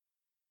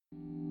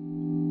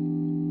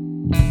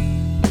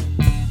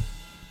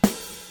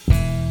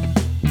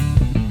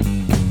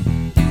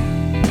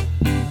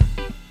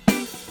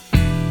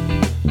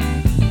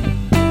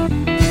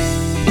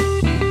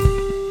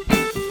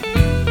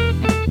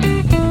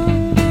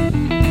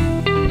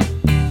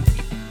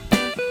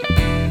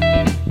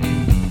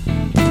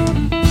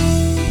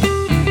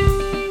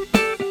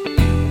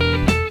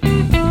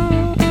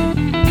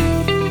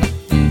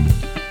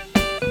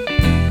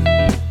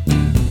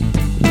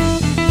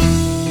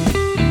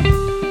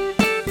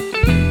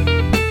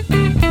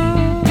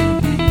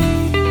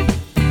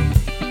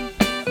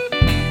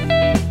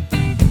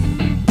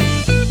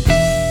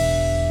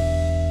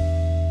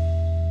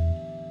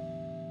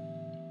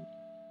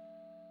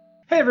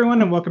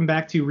welcome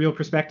back to Real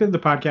Perspective, the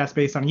podcast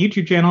based on a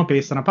YouTube channel,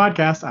 based on a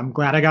podcast. I'm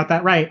glad I got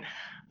that right.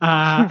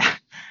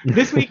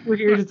 This week, we're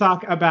here to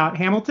talk about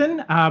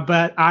Hamilton,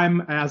 but I'm,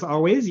 as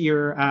always,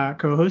 your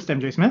co-host,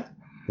 MJ Smith.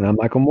 And I'm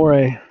Michael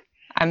Morey.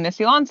 I'm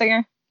Missy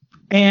Lonsinger.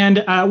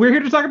 And we're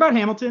here to talk about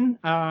Hamilton,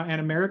 an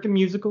American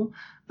musical,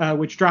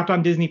 which dropped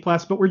on Disney+.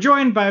 But we're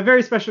joined by a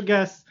very special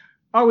guest,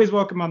 always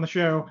welcome on the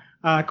show.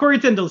 Corey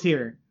Tyndall's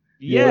here.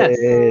 Yes,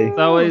 Yay. it's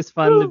always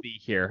fun to be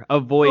here. A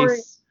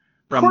voice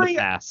from Corey, the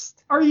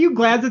past. Are you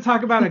glad to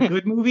talk about a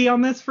good movie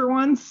on this for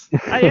once?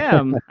 I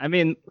am. I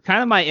mean,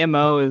 kind of my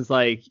MO is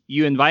like,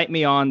 you invite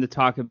me on to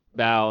talk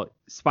about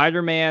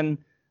Spider-Man,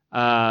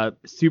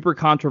 super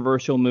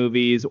controversial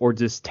movies, or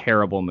just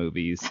terrible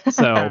movies.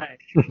 So...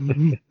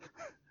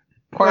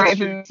 Corey,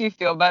 if it makes you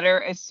feel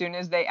better, as soon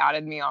as they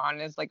added me on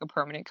as like a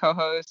permanent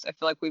co-host, I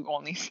feel like we've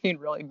only seen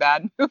really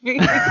bad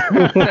movies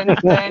since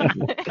then.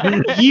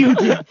 You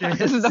did this.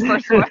 This is the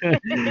first one.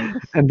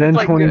 And then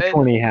Like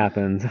 2020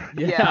 happened.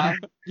 Yeah.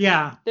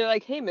 Yeah. They're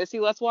like, hey, Missy,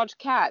 let's watch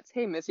Cats.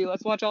 Hey, Missy,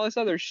 let's watch all this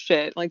other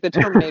shit, like the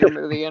Terminator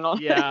movie and all.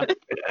 Yeah.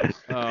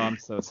 Oh, I'm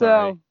so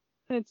sorry. So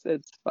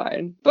it's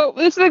fine. But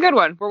this is a good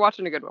one. We're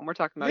watching a good one. We're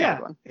talking about a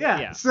good one.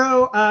 Yeah.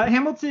 So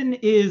Hamilton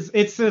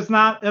it's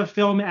not a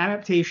film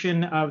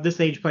adaptation of the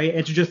stage play.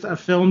 It's just a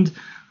filmed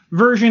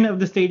version of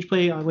the stage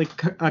play, like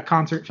a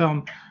concert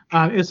film.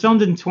 It was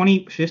filmed in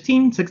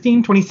 2016,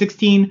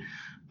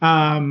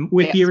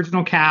 with the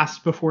original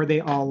cast before they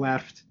all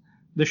left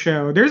the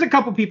show. There's a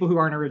couple people who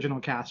aren't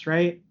original cast,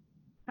 right?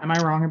 Am I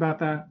wrong about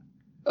that?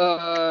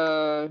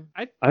 I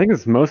think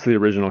it's mostly the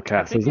original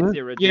cast, isn't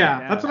it?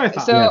 Yeah, that's what I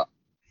thought. So Yeah.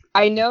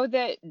 I know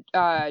that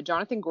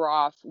Jonathan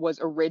Groff was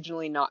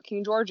originally not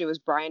King George. It was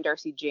Brian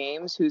Darcy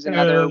James, who's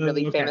another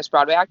really famous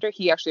Broadway actor.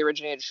 He actually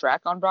originated Shrek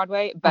on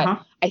Broadway,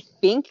 but I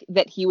think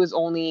that he was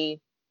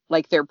only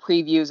like their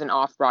previews and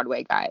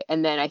off-Broadway guy.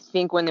 And then I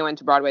think when they went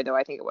to Broadway, though,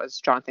 I think it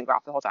was Jonathan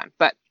Groff the whole time.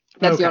 But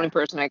that's the only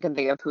person I can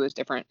think of who is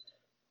different.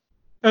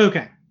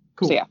 Okay,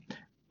 cool.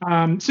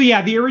 So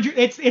yeah. The original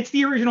it's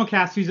the original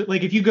cast who's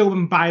like, if you go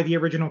and buy the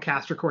original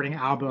cast recording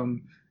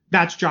album,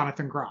 that's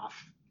Jonathan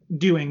Groff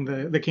doing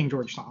the King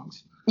George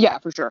songs. Yeah,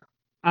 for sure.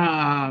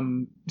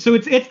 So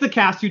it's the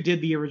cast who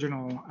did the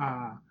original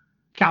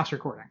cast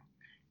recording.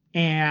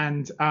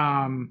 And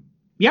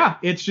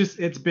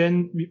it's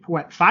been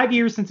 5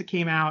 years since it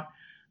came out.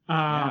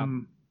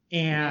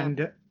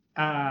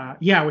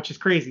 Which is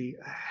crazy.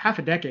 Half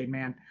a decade,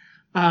 man.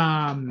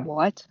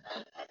 What?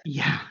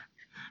 Yeah.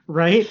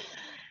 Right.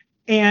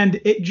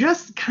 And it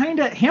just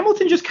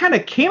Hamilton just kind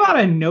of came out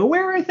of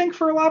nowhere, I think,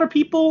 for a lot of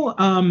people.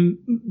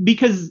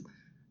 Because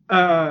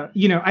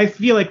I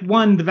feel like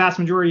the vast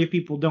majority of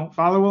people don't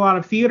follow a lot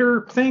of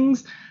theater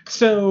things.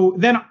 So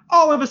then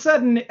all of a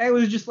sudden it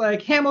was just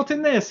like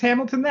Hamilton this,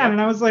 Hamilton that. Yep.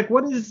 And I was like,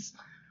 what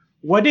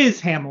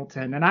is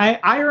Hamilton? And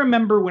I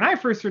remember when I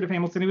first heard of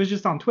Hamilton, it was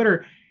just on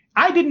Twitter.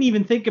 I didn't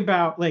even think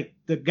about like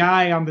the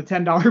guy on the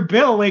 $10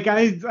 bill. Like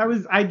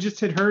I just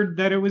had heard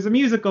that it was a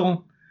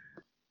musical.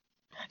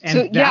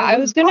 And I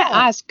was going to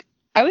ask,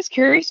 I was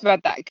curious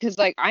about that because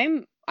like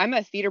I'm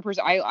a theater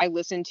person. I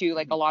listen to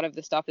like a lot of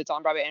the stuff that's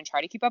on Broadway and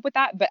try to keep up with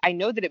that. But I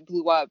know that it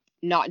blew up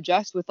not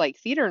just with like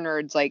theater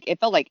nerds. Like it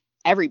felt like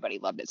everybody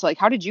loved it. So like,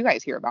 how did you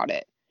guys hear about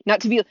it?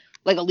 Not to be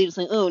like elitist,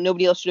 like, oh,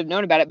 nobody else should have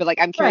known about it. But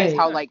like, I'm curious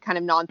how like kind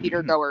of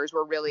non-theater goers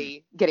were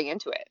really getting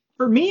into it.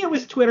 For me, it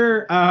was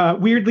Twitter.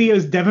 Weirdly, it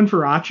was Devin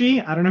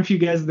Faraci. I don't know if you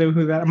guys know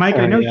who that is. Mike,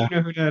 I know you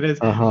know who that is.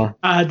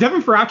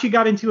 Devin Faraci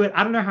got into it.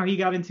 I don't know how he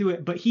got into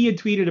it, but he had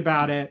tweeted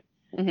about it.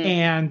 Mm-hmm.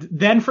 And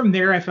then from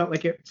there, I felt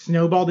like it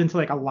snowballed into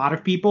like a lot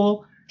of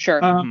people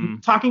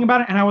talking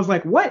about it. And I was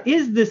like, what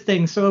is this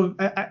thing? So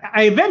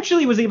I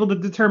eventually was able to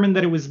determine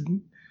that it was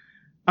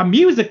a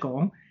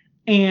musical.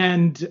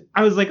 And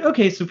I was like,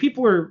 okay, so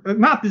people are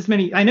not this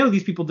many. I know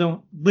these people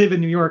don't live in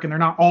New York and they're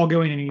not all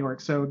going to New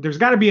York. So there's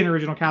got to be an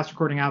original cast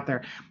recording out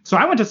there. So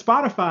I went to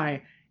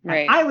Spotify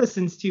and I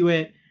listened to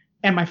it.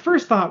 And my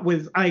first thought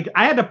was I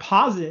had to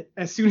pause it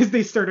as soon as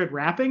they started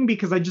rapping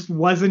because I just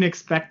wasn't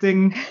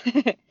expecting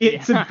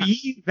it to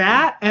be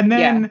that. And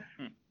then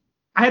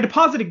I had to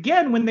pause it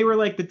again when they were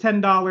like the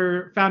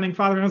 $10 founding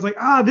father. And I was like,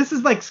 this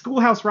is like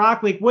Schoolhouse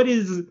Rock. Like,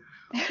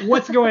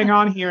 what's going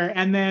on here?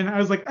 And then I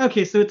was like,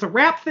 okay, so it's a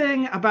rap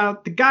thing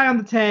about the guy on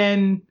the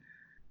 10.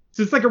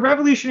 So it's like a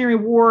Revolutionary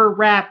War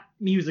rap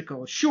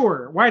musical.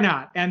 Sure, why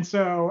not? And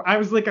so I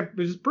was like, it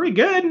was pretty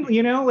good,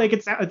 like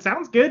it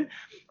sounds good.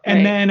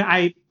 And then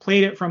I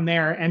played it from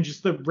there, and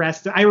just the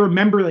rest. I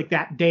remember like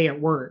that day at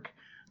work,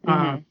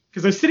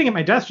 because I was sitting at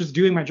my desk just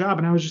doing my job,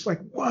 and I was just like,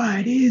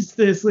 "What is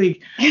this?"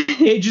 Like,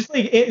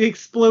 it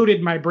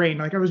exploded my brain.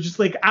 Like I was just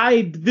like,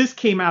 this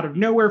came out of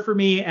nowhere for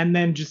me, and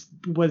then just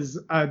was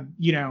a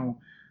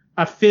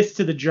fist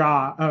to the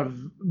jaw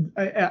of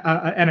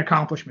an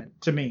accomplishment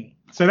to me.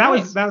 So that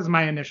was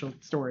my initial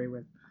story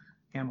with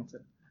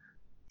Hamilton.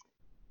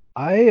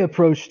 I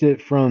approached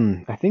it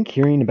from, I think,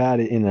 hearing about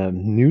it in a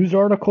news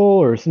article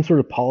or some sort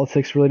of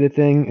politics related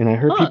thing. And I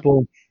heard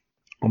people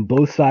on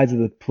both sides of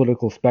the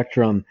political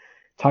spectrum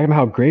talking about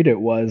how great it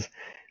was.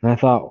 And I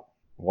thought,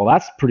 well,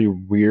 that's pretty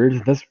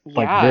weird. That's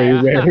like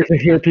very rare to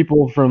hear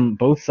people from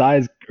both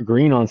sides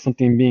agreeing on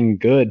something being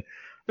good.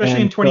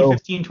 Especially in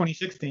 2015,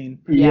 2016.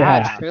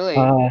 Yeah, truly.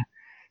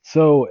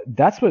 So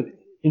that's what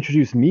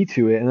introduced me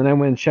to it. And then I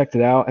went and checked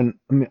it out. And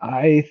I mean,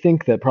 I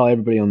think that probably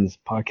everybody on this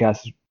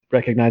podcast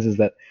recognizes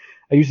that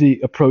I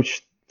usually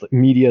approach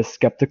media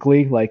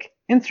skeptically, like,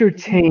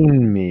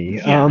 entertain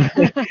me.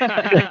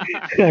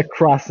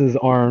 Crosses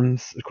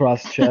arms,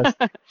 across chest.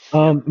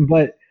 So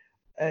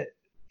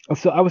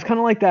I was kind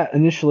of like that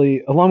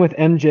initially, along with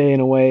MJ in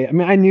a way. I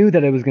mean, I knew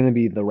that it was going to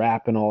be the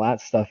rap and all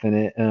that stuff in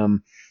it,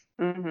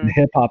 the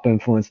hip hop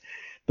influence.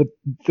 But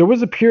there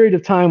was a period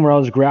of time where I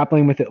was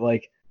grappling with it,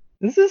 like,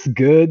 is this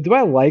good? Do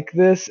I like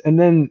this? And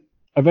then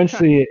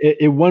eventually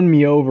it won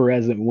me over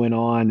as it went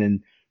on.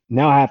 And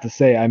now I have to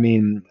say, I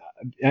mean,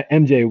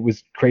 MJ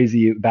was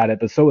crazy about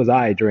it, but so was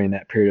I during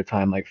that period of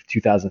time, like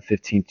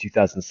 2015,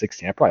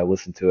 2016. I probably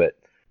listened to it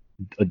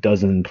a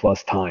dozen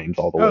plus times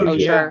all the way. Oh,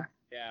 sure.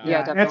 Yeah,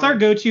 definitely. That's our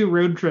go-to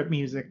road trip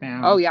music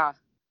now. Oh, yeah,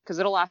 because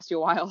it'll last you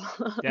a while.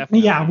 Definitely.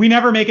 Yeah, we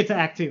never make it to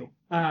Act 2.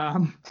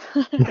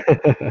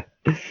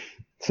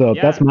 So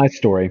that's my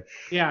story.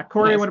 Yeah,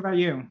 Corey, what about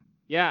you?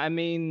 Yeah, I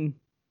mean,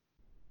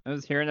 I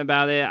was hearing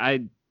about it.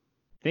 I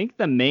think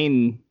the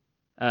main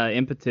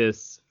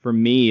impetus for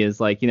me is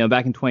like,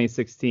 back in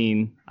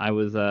 2016, I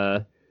was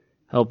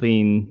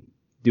helping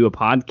do a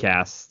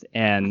podcast,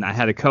 and I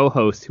had a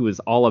co-host who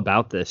was all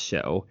about this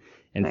show.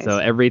 And so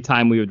every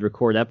time we would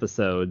record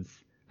episodes,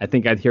 I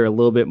think I'd hear a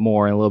little bit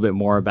more and a little bit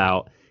more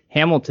about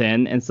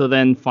Hamilton. And so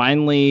then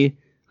finally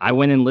I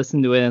went and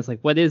listened to it, and it's like,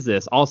 what is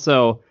this?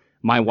 Also,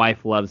 my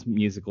wife loves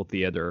musical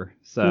theater.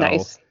 So it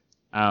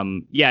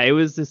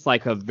was just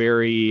like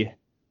it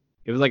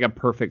was like a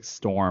perfect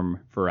storm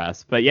for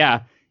us. But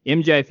yeah,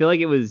 MJ, I feel like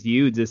it was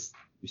you just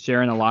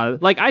sharing a lot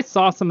of, like, I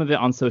saw some of it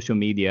on social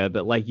media,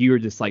 but like you were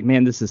just like,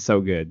 man, this is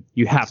so good.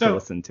 You have to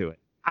listen to it.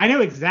 I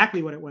know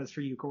exactly what it was for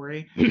you,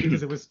 Corey,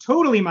 because it was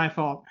totally my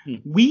fault.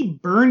 We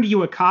burned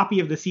you a copy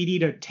of the CD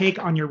to take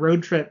on your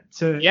road trip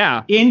to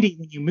Indy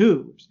when you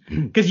moved,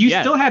 because you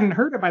still hadn't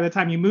heard it by the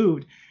time you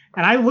moved.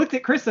 And I looked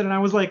at Kristen and I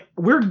was like,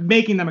 we're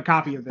making them a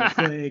copy of this.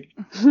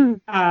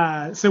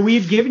 So we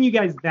had given you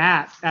guys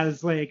that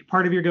as like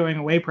part of your going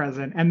away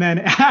present. And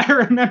then I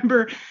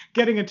remember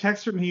getting a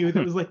text from you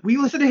that was like, we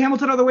listened to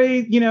Hamilton all the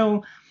way,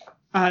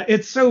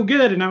 it's so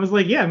good. And I was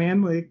like, yeah,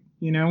 man, like,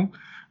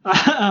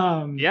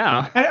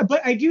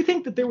 but I do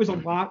think that there was a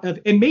lot of,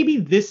 and maybe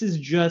this is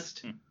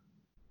just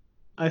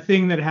a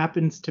thing that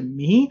happens to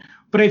me,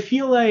 but I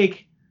feel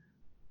like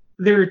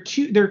there are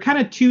kind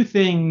of two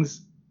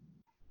things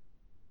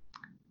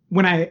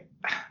when I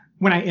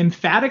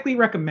emphatically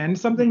recommend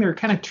something. There are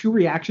kind of two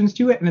reactions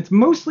to it, and it's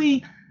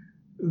mostly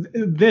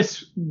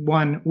this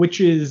one,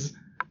 which is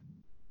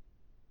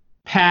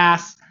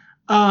pass.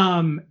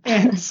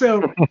 And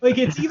so like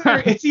it's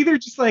either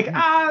just like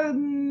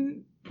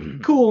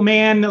cool,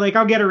 man, like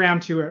I'll get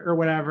around to it or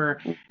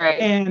whatever.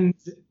 Right.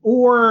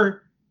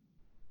 Or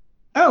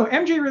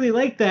MJ really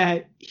liked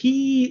that.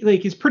 He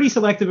like is pretty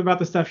selective about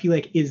the stuff he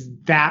like is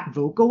that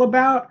vocal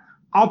about.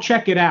 I'll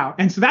check it out.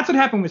 And so that's what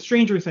happened with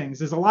Stranger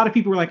Things. Is a lot of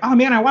people were like, oh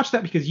man, I watched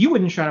that because you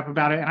wouldn't shut up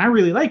about it, and I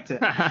really liked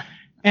it.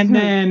 And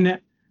then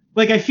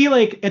like I feel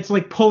like it's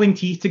like pulling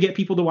teeth to get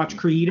people to watch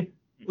Creed.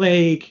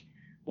 Like,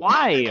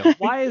 why?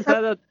 Why is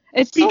that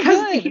It's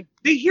because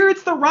they hear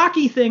it's the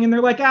Rocky thing and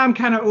they're like, I'm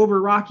kind of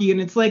over Rocky, and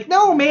it's like,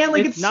 no, man,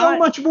 like it's so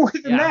much more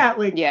than that.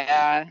 Like,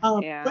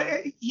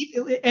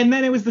 and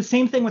then it was the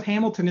same thing with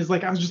Hamilton. Is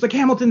like I was just like,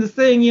 Hamilton, this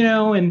thing,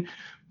 and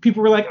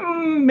people were like,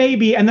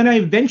 maybe. And then I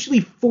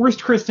eventually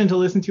forced Kristen to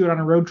listen to it on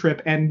a road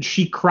trip, and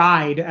she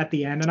cried at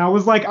the end. And I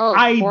was like,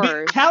 I've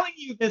been telling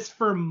you this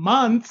for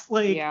months.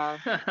 Like,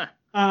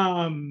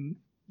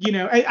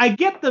 I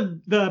get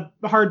the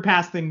hard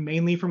pass thing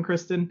mainly from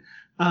Kristen,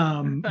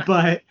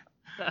 but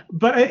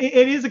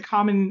it is a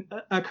common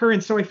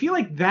occurrence. So I feel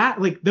like that,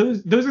 like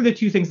those are the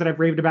two things that I've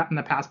raved about in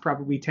the past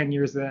probably 10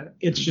 years, that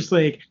it's just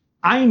like,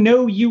 I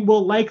know you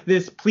will like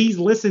this. Please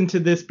listen to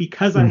this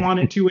because I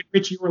wanted to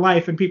enrich your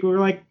life. And people were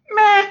like,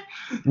 meh.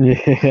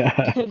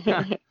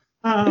 Yeah.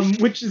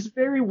 Which is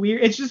very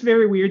weird. It's just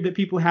very weird that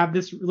people have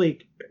this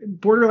like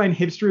borderline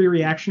hipstery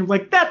reaction of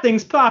like, that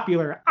thing's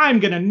popular, I'm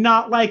going to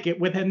not like it,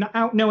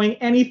 without knowing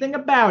anything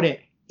about it.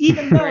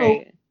 Even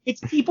though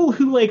it's people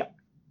who like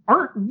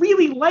aren't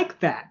really like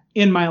that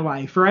in my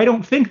life, or I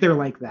don't think they're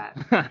like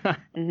that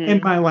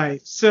in my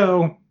life.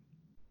 So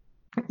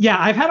yeah,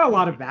 I've had a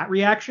lot of that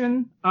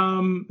reaction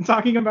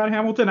talking about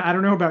Hamilton. I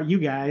don't know about you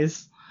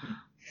guys.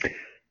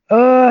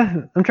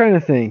 I'm trying to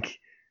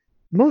think.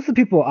 Most of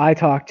the people I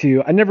talk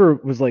to, I never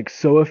was like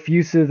so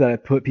effusive that I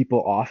put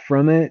people off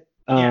from it.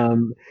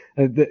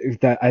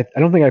 That I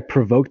don't think I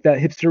provoked that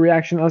hipster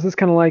reaction. I was just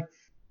kind of like,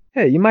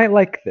 hey, you might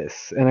like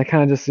this. And I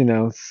kind of just,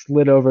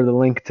 slid over the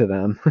link to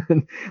them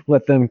and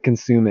let them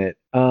consume it.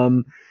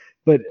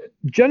 But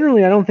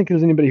generally, I don't think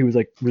there's anybody who was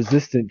like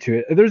resistant to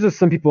it. There's just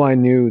some people I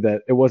knew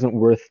that it wasn't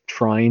worth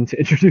trying to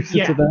introduce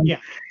it to them. Yeah,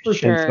 for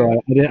sure. And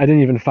so I didn't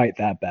even fight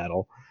that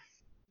battle.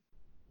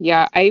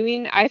 Yeah, I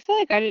mean, I feel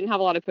like I didn't have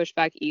a lot of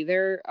pushback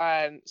either.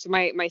 So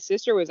my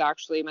sister was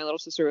actually, my little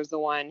sister was the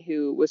one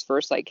who was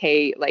first like,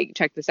 hey, like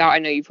check this out. I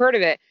know you've heard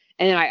of it.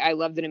 And then I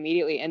loved it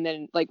immediately. And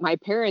then like my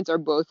parents are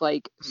both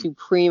like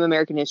supreme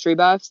American history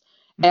buffs.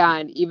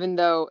 And even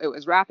though it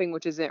was rapping,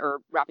 which isn't, or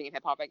rapping and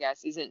hip hop, I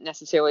guess, isn't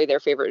necessarily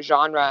their favorite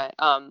genre,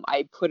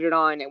 I put it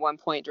on at one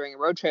point during a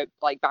road trip,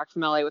 like back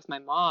from LA with my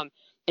mom,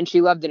 and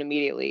she loved it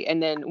immediately.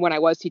 And then when I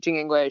was teaching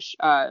English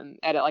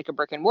at like a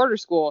brick and mortar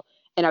school,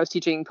 and I was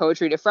teaching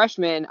poetry to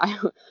freshmen,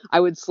 I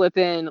would slip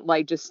in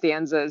like just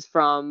stanzas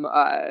from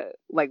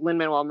like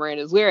Lin-Manuel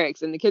Miranda's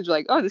lyrics, and the kids were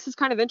like, "Oh, this is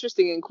kind of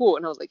interesting and cool."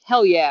 And I was like,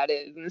 "Hell yeah, it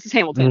is!" And this is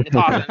Hamilton. It's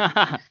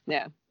awesome.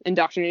 Yeah,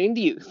 indoctrinating the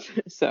youth.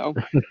 So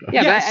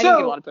yeah, but I didn't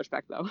get a lot of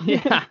pushback though.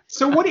 Yeah.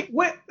 So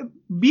what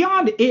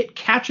beyond it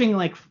catching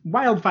like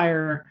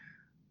wildfire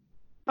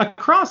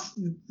across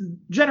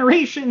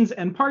generations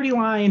and party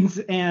lines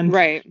and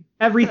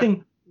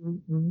everything?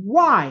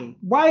 Why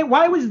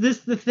was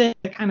this the thing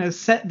that kind of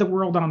set the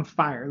world on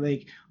fire?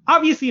 Like,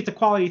 obviously it's a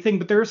quality thing,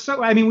 but there's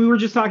we were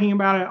just talking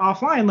about it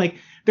offline. Like,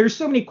 there's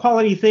so many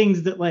quality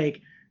things that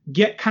like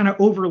get kind of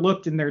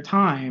overlooked in their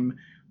time,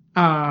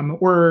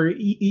 or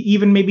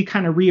even maybe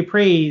kind of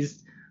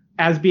reappraised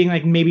as being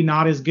like maybe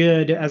not as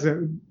good as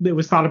it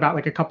was thought about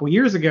like a couple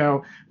years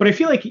ago. But I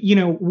feel like,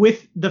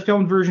 with the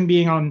film version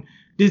being on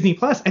Disney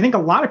Plus, I think a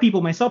lot of people,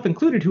 myself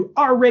included, who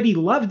already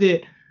loved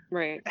it,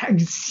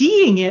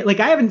 seeing it, like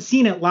I haven't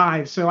seen it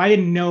live, so I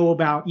didn't know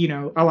about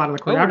a lot of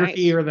the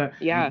choreography or the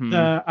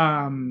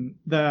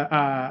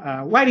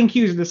lighting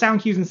cues or the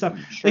sound cues and stuff.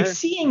 Like,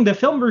 seeing the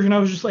film version, I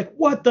was just like,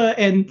 what the?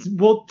 And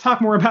we'll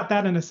talk more about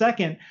that in a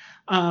second.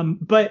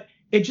 But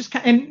it just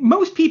and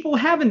most people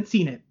haven't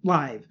seen it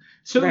live,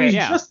 so it was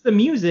just the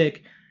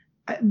music.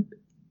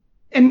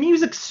 And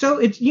music, so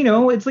it's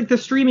it's like the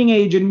streaming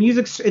age, and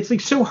music, it's like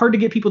so hard to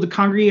get people to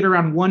congregate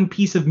around one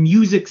piece of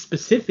music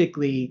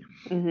specifically.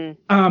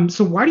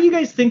 So why do you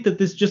guys think that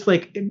this just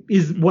like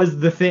was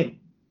the thing?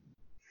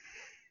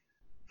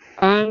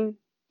 Well,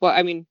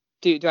 I mean,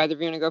 do either of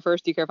you want to go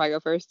first? Do you care if I go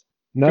first?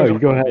 No, you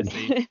go ahead.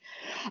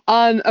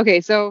 Okay,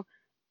 so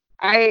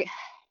I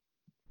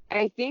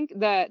think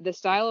that the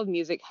style of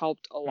music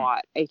helped a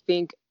lot. I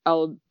think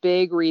a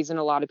big reason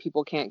a lot of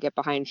people can't get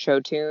behind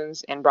show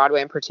tunes, and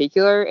Broadway in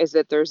particular, is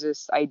that there's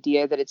this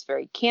idea that it's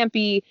very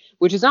campy,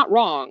 which is not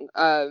wrong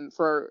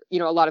for a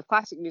lot of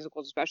classic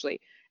musicals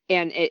especially,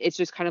 and it's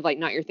just kind of like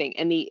not your thing.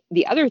 And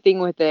the other thing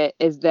with it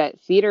is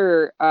that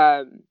theater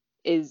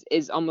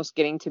is almost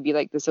getting to be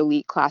like this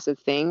elite class of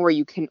thing where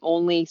you can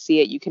only see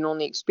it, you can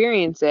only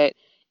experience it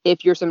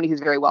if you're somebody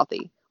who's very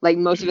wealthy. Like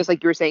most of us,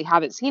 like you were saying,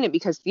 haven't seen it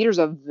because theater's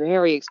a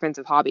very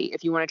expensive hobby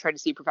if you want to try to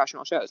see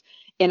professional shows.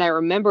 And I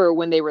remember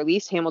when they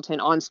released Hamilton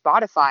on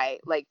Spotify,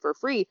 like for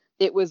free,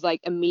 it was like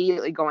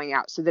immediately going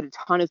out so that a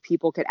ton of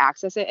people could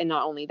access it. And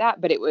not only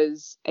that, but it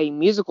was a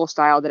musical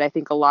style that I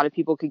think a lot of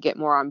people could get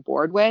more on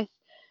board with.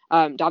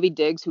 Daveed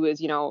Diggs, who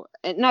is,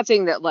 not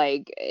saying that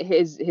like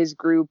his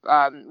group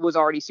was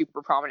already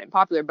super prominent and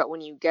popular, but when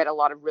you get a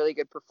lot of really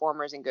good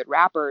performers and good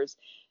rappers,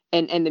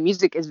 and the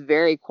music is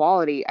very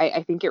quality,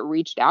 I think it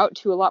reached out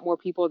to a lot more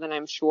people than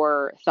I'm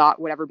sure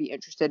thought would ever be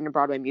interested in a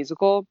Broadway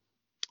musical.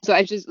 So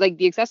I just like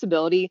the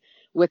accessibility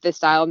with the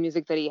style of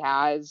music that he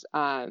has.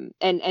 And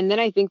then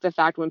I think the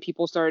fact when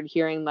people started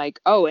hearing like,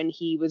 oh, and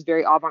he was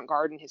very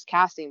avant-garde in his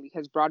casting,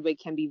 because Broadway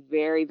can be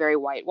very, very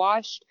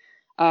whitewashed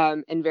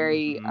and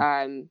very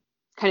kind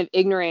of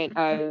ignorant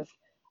of,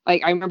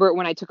 like, I remember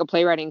when I took a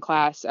playwriting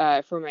class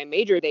for my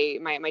major,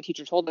 my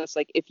teacher told us,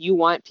 like, if you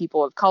want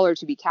people of color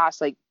to be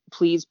cast, like,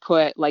 please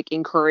put, like,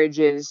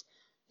 encourages,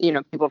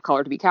 people of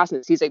color to be cast in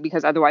this. He's like,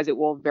 because otherwise it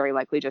will very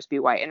likely just be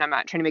white. And I'm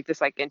not trying to make this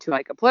like into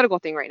like a political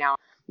thing right now,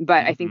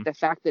 but I think the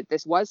fact that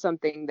this was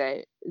something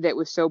that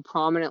was so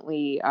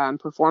prominently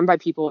performed by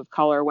people of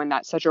color when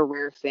that's such a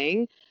rare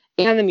thing,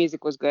 and the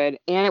music was good,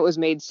 and it was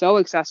made so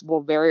accessible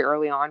very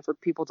early on for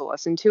people to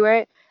listen to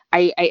it.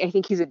 I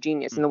think he's a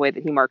genius in the way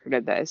that he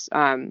marketed this.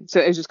 So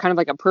it was just kind of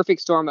like a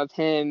perfect storm of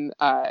him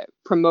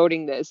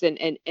promoting this and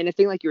a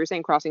thing like you were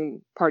saying,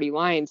 crossing party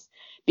lines,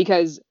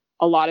 because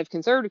a lot of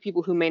conservative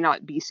people who may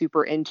not be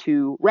super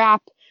into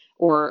rap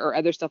or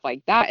other stuff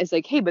like that is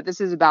like, hey, but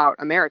this is about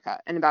America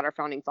and about our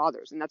founding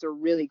fathers. And that's a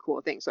really cool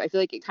thing. So I feel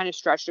like it kind of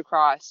stretched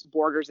across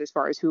borders as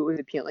far as who it was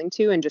appealing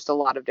to in just a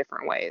lot of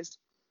different ways.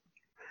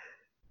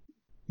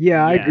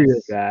 Yeah, I agree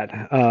with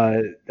that.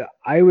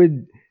 I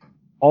would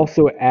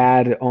also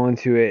add on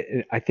to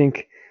it, I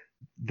think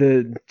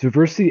the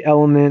diversity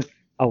element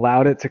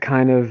allowed it to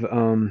kind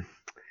of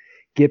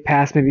get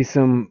past maybe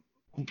some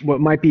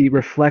what might be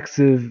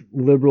reflexive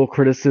liberal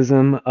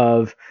criticism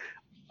of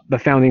the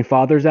founding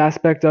fathers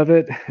aspect of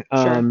it,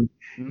 and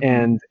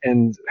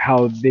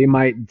how they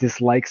might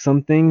dislike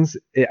some things.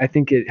 I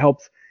think it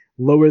helped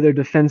lower their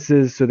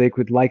defenses so they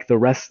could like the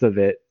rest of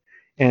it.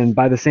 And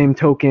by the same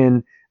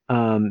token,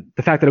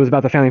 the fact that it was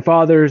about the founding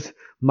fathers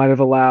might have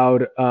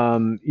allowed,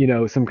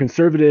 some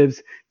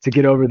conservatives to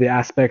get over the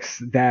aspects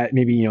that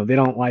maybe, they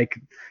don't like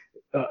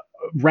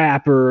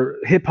rap or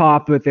hip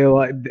hop, but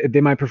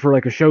they might prefer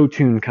like a show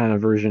tune kind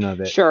of version of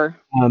it. Sure.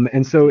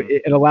 And so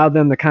it allowed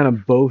them to kind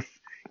of both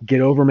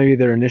get over maybe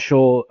their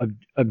initial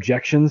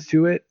objections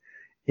to it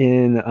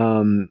in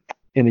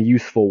a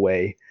useful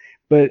way.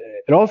 But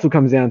it also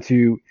comes down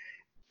to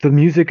the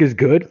music is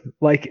good.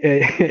 Like,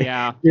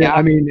 yeah.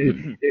 I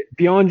mean,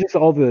 beyond just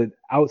all the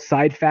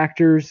outside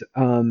factors,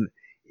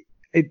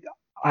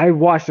 I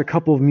watched a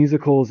couple of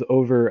musicals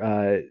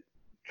over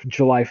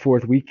July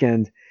 4th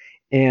weekend,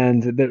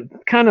 and the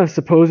kind of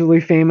supposedly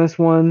famous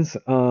ones.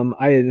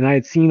 I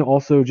had seen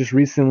also just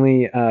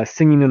recently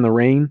Singing in the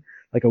Rain,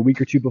 like a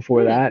week or two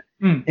before that,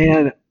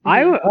 and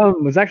I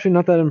was actually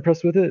not that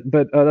impressed with it.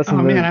 But that's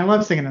man, I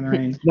love Singing in the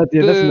Rain. That's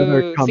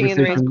another conversation. Singing in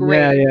the Rain's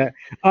great.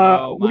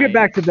 Yeah. We'll get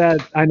back to that.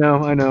 I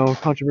know,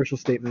 controversial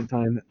statement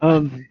time.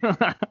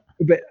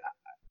 But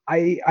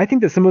I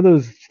think that some of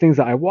those things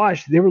that I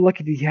watched, they were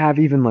lucky to have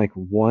even like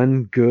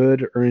one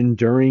good or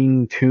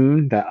enduring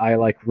tune that I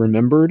like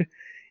remembered.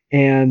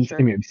 And sure.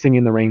 I mean, Singing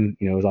in the Rain,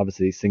 is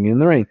obviously Singing in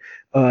the Rain,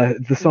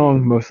 the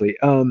song mostly.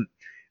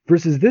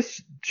 Versus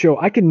this show,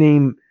 I could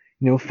name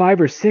 5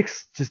 or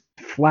 6 just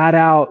flat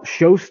out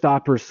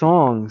showstopper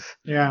songs.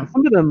 Yeah.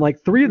 Some of them,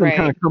 like 3 of them,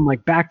 kind of come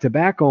like back to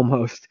back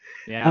almost.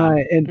 Yeah.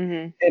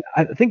 And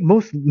I think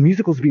most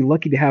musicals would be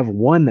lucky to have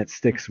one that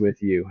sticks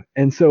with you.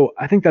 And so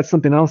I think that's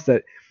something else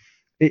that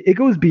it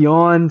goes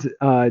beyond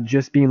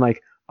just being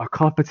like a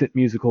competent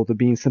musical to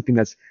being something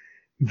that's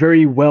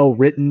very well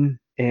written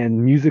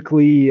and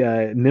musically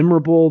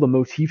memorable. The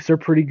motifs are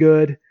pretty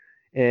good.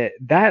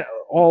 That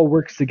all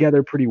works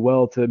together pretty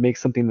well to make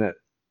something that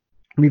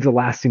leaves a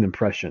lasting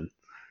impression.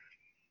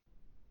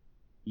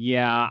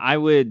 Yeah, I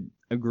would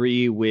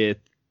agree with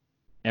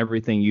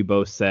everything you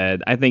both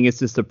said. I think it's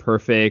just a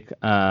perfect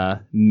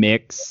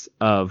mix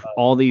of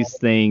all these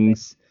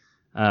things,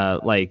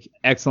 like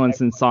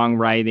excellence in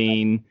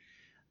songwriting,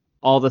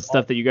 all the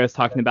stuff that you guys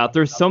talking about.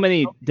 There's so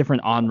many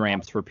different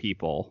on-ramps for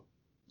people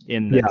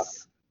in this.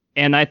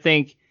 Yeah. And I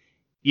think,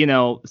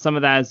 some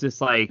of that is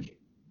just like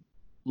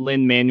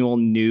Lin-Manuel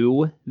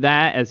knew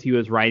that as he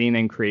was writing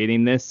and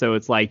creating this. So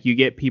it's like you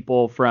get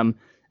people from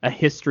a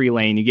history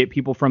lane, you get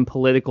people from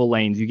political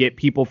lanes, you get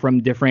people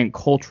from different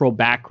cultural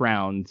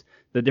backgrounds,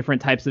 the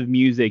different types of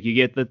music, you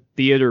get the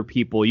theater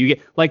people, you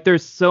get like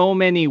there's so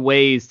many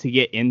ways to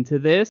get into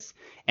this.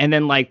 And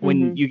then like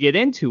when you get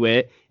into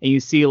it and you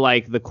see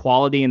like the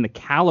quality and the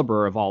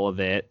caliber of all of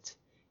it,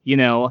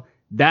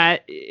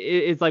 that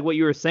is like what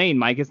you were saying,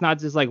 Mike. It's not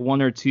just like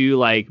one or two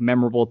like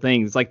memorable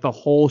things. It's like the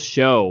whole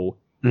show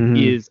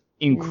is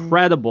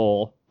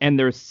incredible, and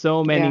there's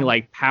so many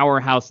like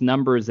powerhouse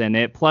numbers in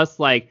it. Plus,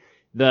 like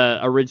the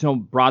original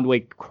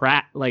Broadway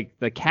like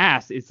the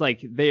cast, it's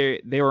like they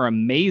were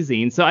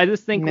amazing. So I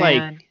just think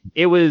like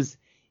it was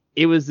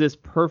this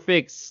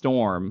perfect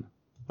storm,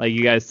 like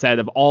you guys said,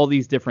 of all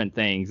these different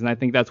things, and I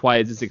think that's why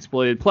it just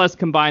exploded. Plus,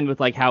 combined with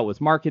like how it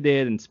was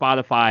marketed and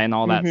Spotify and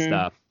all that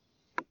stuff.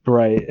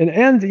 Right,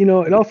 and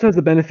it also has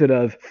the benefit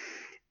of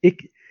it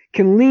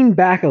can lean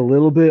back a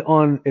little bit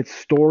on its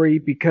story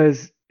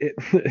because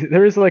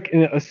there is like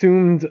an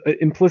assumed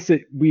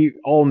implicit, we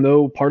all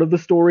know part of the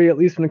story, at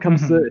least when it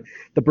comes to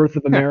the birth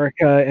of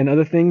America and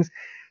other things.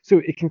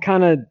 So it can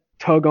kind of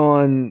tug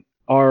on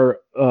our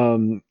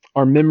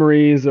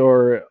memories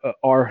or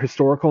our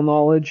historical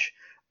knowledge.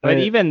 But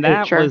even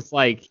that was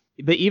like,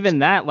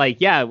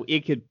 yeah,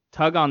 it could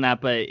tug on that,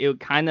 but it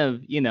would kind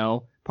of,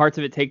 parts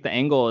of it take the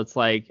angle. It's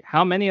like,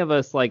 how many of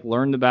us like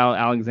learned about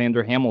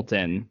Alexander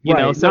Hamilton? You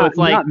know, so it's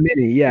like not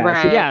many, yeah.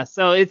 Right. So, yeah,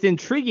 so it's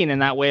intriguing in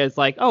that way. It's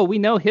like, oh, we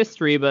know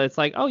history, but it's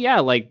like, oh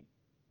yeah, like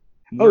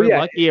we're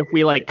lucky if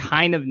we like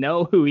kind of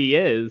know who he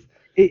is.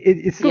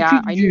 It still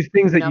teaches you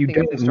things that you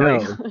don't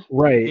know,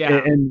 right?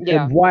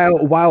 And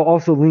while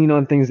also lean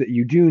on things that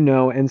you do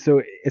know, and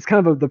so it's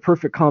kind of the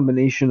perfect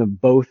combination of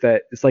both.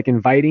 That it's like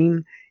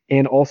inviting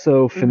and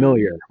also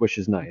familiar, which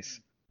is nice.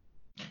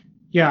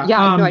 Yeah.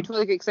 Yeah, no, I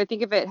totally agree. Because I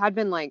think if it had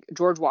been like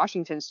George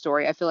Washington's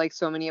story, I feel like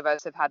so many of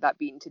us have had that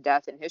beaten to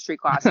death in history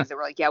classes that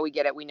we're like, yeah, we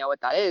get it, we know what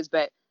that is.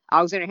 But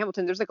Alexander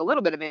Hamilton, there's like a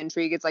little bit of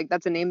intrigue. It's like,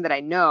 that's a name that I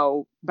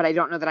know, but I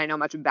don't know that I know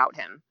much about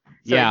him.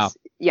 So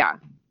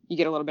you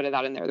get a little bit of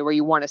that in there where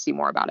you want to see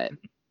more about it.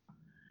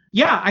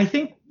 Yeah, I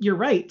think you're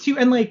right too.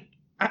 And like,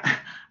 I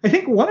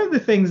think one of the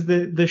things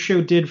that the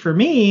show did for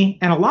me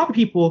and a lot of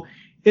people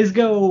is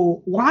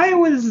go, why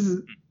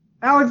was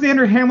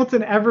Alexander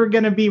Hamilton ever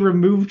going to be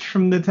removed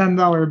from the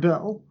 $10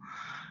 bill?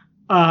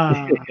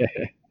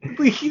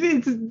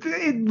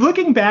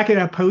 Looking back at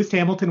a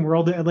post-Hamilton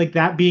world, like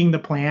that being the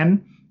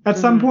plan at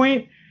some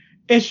point,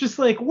 it's just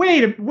like,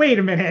 wait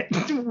a minute,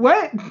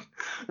 what?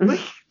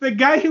 Like the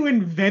guy who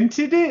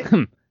invented it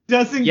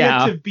doesn't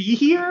get to be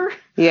here?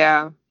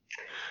 Yeah.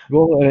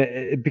 Well,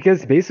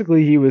 because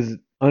basically he was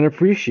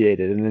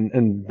unappreciated,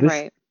 and this.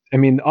 Right. I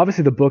mean,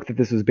 obviously the book that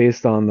this was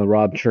based on, the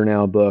Rob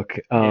Chernow book,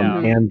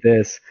 and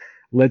this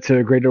led to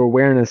a greater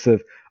awareness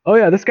of, oh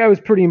yeah, this guy was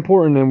pretty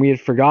important and we had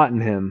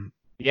forgotten him.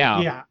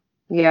 Yeah.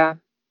 Yeah.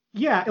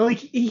 Yeah, like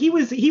he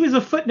was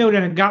a footnote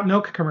in a Got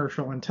Milk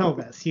commercial until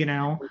this, you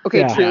know.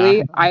 Okay, Yeah.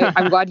 truly,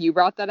 I'm glad you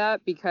brought that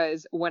up,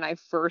 because when I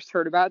first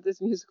heard about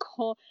this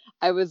musical,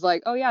 I was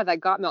like, oh yeah, that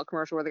Got Milk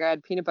commercial where the guy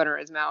had peanut butter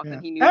in his mouth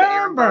and he knew that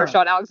Aaron Burr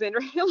shot Alexander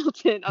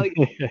Hamilton.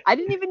 I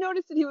didn't even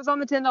notice that he was on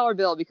the $10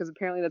 bill, because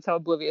apparently that's how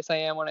oblivious I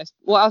am when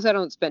also I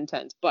don't spend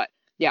tens, but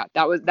yeah,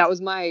 that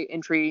was my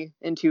entry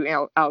into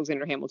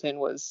Alexander Hamilton,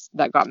 was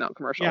that Got Milk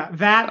commercial. Yeah,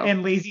 that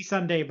and Lazy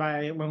Sunday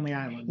by Lonely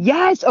Island.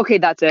 Yes, okay,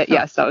 that's it.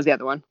 Yes, that was the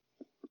other one.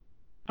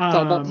 It's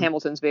all about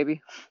Hamilton's,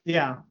 baby.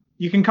 Yeah.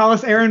 You can call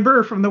us Aaron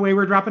Burr from The Way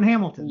We're Dropping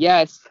Hamilton.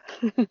 Yes.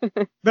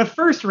 The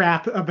first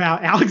rap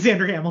about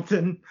Alexander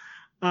Hamilton.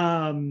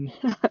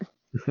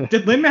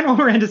 Did Lin-Manuel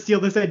Miranda steal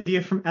this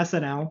idea from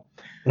SNL?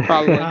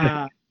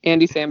 Probably.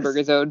 Andy Samberg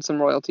is owed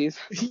some royalties.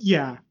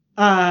 Yeah.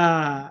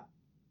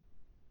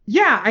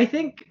 Yeah, I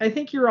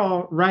think you're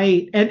all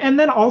right. And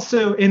then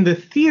also in the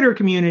theater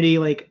community,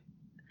 like,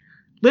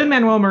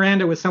 Lin-Manuel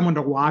Miranda was someone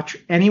to watch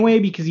anyway,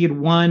 because he had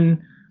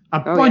won a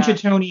bunch of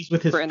Tonys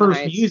with his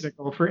first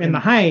musical for In the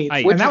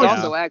Heights. Which is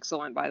also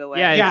excellent, by the way.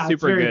 Yeah, it's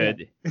super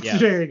good. It's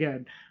very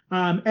good.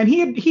 And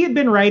he had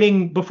been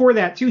writing before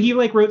that too. He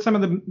like wrote some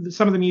of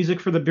the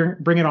music for the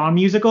Bring It On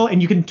musical,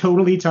 and you can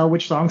totally tell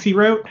which songs he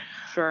wrote.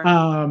 Sure.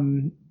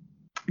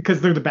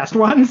 Because they're the best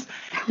ones.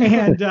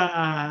 And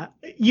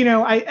you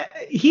know,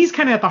 he's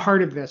kind of at the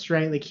heart of this,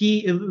 right? Like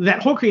that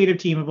whole creative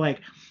team of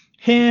like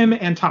him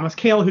and Thomas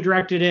Kail, who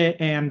directed it,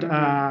 and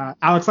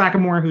Alex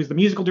Lacamoire, who's the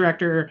musical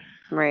director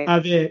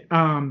of it.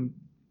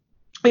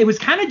 It was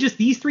kind of just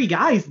these three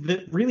guys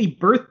that really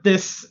birthed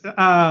this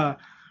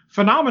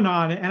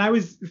phenomenon. And I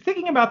was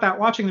thinking about that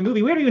watching the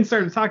movie. We haven't even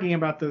started talking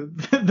about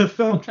the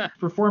film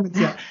performance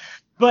yet,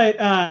 but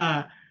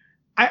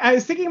I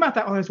was thinking about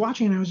that while I was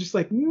watching, and I was just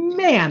like,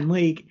 man,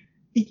 like,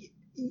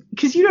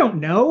 because you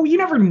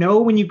never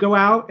know when you go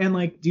out and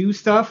like do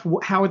stuff,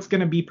 how it's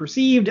going to be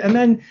perceived. And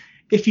then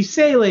if you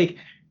say like,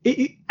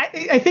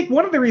 I think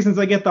one of the reasons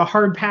I get the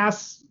hard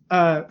pass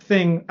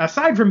thing,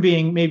 aside from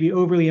being maybe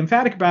overly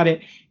emphatic about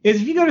it,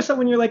 is if you go to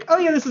someone, you're like, oh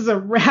yeah, this is a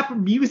rap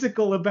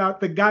musical about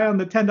the guy on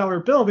the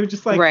 $10 bill. They're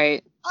just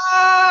like,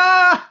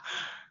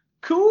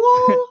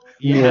 cool.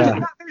 Yeah.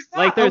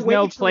 There's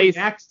no place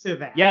next to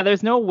that. Yeah,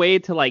 there's no way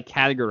to like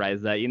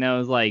categorize that. You know,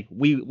 it's like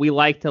we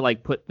like to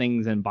like put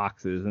things in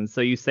boxes, and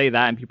so you say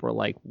that, and people are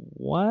like,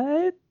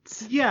 what?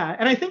 Yeah,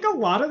 and I think a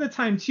lot of the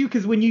time too,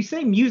 because when you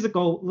say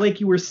musical, like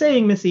you were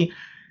saying, Missy,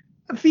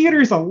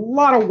 theater's a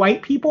lot of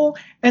white people,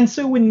 and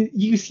so when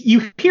you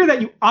hear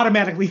that, you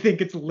automatically think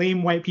it's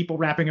lame white people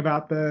rapping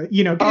about the,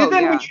 you know. And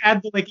then when you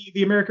add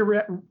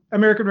the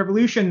American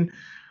Revolution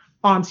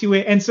onto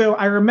it, and so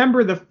I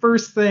remember the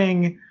first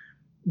thing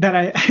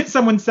that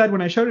someone said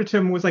when I showed it to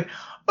him was like,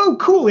 "Oh,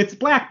 cool, it's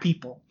black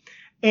people."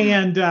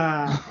 And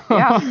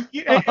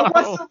it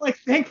wasn't like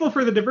thankful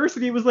for the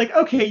diversity. It was like,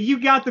 okay, you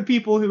got the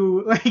people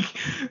who like,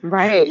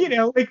 you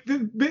know, like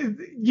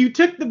you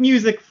took the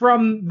music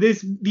from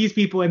these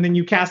people and then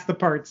you cast the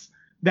parts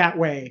that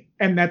way,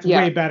 and that's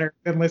way better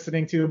than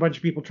listening to a bunch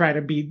of people try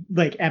to be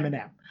like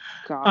Eminem.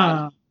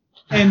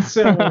 And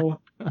so,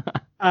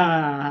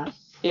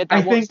 yeah,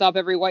 that won't stop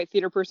every white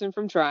theater person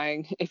from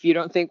trying. If you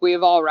don't think we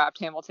have all rapped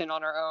Hamilton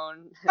on our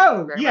own,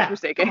 very much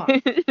mistaken.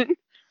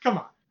 Come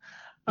on.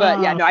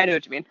 But yeah, no, I know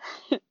what you mean.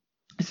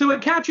 So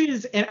it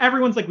catches, and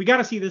everyone's like, we got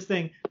to see this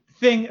thing.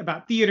 Thing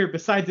about theater,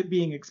 besides it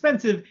being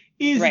expensive,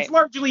 is it's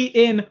largely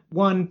in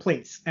one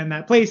place, and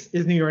that place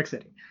is New York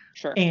City.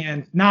 Sure.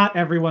 And not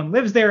everyone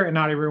lives there, and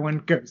not everyone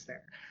goes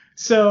there.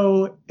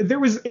 So there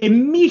was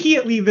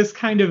immediately this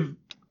kind of,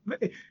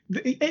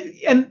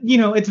 and you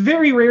know, it's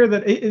very rare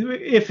that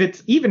if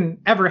it's even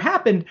ever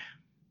happened,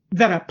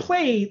 that a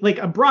play, like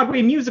a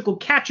Broadway musical,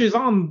 catches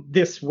on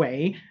this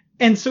way.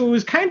 And so it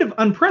was kind of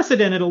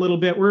unprecedented a little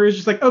bit, where it was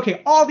just like,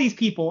 okay, all these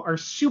people are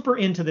super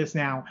into this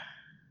now.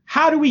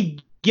 How do we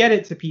get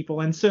it to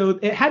people? And so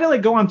it had to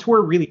like go on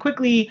tour really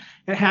quickly.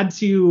 It had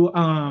to,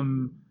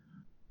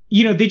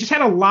 you know, they just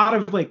had a lot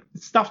of like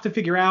stuff to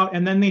figure out.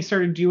 And then they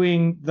started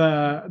doing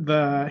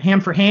the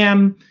Ham for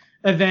Ham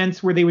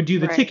events, where they would do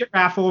the ticket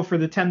raffle for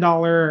the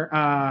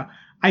 $10.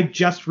 I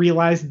just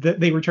realized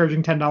that they were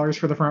charging $10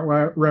 for the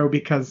front row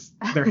because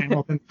they're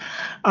Hamilton.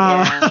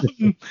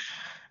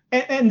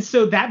 And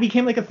so that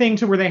became like a thing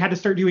to where they had to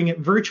start doing it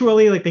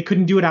virtually. Like they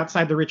couldn't do it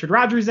outside the Richard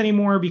Rodgers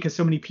anymore because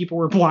so many people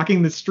were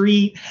blocking the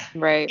street.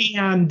 Right.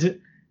 And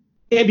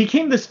it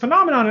became this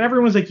phenomenon, and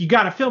everyone was like, you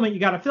got to film it. You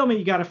got to film it.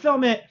 You got to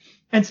film it.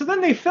 And so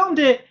then they filmed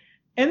it,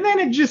 and then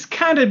it just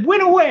kind of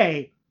went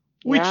away,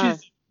 which is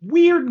a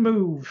weird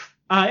move.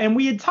 And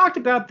we had talked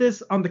about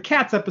this on the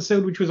Cats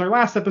episode, which was our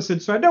last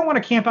episode. So I don't want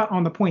to camp out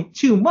on the point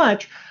too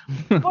much,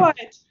 but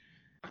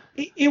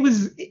it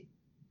was,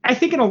 I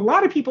think in a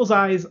lot of people's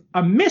eyes,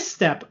 a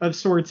misstep of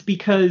sorts,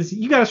 because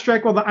you got to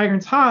strike while the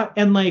iron's hot,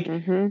 and like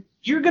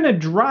you're going to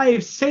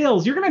drive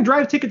sales. You're going to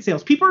drive ticket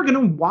sales. People are going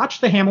to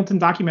watch the Hamilton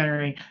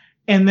documentary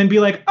and then be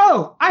like,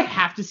 oh, I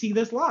have to see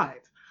this live.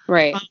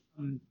 Right.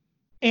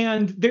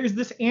 And there's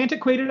this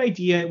antiquated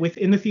idea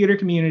within the theater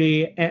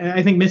community, and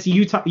I think, Missy,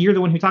 you're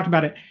the one who talked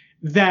about it,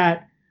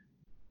 that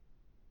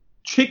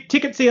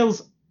ticket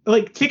sales,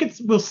 like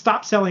tickets will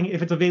stop selling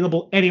if it's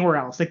available anywhere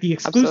else. Like the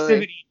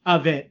exclusivity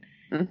of it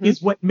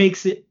is what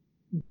makes it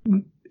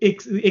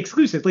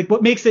exclusive. Like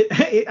what makes it,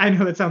 I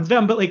know that sounds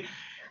dumb, but like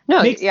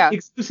makes it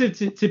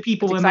exclusive to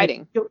people. It's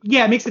exciting.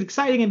 It makes it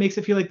exciting. It makes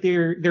it feel like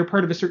they're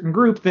part of a certain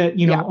group that,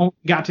 only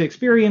got to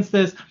experience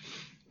this.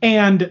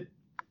 And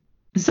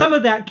some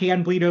of that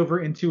can bleed over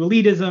into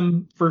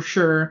elitism for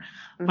sure.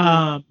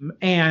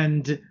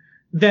 And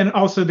then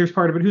also there's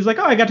part of it who's like,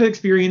 oh, I got to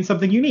experience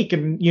something unique,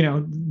 and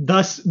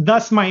thus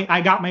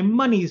I got my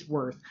money's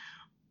worth.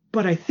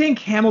 But I think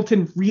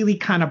Hamilton really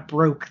kind of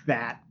broke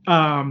that.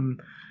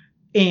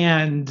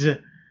 And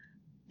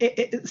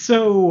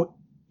so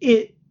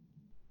it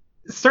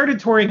started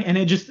touring, and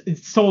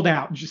it sold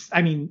out.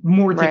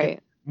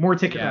 More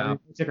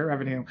ticket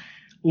revenue.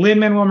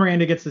 Lin-Manuel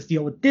Miranda gets this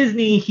deal with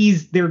Disney.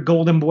 He's their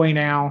golden boy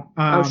now.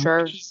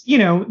 Sure.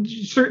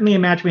 Certainly a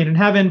match made in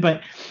heaven,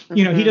 but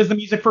he does the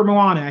music for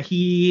Moana.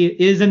 He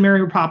is in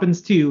Mary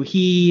Poppins 2.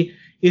 He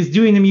is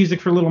doing the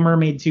music for Little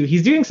Mermaid 2.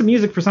 He's doing some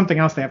music for something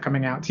else they have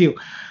coming out too.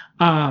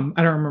 I don't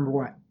remember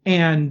what.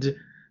 And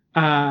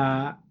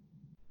so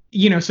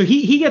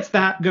he gets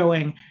that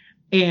going,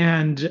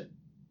 and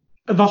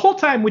the whole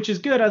time, which is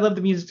good. I love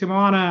the music to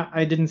Moana.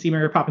 I didn't see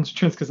Mary Poppins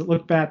Returns because it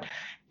looked bad.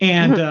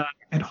 And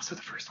also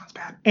the first one's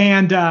bad.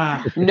 And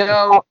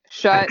no,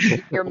 shut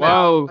your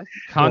mouth. Whoa,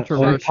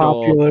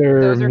 controversial.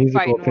 Those are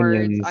fighting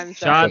words. I'm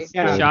sorry.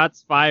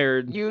 Shots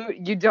fired.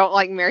 You don't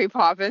like Mary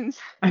Poppins?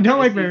 I don't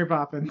like Mary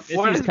Poppins.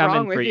 What is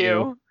wrong with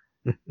you?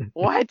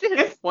 What?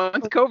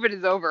 Once COVID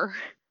is over,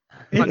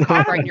 one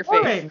cough right in your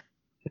face.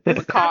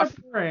 One cough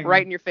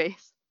right in your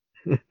face.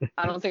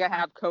 I don't think I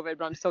have COVID,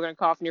 but I'm still gonna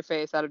cough in your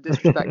face out of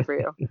disrespect for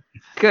you.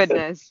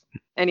 Goodness.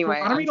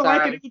 Anyway, I don't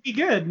like it would be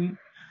good.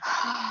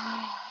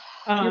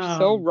 You're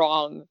so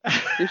wrong.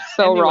 You're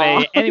so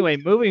wrong. Anyway,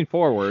 moving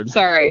forward.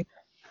 Sorry.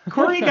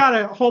 Corey got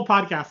a whole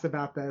podcast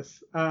about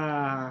this.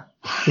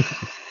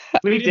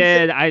 We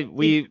did.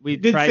 We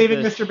did tried Saving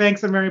Mr.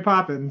 Banks and Mary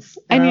Poppins.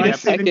 I need like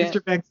Saving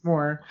Mr. Banks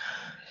more.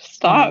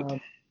 Stop.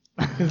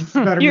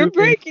 You're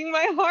breaking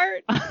my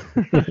heart.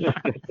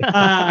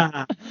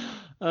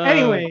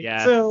 Anyway,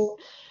 yes. so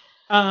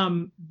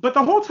but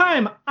the whole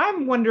time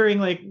I'm wondering,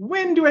 like,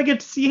 when do I get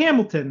to see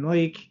Hamilton?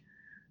 Like,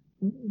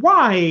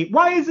 why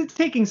is it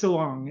taking so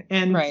long?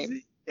 And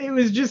it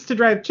was just to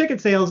drive ticket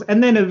sales.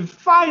 And then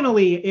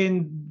finally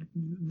in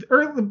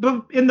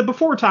the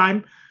before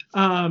time,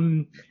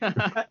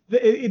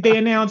 they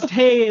announced,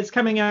 hey, it's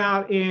coming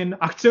out in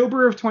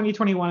October of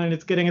 2021 and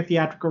it's getting a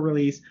theatrical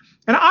release.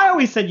 And I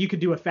always said you could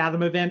do a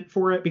Fathom event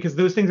for it because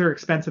those things are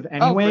expensive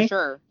anyway. Oh, for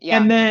sure. Yeah.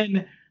 And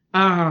then,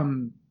 I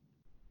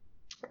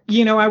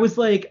was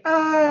like,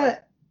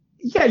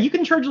 yeah, you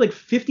can charge like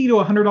 $50 to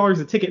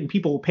 $100 a ticket and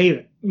people will pay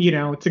it,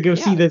 to go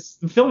see this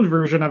filmed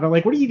version of it.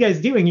 Like, what are you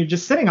guys doing? You're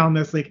just sitting on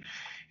this. Like,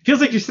 it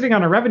feels like you're sitting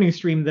on a revenue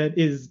stream that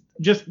is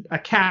just a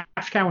cash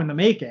cow in the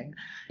making.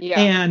 Yeah.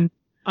 And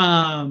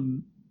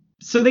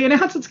so they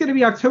announced it's going to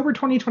be October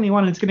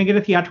 2021 and it's going to get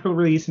a theatrical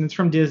release and it's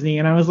from Disney.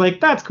 And I was like,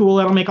 that's cool.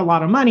 That'll make a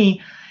lot of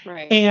money.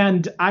 Right.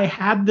 And I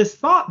had this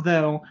thought,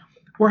 though,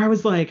 where I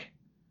was like,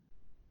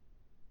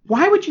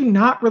 why would you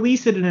not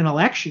release it in an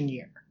election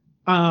year?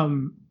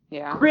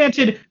 Yeah.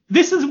 Granted,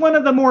 this is one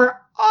of the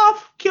more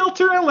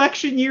off-kilter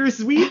election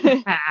years we've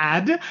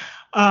had.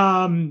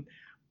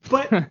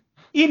 But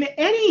in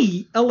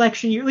any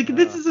election year, like,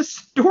 this is a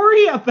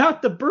story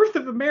about the birth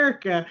of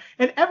America,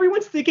 and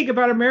everyone's thinking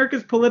about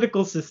America's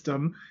political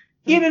system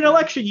in an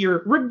election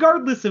year,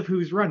 regardless of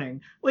who's running.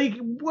 Like,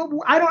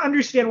 I don't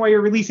understand why you're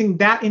releasing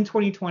that in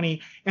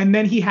 2020, and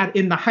then he had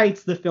In the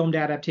Heights, the filmed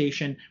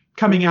adaptation,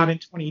 coming out in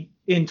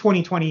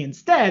 2020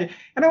 instead.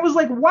 And I was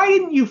like, why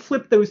didn't you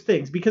flip those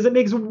things? Because it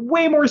makes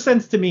way more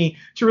sense to me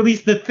to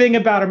release the thing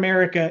about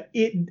America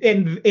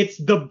and it's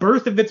the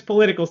birth of its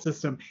political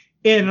system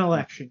in an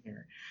election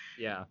year.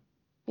 Yeah.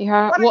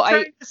 Yeah. What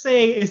I'm trying to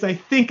say is I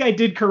think I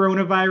did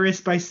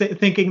coronavirus by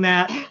thinking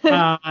that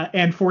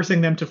and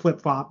forcing them to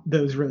flip-flop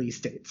those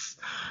release dates.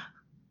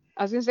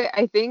 I was going to say,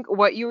 I think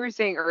what you were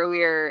saying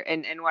earlier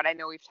and what I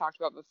know we've talked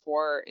about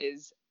before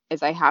is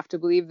I have to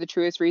believe the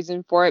truest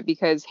reason for it,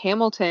 because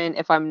Hamilton,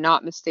 if I'm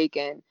not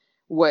mistaken,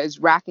 was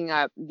racking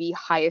up the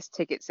highest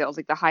ticket sales,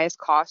 like the highest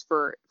cost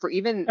for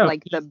even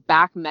the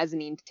back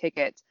mezzanine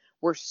tickets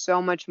were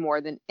so much more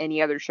than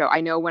any other show.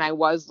 I know when I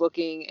was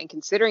looking and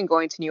considering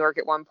going to New York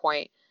at one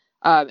point,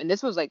 and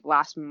this was like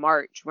last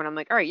March, when I'm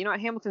like, all right,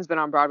 Hamilton's been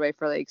on Broadway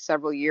for like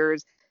several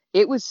years.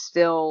 It was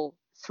still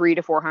 $300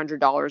 to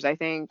 $400. I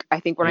think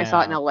when I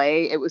saw it in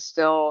LA, it was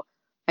still,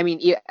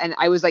 and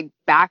I was like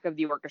back of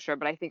the orchestra,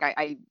 but I think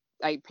I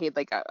paid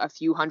like a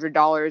few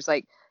 $100s.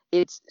 Like,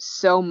 it's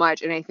so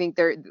much. And I think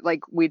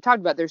like we talked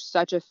about, there's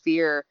such a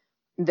fear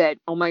that,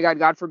 oh my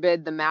God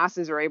forbid the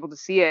masses are able to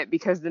see it,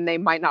 because then they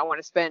might not want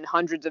to spend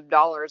hundreds of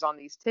dollars on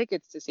these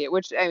tickets to see it,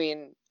 which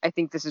I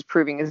think this is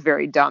proving is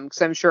very dumb,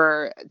 because I'm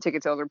sure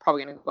ticket sales are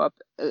probably going to go up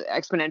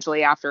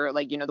exponentially after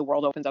the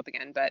world opens up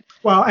again. But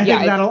I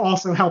think that'll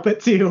also help it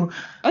too.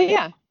 Oh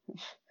yeah.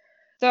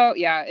 So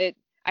yeah,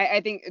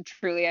 I think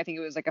truly, I think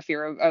it was like a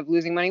fear of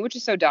losing money, which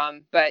is so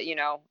dumb. But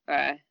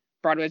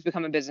Broadway's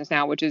become a business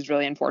now, which is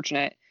really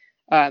unfortunate.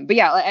 But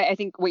yeah, I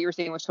think what you were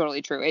saying was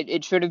totally true.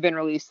 It should have been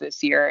released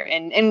this year,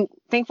 and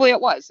thankfully it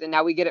was, and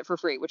now we get it for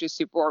free, which is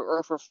super,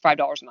 or for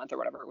 $5 a month or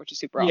whatever, which is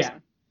super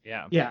awesome.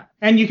 Yeah,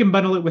 and you can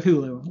bundle it with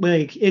Hulu.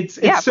 Like it's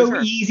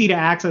so easy to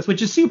access,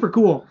 which is super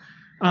cool.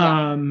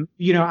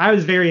 I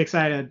was very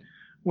excited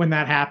when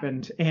that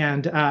happened,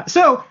 and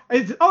so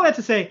it's all that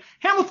to say,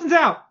 Hamilton's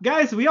out,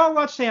 guys. We all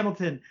watched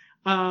Hamilton.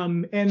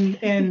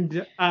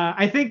 And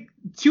I think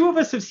 2 of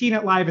us have seen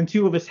it live and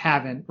 2 of us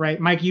haven't, right?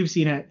 Mike, you've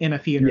seen it in a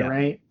theater,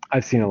 right?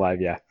 I've seen it live,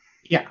 yeah.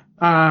 Yeah.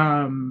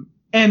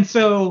 And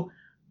so,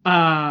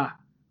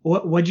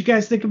 what'd you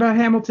guys think about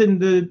Hamilton,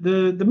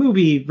 the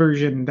movie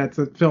version that's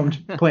a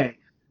filmed play?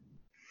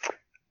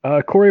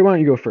 Corey, why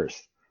don't you go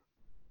first?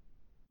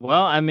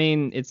 Well, I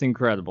mean, it's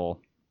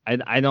incredible.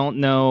 I don't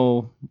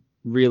know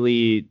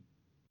really,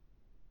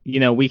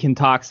 we can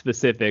talk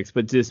specifics,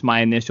 but just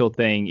my initial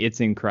thing, it's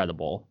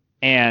incredible.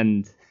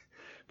 And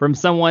from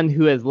someone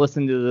who has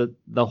listened to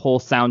the whole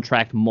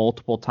soundtrack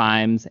multiple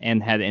times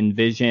and had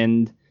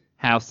envisioned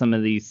how some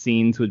of these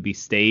scenes would be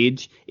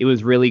staged, it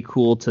was really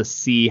cool to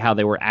see how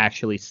they were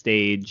actually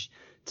staged,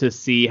 to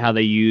see how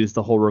they used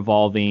the whole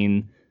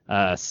revolving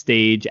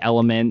stage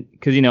element.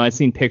 Because, I've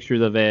seen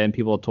pictures of it and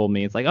people have told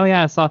me, it's like, oh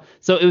yeah, I saw.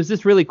 So it was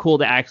just really cool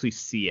to actually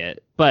see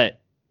it. But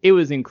it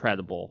was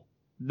incredible.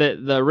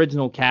 The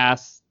original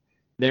cast,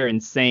 they're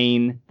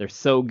insane. They're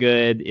so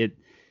good.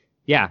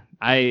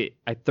 I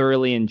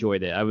thoroughly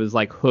enjoyed it. I was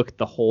like hooked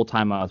the whole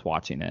time I was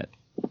watching it.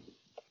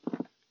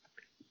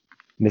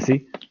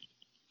 Missy?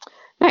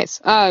 Nice.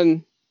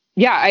 I'm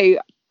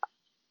trying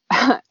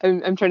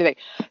to think.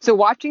 So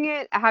watching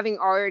it, having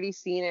already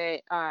seen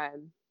it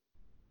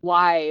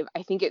live,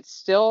 I think it's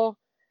still,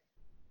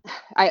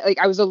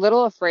 I was a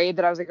little afraid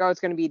that I was like, oh, it's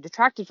going to be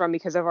detracted from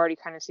because I've already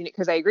kind of seen it.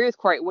 Because I agree with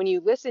Corey. When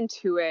you listen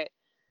to it,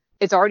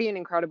 it's already an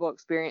incredible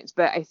experience.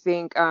 But I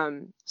think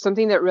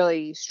something that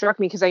really struck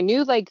me, because I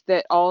knew like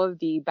that all of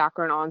the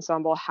background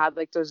ensemble had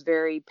like those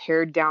very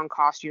pared down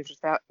costumes,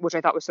 which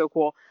I thought was so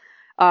cool.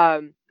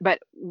 But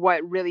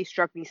what really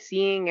struck me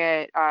seeing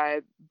it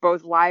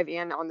both live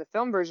and on the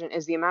film version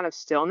is the amount of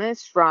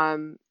stillness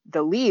from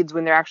the leads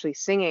when they're actually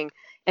singing.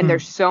 And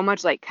there's so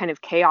much like kind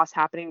of chaos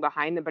happening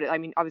behind them. But I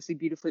mean, obviously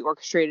beautifully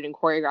orchestrated and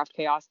choreographed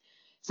chaos.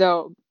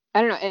 So I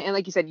don't know. And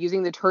like you said,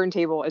 using the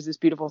turntable as this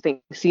beautiful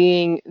thing,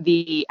 seeing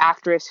the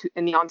actress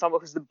in the ensemble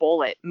who's the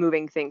bullet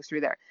moving things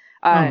through there,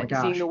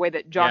 seeing the way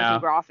that Jonathan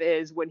Groff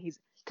is when he's,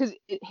 because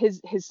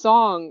his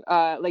song,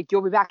 like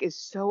You'll Be Back, is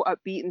so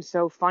upbeat and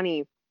so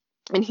funny.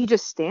 And he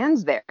just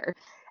stands there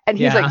and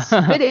he's like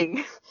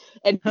spitting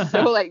and he's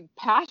so like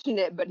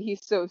passionate, but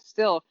he's so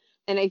still.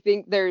 And I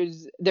think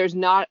there's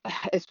not,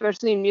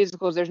 especially in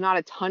musicals, there's not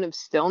a ton of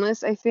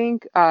stillness, I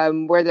think,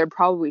 where there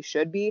probably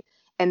should be.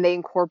 And they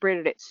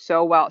incorporated it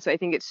so well. So I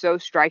think it's so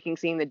striking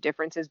seeing the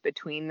differences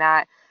between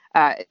that.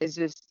 It's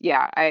just,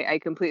 I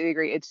completely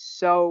agree. It's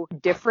so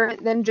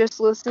different than just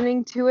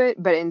listening to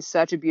it, but in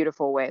such a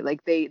beautiful way.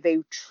 Like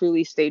they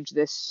truly staged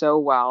this so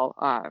well.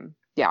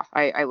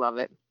 I love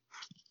it.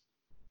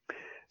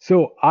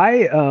 So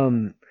I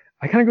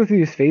kind of go through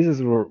these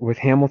phases with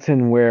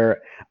Hamilton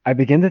where I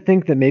begin to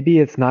think that maybe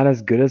it's not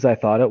as good as I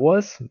thought it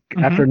was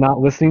after not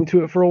listening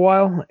to it for a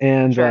while.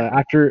 And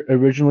after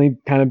originally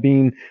kind of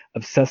being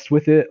obsessed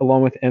with it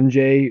along with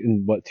MJ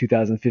in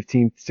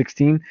 2015,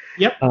 16.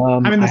 Yep.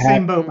 I'm in the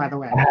same boat, by the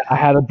way. I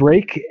had a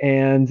break.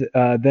 And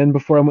then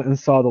before I went and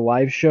saw the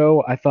live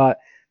show, I thought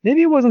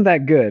maybe it wasn't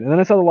that good. And then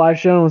I saw the live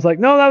show and was like,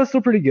 no, that was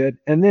still pretty good.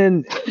 And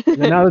then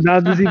now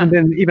there's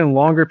even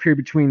longer period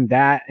between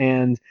that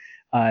and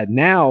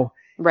now.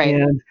 Right.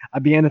 And I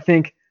began to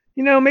think,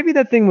 maybe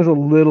that thing was a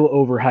little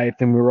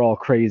overhyped and we were all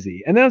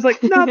crazy. And then I was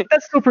like, no,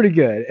 that's still pretty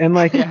good. And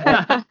like,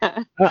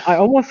 I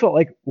almost felt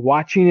like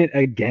watching it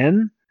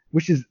again,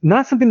 which is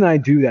not something that I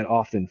do that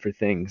often for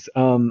things.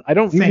 I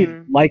don't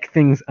usually like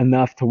things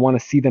enough to want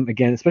to see them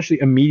again, especially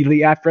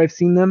immediately after I've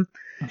seen them.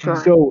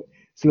 Sure. So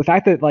the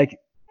fact that like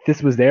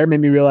this was there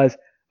made me realize,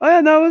 oh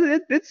yeah, no,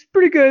 it's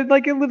pretty good.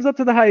 Like it lives up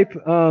to the hype.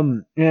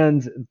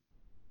 And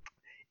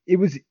it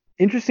was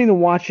interesting to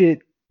watch it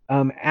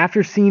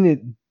after seeing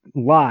it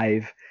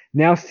live,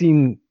 now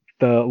seeing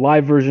the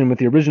live version with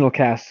the original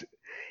cast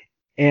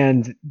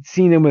and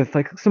seeing them with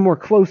like some more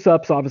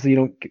close-ups. Obviously you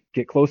don't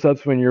get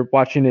close-ups when you're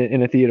watching it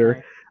in a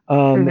theater.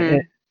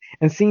 And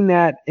seeing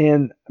that,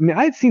 and I mean,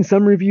 I had seen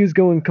some reviews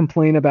go and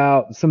complain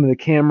about some of the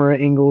camera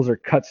angles or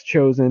cuts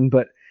chosen,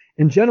 but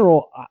in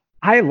general,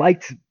 I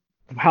liked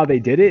how they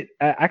did it.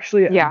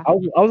 Actually, I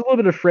was a little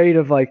bit afraid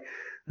of like,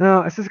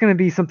 no, it's just going to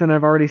be something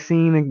I've already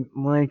seen, and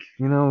like,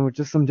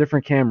 just some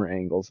different camera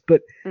angles.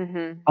 But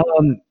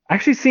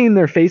actually seeing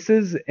their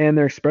faces and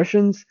their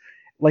expressions,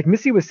 like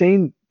Missy was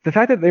saying, the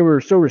fact that they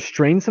were so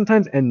restrained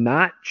sometimes and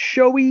not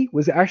showy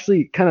was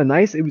actually kind of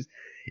nice. It was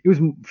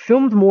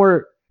filmed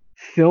more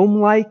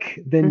film-like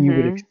than you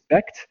would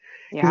expect.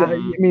 Because I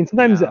mean,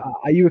 sometimes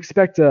you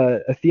expect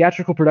a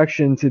theatrical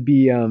production to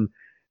be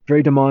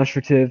very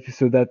demonstrative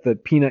so that the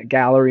peanut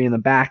gallery in the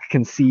back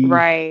can see,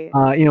 right.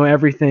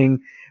 Everything.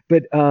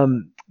 But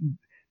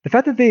the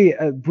fact that they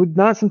would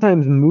not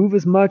sometimes move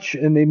as much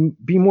and they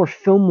be more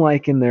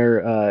film-like in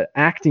their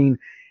acting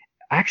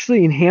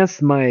actually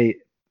enhanced my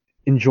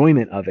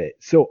enjoyment of it.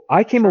 So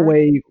I came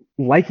away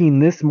liking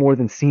this more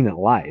than seeing it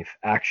live,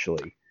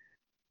 actually.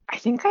 I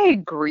think I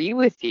agree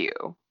with you.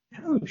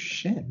 Oh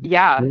shit.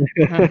 Yeah.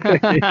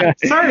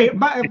 Sorry,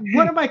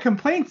 one of my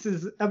complaints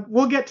is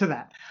we'll get to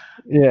that.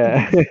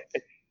 Yeah.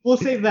 We'll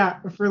save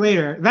that for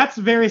later. That's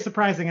very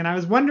surprising, and I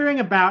was wondering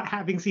about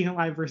having seen it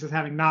live versus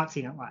having not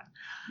seen it live.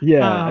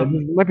 Yeah,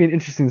 it might be an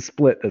interesting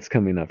split that's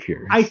coming up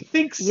here. I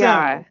think so.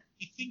 Yeah.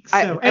 I think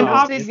so. And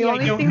obviously, the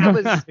only thing that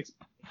was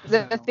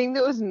the thing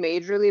that was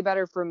majorly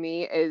better for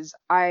me is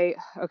I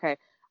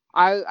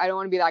don't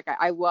want to be that guy.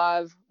 I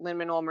love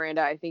Lin-Manuel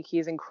Miranda. I think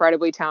he's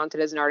incredibly talented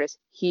as an artist.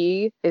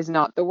 He is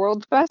not the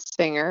world's best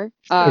singer.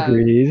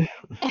 Agreed.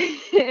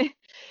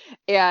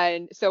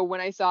 And so when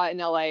I saw it in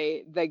LA,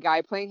 the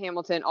guy playing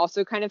Hamilton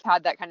also kind of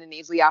had that kind of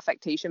nasally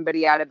affectation, but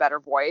he had a better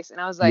voice. And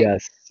I was like,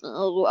 yes. I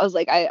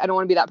don't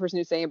want to be that person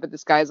who's saying it, but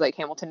this guy's like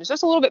Hamilton is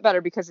just a little bit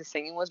better because his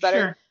singing was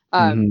better.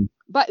 Sure.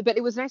 But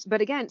it was nice.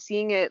 But again,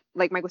 seeing it,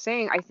 like Mike was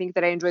saying, I think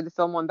that I enjoyed the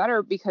film one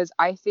better because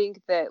I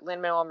think that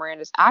Lin-Manuel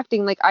Miranda's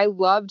acting, like I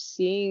loved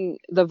seeing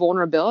the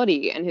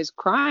vulnerability and his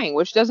crying,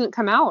 which doesn't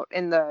come out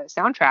in the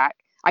soundtrack.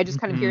 I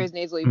just kind of hear his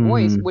nasally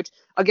voice, which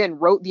again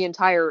wrote the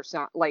entire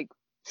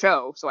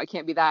show, so I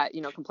can't be that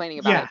complaining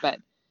about it. But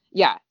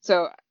yeah,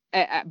 so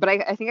but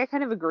I think I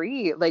kind of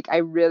agree. Like I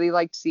really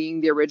liked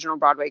seeing the original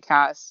Broadway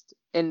cast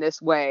in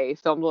this way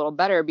filmed a little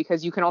better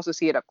because you can also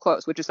see it up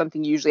close, which is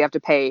something you usually have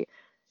to pay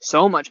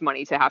so much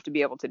money to have to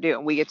be able to do,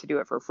 and we get to do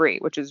it for free,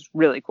 which is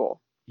really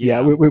cool. Yeah,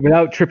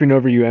 without tripping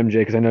over you, MJ,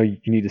 because I know you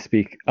need to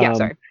speak. Yeah,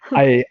 sorry.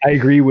 I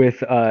agree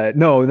with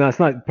no, it's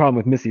not a problem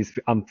with Missy's.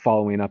 I'm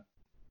following up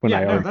when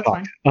I already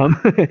talked.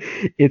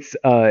 It's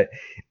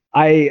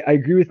I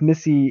agree with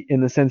Missy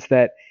in the sense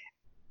that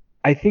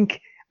I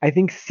think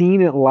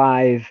seeing it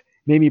live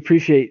made me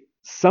appreciate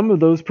some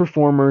of those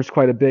performers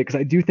quite a bit because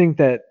I do think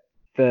that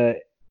the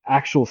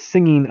actual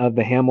singing of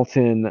the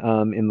Hamilton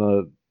in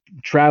the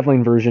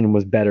traveling version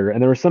was better,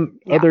 and there were some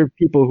other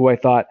people who I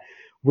thought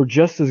were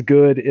just as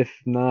good, if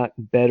not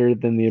better,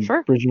 than the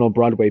original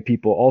Broadway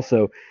people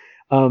also.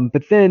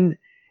 But then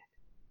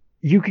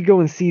you could go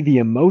and see the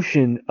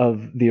emotion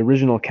of the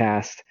original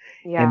cast.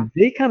 Yeah. And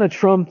they kind of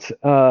trumped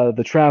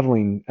the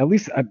traveling, at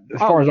least as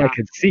far as I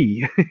could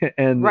see.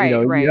 And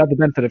you have the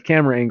benefit of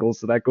camera angles,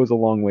 so that goes a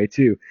long way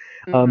too.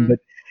 But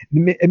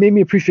it made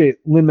me appreciate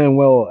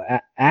Lin-Manuel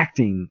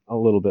acting a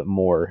little bit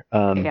more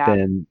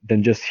than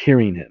just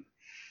hearing him.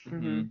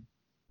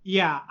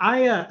 Yeah, I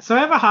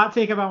have a hot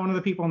take about one of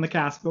the people in the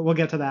cast, but we'll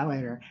get to that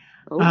later.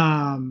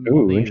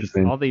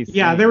 Interesting. All these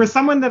there was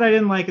someone that I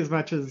didn't like as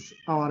much as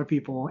a lot of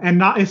people,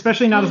 and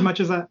especially not as much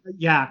as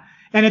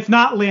and it's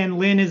not Lin.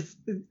 Lin is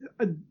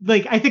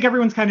like I think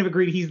everyone's kind of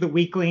agreed he's the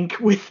weak link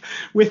with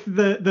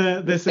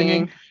the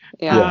singing.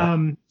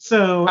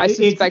 So I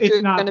suspect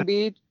it's not going to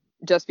be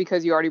just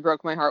because you already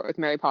broke my heart with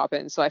Mary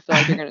Poppins. So I feel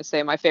like you're going to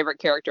say my favorite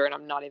character, and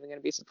I'm not even going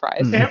to be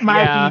surprised.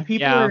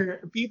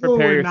 People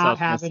were not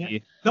having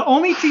it. The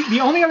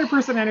only other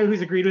person I know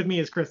who's agreed with me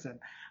is Kristen.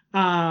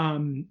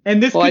 And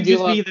this could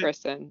just be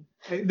Kristen.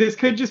 This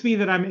could just be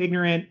that I'm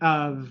ignorant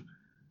of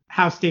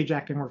how stage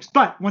acting works.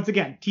 But once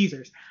again,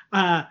 teasers.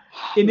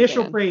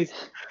 Initial praise.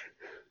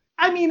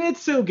 I mean,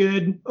 it's so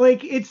good.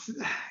 Like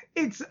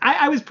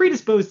I was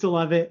predisposed to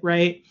love it,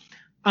 right?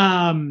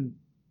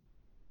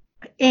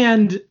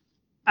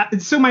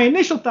 So my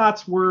initial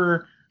thoughts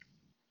were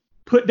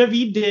put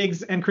Daveed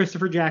Diggs and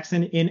Christopher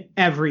Jackson in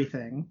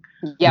everything.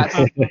 Yes.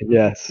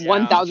 Yes.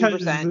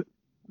 1000%.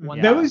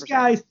 Those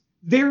guys,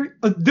 they're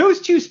those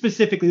two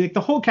specifically, like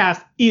the whole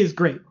cast is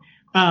great.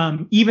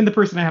 Even the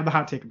person I have the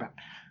hot take about.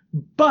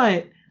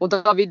 But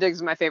Daveed Diggs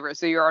is my favorite,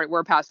 so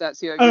we're past that.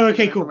 So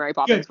okay, cool. Mary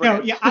Poppins. Good.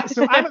 No, yeah.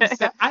 So I'm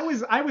obsessed. I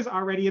was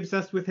already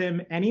obsessed with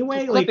him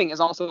anyway. Clipping is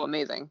also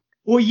amazing.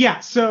 Well, yeah.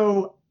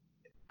 So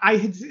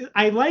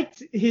I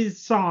liked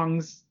his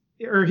songs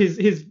or his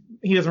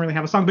he doesn't really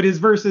have a song, but his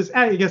verses.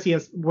 I guess he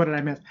has. What did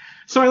I miss?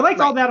 So I liked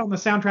all that on the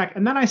soundtrack,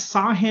 and then I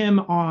saw him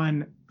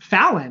on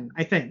Fallon,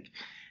 I think,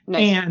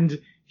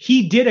 and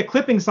he did a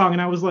Clipping song,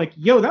 and I was like,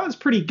 yo, that was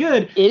pretty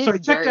good. It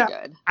is very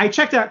good. I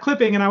checked out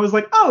Clipping, and I was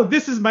like, oh,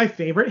 this is my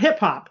favorite hip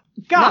hop.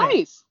 Got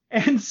it.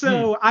 And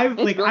so I'm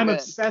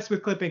obsessed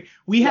with Clipping.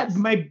 We had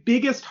my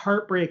biggest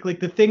heartbreak,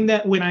 like the thing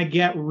that when I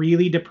get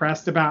really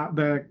depressed about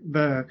the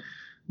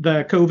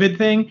COVID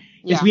thing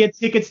is we had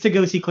tickets to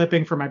go see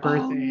Clipping for my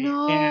birthday.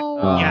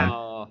 Oh,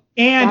 no.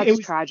 And it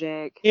was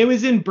tragic. It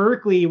was in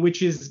Berkeley,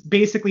 which is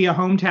basically a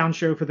hometown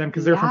show for them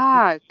because they're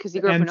from because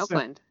you grew up in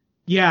Oakland.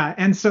 Yeah,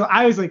 and so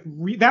I was like,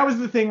 that was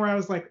the thing where I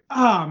was like,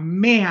 oh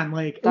man,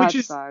 like, which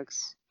is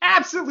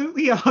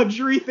absolutely a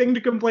luxury thing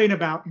to complain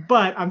about,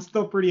 but I'm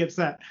still pretty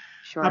upset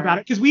about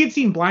it because we had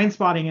seen Blind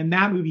Spotting, and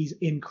that movie's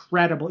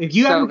incredible. If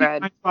you haven't seen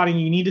Blind Spotting,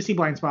 you need to see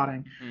Blind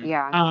Spotting.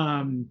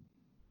 Yeah.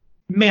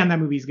 Man, that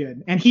movie's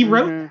good, and he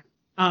wrote.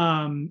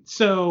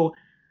 So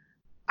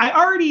I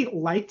already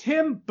liked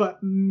him,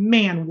 but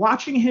man,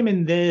 watching him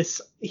in this,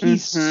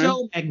 he's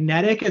so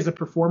magnetic as a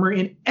performer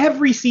in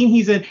every scene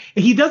he's in.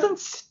 He doesn't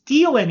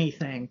steal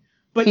anything,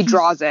 but he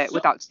draws it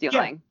without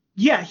stealing.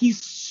 Yeah,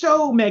 he's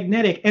so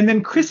magnetic. And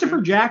then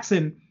Christopher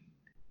Jackson,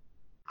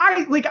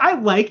 I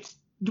liked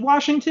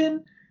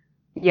Washington.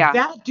 Yeah.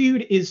 That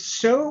dude is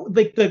so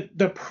like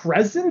the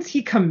presence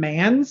he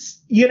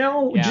commands, you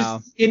know,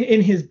 just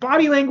in his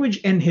body language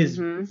and his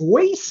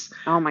voice.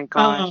 Oh my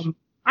gosh.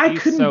 I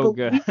couldn't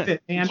believe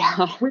it, man.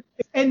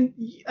 And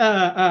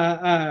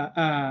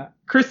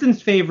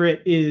Kristen's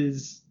favorite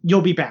is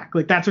You'll Be Back.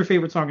 Like that's her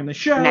favorite song in the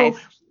show.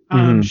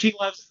 Nice. She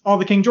loves all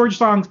the King George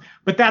songs,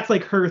 but that's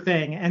like her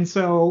thing. And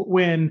so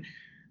when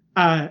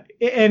and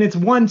it's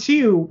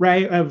 1-2,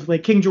 right, of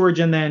like King George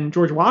and then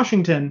George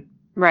Washington.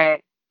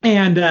 Right.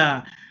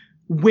 And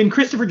when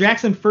Christopher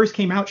Jackson first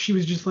came out, she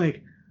was just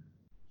like,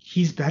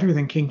 he's better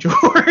than King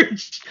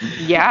George.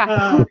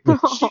 Yeah.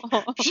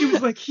 She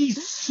was like,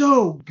 he's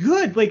so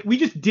good. Like, we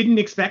just didn't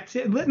expect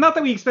it. Not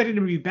that we expected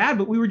him to be bad,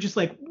 but we were just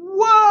like,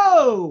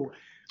 whoa,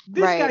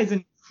 this guy's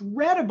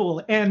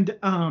incredible. And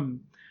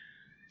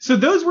so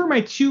those were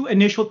my two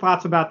initial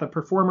thoughts about the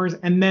performers.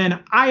 And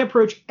then I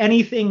approach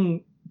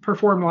anything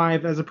performed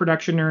live as a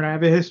production nerd. I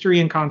have a history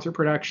in concert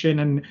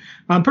production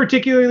and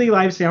particularly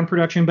live sound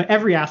production, but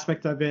every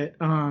aspect of it.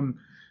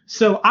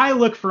 So I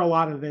look for a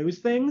lot of those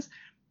things.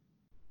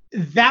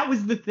 That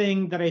was the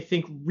thing that I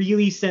think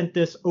really sent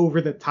this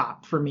over the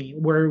top for me,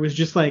 where it was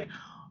just like,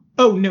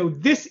 oh no,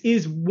 this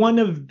is one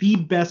of the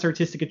best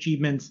artistic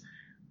achievements,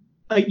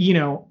 you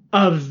know,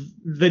 of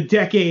the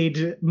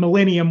decade,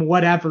 millennium,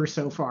 whatever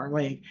so far.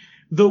 Like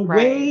the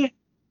way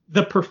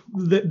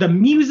the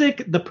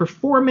music, the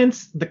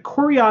performance, the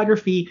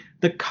choreography,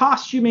 the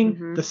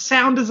costuming, the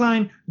sound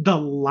design, the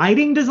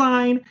lighting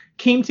design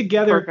came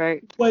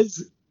together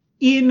was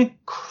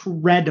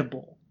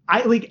incredible.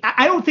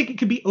 I don't think it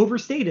could be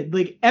overstated.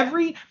 Like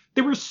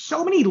there were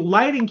so many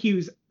lighting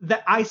cues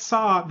that I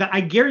saw that I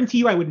guarantee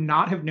you I would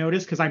not have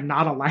noticed because I'm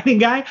not a lighting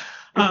guy,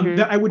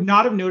 that I would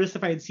not have noticed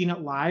if I had seen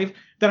it live,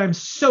 that I'm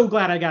so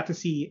glad I got to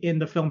see in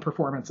the film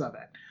performance of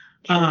it.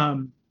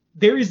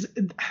 There is,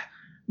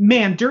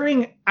 man,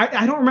 during,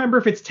 I don't remember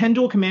if it's 10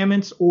 Duel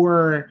Commandments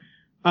or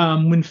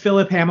when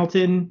Philip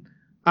Hamilton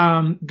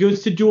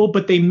goes to duel,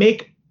 but they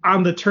make,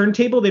 on the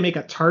turntable, they make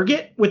a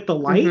target with the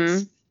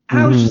lights. And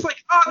I was just like,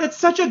 oh, that's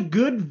such a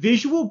good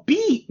visual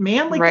beat,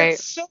 man. Like,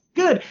 that's so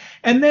good.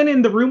 And then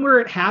in the room where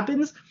it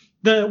happens,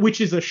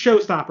 which is a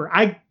showstopper,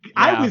 I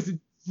was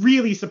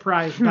really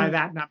surprised by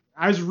that number.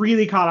 I was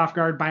really caught off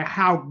guard by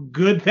how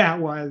good that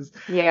was.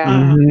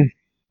 Yeah.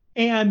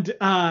 And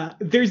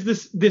there's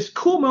this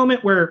cool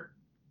moment where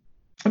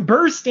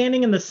Burr's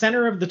standing in the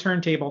center of the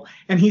turntable,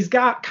 and he's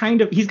got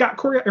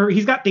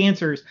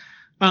dancers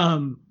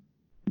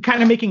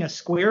kind of making a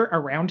square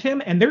around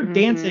him, and they're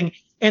dancing.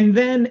 And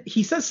then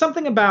he says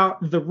something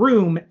about the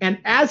room, and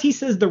as he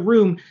says the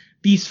room,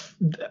 these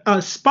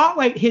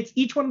spotlight hits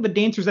each one of the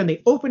dancers, and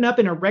they open up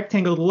in a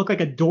rectangle to look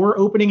like a door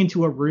opening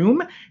into a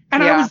room.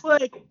 And I was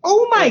like,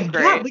 oh my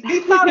God, like they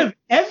thought of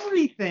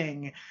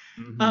everything.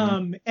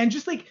 And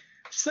just like,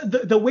 so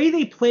the way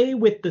they play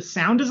with the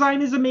sound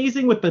design is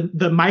amazing, with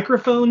the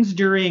microphones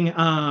during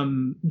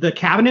the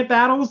cabinet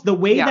battles. The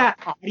way that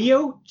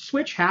audio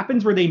switch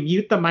happens, where they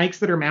mute the mics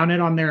that are mounted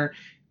on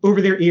over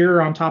their ear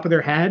or on top of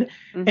their head,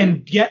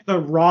 and get the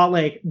raw,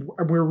 like,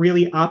 we're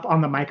really up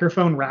on the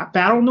microphone rap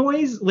battle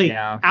noise, like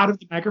out of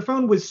the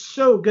microphone, was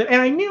so good.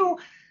 And I knew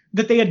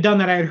that they had done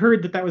that. I had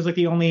heard that was like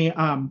the only,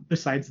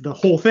 besides the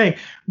whole thing,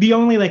 the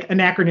only like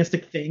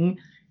anachronistic thing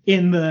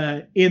in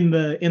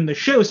the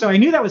show. So I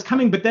knew that was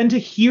coming, but then to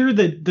hear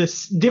the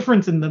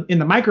difference in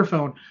the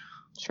microphone,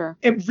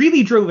 it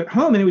really drove it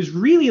home. And it was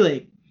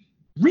really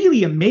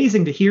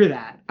amazing to hear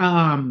that.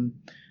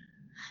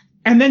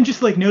 And then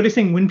just like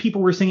noticing when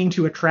people were singing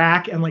to a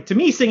track, and like, to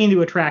me, singing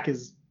to a track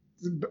is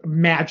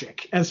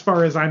magic as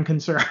far as I'm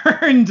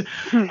concerned.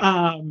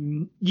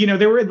 You know,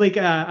 there were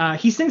like,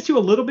 he sings to a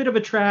little bit of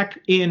a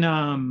track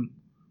in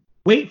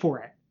Wait For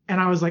It.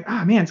 And I was like,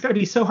 oh man, it's gotta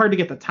be so hard to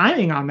get the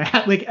timing on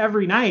that, like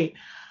every night.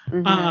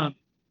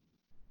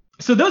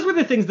 So those were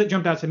the things that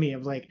jumped out to me,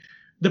 of like,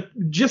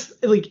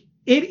 it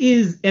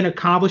is an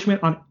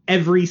accomplishment on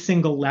every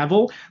single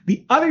level.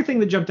 The other thing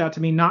that jumped out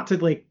to me, not to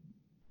like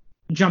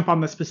jump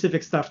on the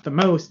specific stuff the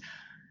most,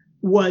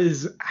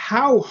 was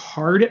how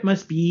hard it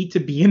must be to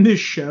be in this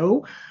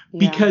show,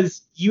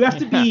 because you have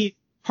to be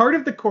part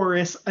of the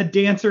chorus, a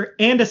dancer,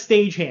 and a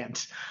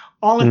stagehand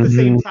all at the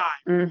same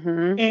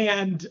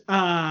time.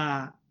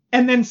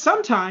 And then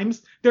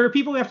sometimes there are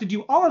people who have to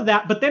do all of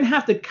that, but then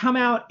have to come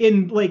out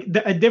in like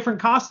a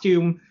different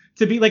costume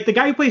to be like, the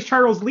guy who plays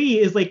Charles Lee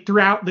is like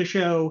throughout the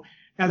show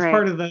as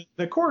part of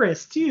the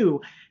chorus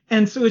too.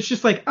 And so it's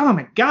just like, oh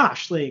my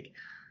gosh, like,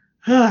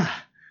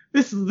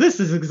 this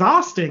is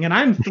exhausting. And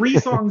I'm 3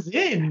 songs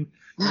in,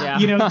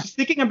 you know, just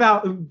thinking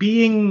about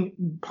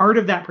being part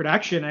of that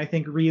production, I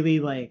think really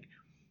like,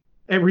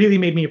 it really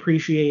made me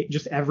appreciate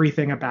just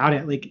everything about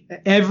it. Like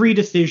every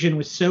decision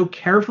was so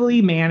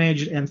carefully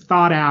managed and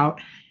thought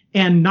out.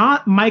 and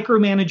not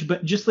micromanage,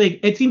 but just like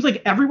it seems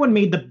like everyone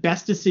made the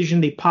best decision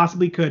they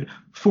possibly could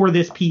for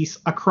this piece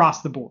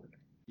across the board.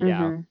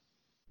 Yeah.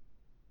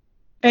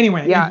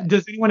 Anyway,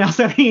 does anyone else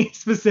have any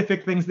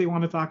specific things they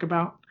want to talk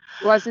about?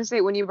 Well, I was gonna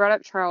say, when you brought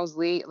up Charles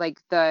Lee, like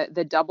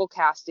the double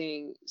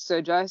casting,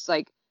 so just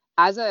like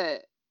as a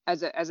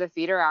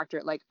theater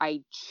actor, like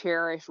I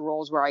cherish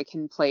roles where I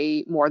can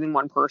play more than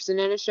one person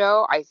in a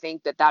show. I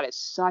think that is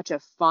such a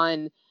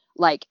fun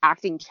like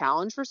acting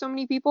challenge for so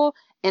many people,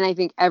 and I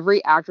think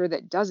every actor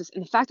that does this,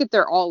 and the fact that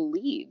they're all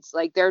leads,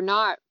 like they're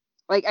not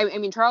like I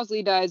mean Charles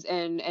Lee does,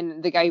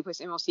 and the guy who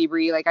plays Emil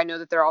Seabury, like I know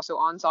that they're also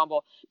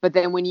ensemble, but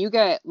then when you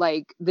get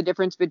like the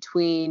difference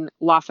between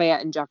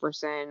Lafayette and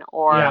Jefferson,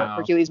 or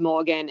Hercules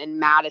Mulligan and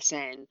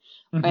Madison,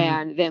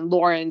 and then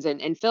Lawrence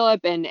and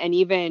Philip and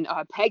even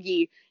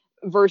Peggy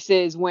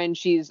versus when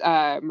she's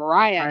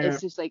Mariah,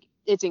 it's just like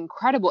it's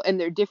incredible, and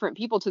they're different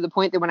people to the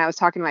point that when I was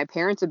talking to my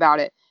parents about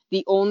it,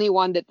 the only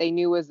one that they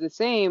knew was the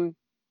same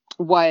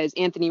was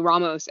Anthony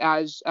Ramos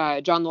as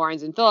John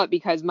Lawrence and Philip,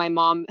 because my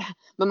mom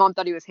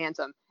thought he was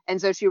handsome,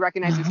 and so she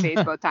recognized his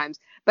face both times.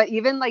 But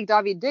even like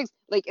Daveed Diggs,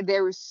 like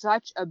there was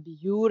such a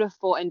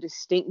beautiful and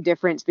distinct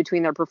difference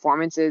between their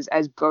performances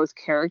as both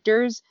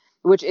characters,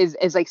 which is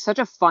like such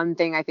a fun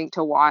thing I think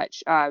to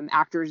watch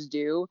actors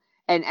do.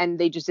 And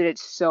they just did it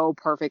so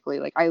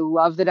perfectly. Like I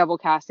love the double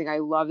casting. I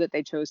love that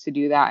they chose to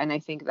do that, and I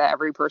think that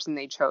every person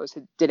they chose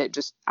did it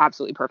just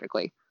absolutely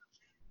perfectly.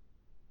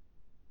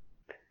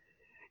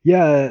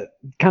 Yeah,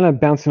 kind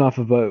of bouncing off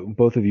of what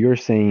both of you are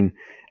saying,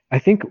 I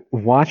think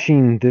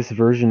watching this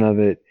version of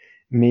it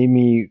made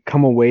me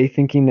come away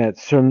thinking that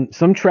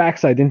some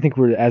tracks I didn't think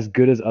were as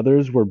good as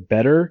others were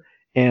better,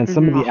 and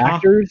some of the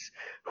actors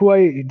who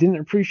I didn't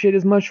appreciate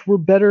as much were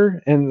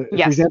better. And for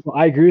example,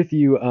 I agree with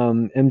you,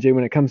 MJ,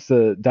 when it comes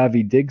to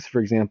Daveed Diggs, for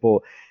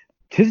example,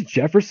 his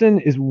Jefferson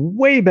is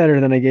way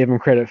better than I gave him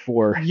credit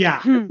for.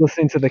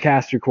 Listening to the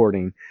cast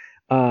recording.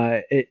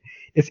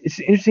 It's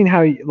interesting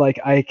how like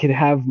I could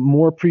have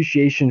more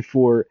appreciation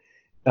for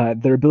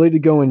their ability to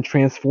go and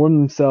transform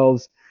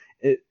themselves,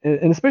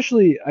 and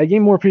especially I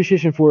gained more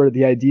appreciation for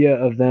the idea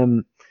of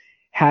them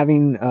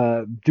having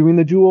doing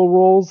the dual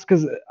roles,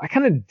 because I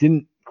kind of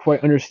didn't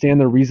quite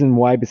understand the reason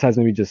why, besides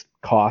maybe just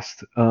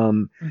cost,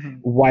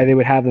 why they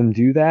would have them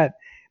do that.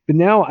 But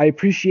now I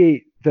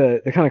appreciate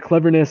the kind of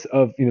cleverness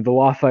of the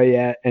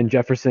Lafayette and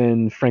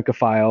Jefferson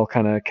Francophile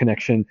kind of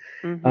connection,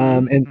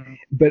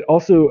 but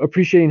also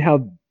appreciating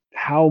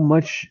how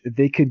much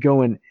they could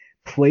go and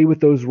play with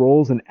those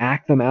roles and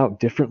act them out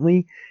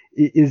differently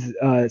is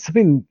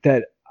something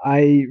that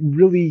I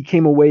really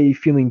came away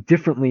feeling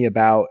differently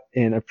about,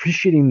 and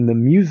appreciating the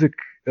music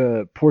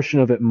portion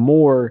of it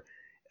more,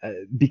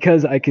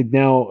 because I could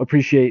now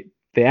appreciate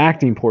the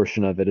acting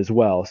portion of it as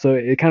well. So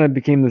it kind of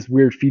became this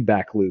weird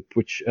feedback loop,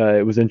 which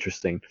it was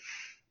interesting.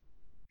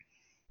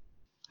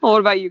 Well, what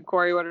about you,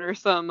 Corey? What are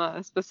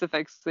some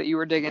specifics that you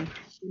were digging?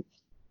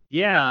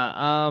 Yeah,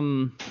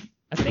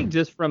 I think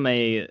just from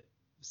a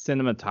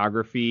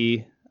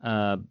cinematography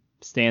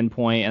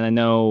standpoint, and I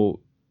know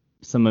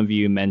some of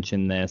you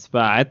mentioned this,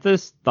 but I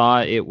just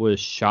thought it was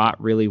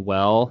shot really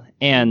well,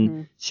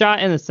 and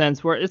shot in a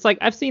sense where it's like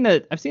I've seen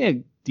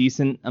a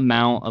decent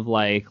amount of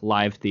like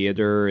live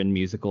theater and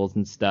musicals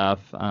and stuff,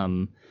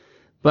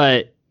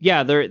 but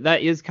yeah,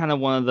 that is kind of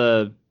one of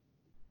the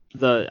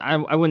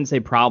I wouldn't say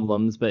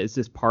problems, but it's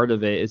just part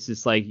of it. It's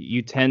just like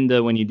you tend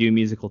to, when you do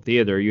musical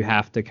theater, you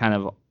have to kind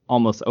of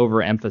almost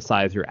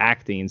overemphasize your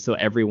acting so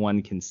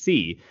everyone can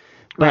see.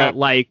 But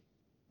like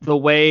the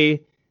way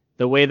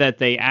that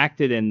they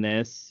acted in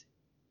this,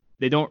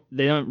 they don't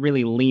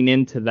really lean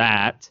into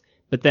that.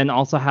 But then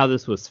also how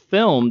this was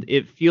filmed,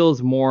 it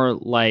feels more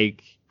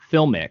like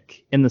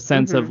filmic in the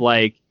sense of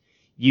like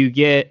you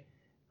get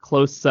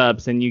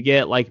close-ups and you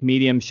get like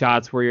medium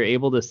shots where you're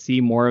able to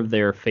see more of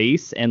their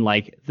face and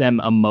like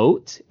them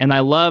emote. And I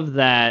love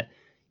that,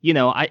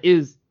 I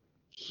is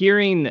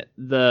hearing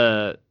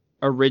the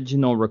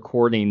original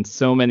recording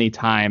so many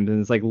times,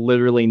 and it's like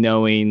literally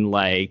knowing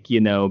like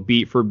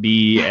beat for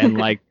beat and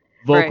like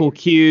vocal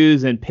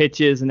cues and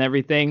pitches and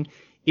everything.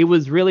 It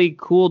was really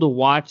cool to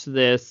watch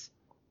this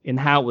in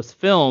how it was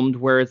filmed,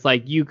 where it's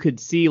like you could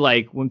see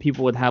like when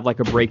people would have like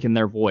a break in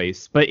their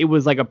voice, but it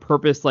was like a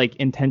purpose, like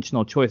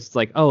intentional choice. It's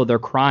like, oh, they're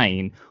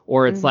crying,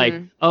 or it's like,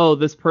 oh,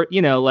 this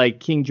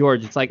like King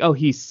George, it's like, oh,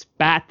 he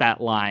spat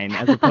that line,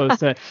 as opposed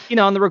to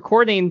on the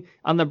recording,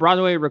 on the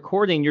Broadway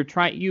recording,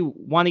 you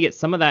want to get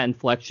some of that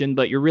inflection,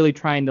 but you're really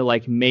trying to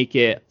like make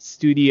it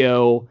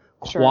studio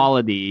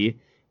quality,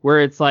 where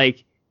it's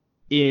like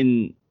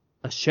in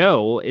a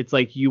show, it's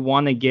like you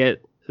want to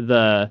get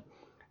the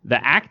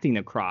acting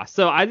across.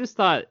 So I just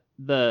thought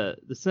the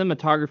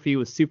cinematography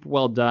was super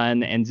well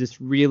done, and just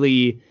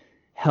really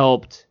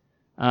helped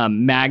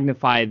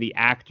magnify the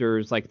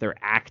actors, like their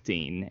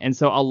acting. And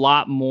so a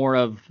lot more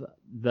of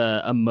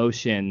the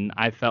emotion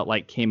I felt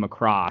like came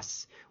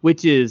across,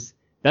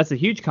 that's a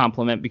huge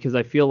compliment, because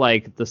I feel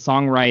like the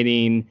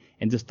songwriting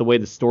and just the way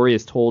the story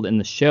is told in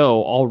the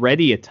show,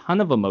 already a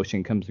ton of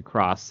emotion comes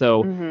across.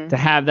 So to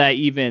have that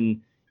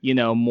even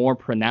more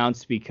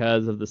pronounced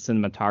because of the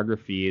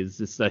cinematography is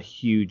just a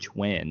huge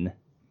win.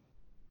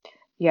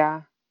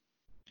 Yeah.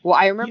 Well,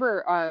 I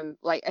remember,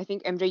 I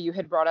think MJ, you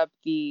had brought up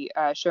the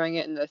showing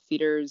it in the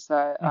theaters.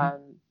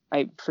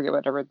 I forget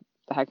whatever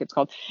the heck it's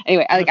called.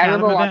 Anyway, I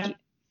remember watching.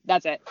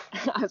 That's it.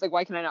 I was like,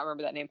 why can I not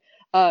remember that name?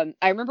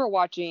 I remember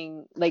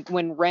watching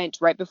when Rent,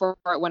 right before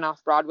it went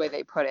off Broadway,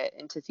 they put it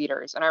into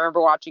theaters, and I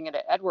remember watching it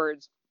at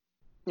Edwards.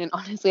 And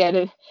honestly, I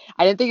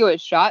didn't think it was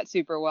shot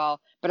super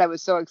well, but I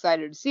was so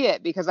excited to see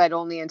it because I'd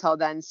only until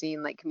then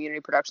seen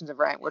community productions of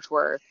Rent, which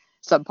were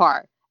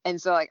subpar. And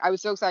so I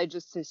was so excited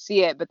just to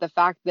see it. But the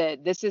fact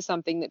that this is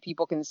something that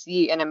people can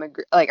see, and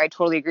I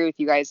totally agree with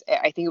you guys.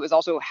 I think it was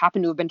also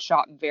happened to have been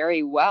shot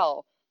very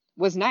well,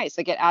 was nice.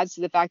 It adds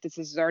to the fact that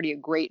this is already a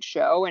great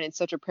show, and it's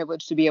such a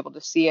privilege to be able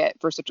to see it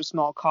for such a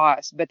small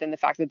cost. But then the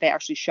fact that they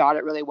actually shot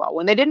it really well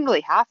when they didn't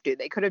really have to,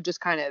 they could have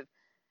just kind of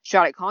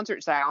shot it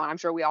concert style, and I'm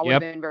sure we all would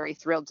have been very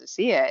thrilled to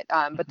see it.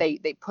 But they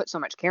put so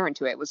much care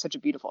into it. It was such a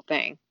beautiful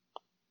thing.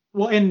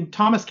 Well, and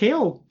Thomas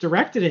Kail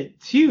directed it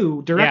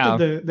too,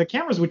 the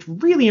cameras, which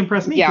really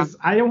impressed me because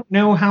I don't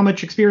know how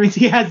much experience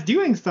he has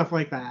doing stuff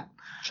like that.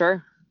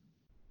 Sure.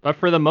 But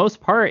for the most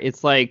part,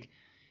 it's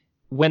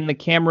when the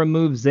camera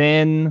moves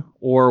in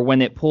or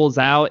when it pulls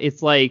out,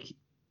 it's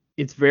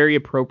it's very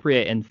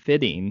appropriate and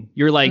fitting.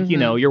 You're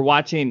you're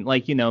watching,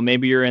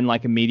 maybe you're in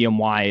a medium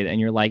wide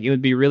and you're it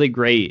would be really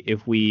great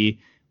if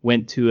we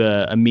went to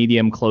a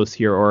medium close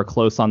here or a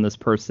close on this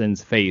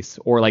person's face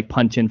or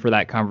punch in for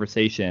that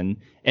conversation.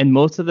 And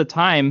most of the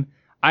time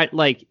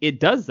it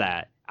does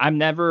that.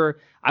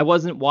 I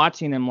wasn't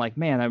watching them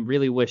man, I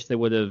really wish they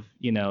would have,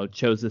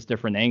 chose this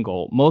different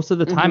angle. Most of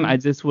the time I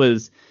just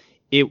was,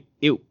 the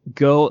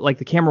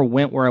camera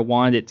went where I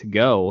wanted it to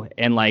go.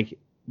 And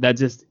that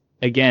just,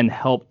 again,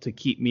 helped to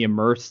keep me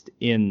immersed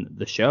in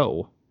the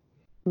show.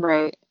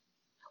 Right.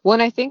 Well,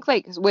 and I think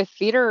with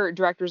theater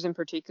directors in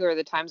particular,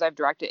 the times I've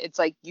directed, it's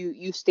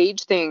you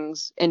stage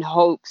things in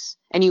hopes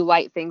and you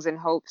light things in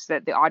hopes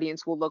that the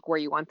audience will look where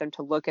you want them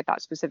to look at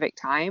that specific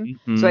time.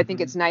 Mm-hmm. So I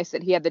think it's nice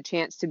that he had the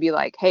chance to be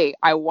hey,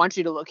 I want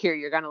you to look here.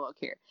 You're going to look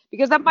here,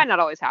 because that might not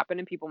always happen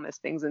and people miss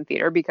things in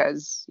theater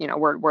because,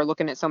 we're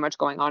looking at so much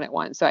going on at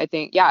once. So I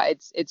think,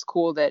 it's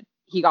cool that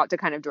he got to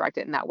kind of direct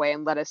it in that way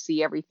and let us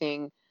see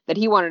everything that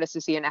he wanted us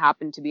to see. And it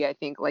happened to be, I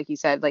think, like he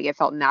said, it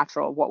felt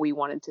natural what we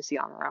wanted to see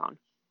on our own.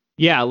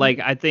 Yeah,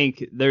 I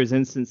think there's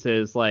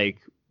instances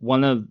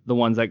one of the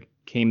ones that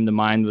came to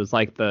mind was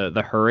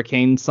the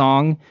Hurricane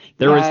song.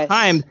 There was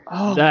time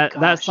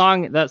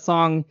that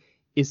song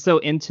is so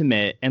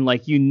intimate and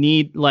you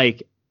need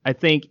I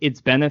think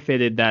it's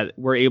benefited that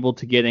we're able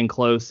to get in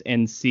close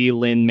and see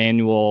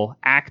Lin-Manuel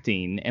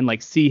acting and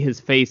see his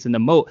face and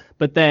emote.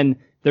 But then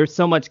there's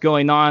so much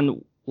going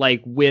on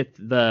with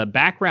the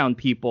background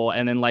people,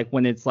 and then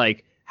when it's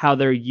how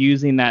they're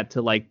using that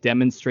to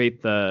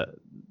demonstrate the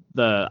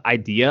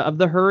idea of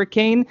the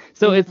hurricane.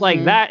 So it's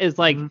that is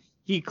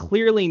he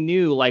clearly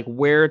knew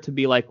where to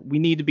be we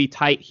need to be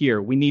tight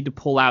here, we need to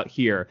pull out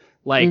here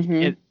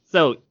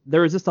so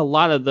there was just a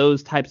lot of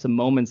those types of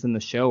moments in the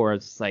show where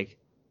it's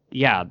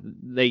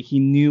he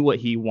knew what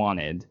he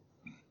wanted.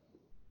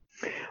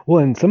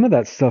 Well, and some of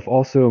that stuff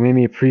also made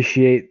me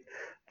appreciate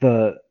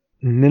the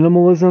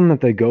minimalism that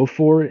they go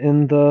for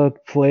in the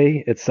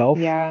play itself.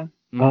 Yeah.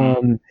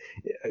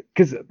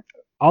 Because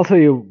I'll tell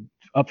you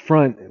up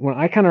front, when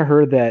I kind of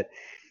heard that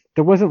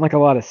there wasn't a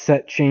lot of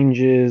set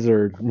changes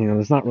or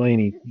there's not really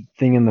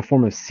anything in the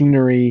form of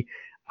scenery,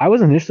 I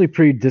was initially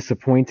pretty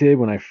disappointed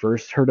when I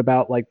first heard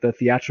about the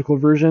theatrical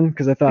version,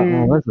 because I thought,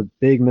 oh, that's a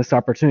big missed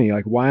opportunity.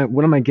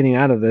 What am I getting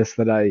out of this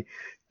that I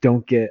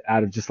don't get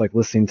out of just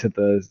listening to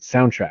the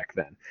soundtrack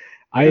then?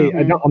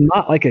 I'm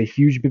not a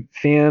huge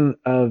fan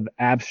of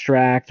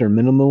abstract or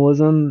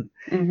minimalism,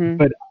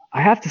 but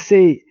I have to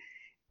say,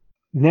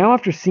 now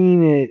after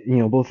seeing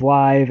it, both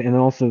live and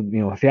also,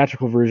 a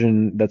theatrical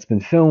version that's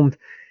been filmed,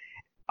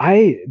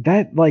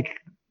 that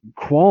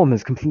qualm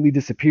has completely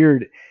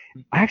disappeared.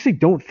 I actually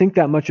don't think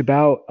that much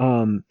about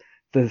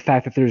the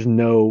fact that there's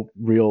no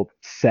real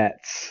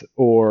sets,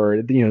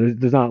 or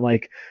there's not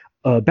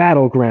a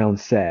battleground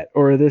set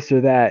or this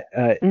or that.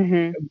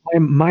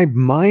 My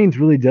mind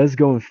really does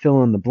go and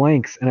fill in the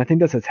blanks, and I think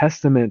that's a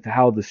testament to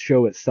how the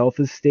show itself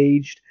is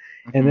staged,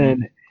 and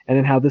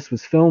then how this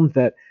was filmed.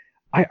 That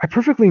I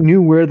perfectly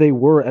knew where they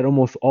were at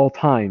almost all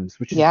times,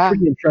 which is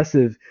pretty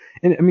impressive.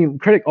 And I mean,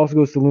 credit also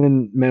goes to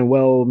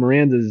Lin-Manuel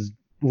Miranda's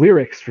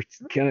lyrics for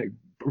kind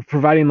of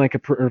providing an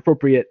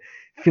appropriate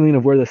feeling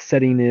of where the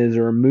setting is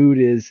or mood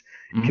is,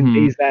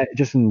 conveys that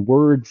just in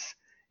words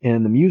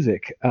and the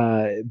music.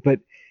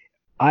 But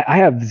I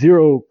have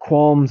zero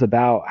qualms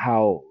about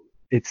how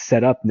it's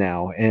set up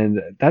now,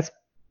 and that's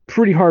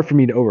pretty hard for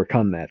me to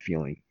overcome that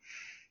feeling.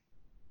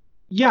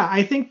 Yeah,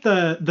 I think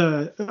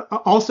the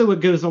also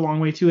what goes a long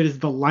way to it is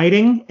the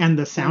lighting and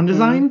the sound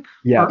design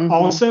are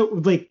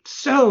also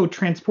so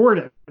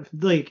transportive.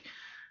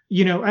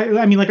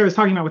 I mean, I was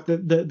talking about with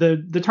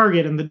the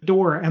target and the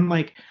door, and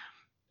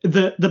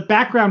the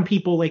background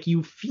people, like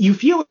you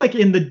feel like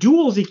in the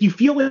duels, like you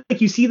feel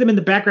like you see them in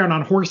the background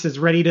on horses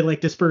ready to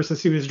like disperse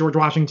as soon as George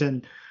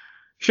Washington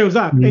shows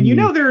up. And you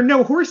know there are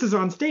no horses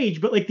on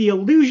stage, but like the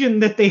illusion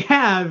that they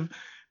have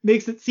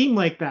makes it seem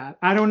like that.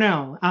 I don't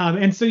know.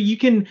 And so you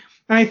can,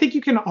 and I think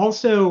you can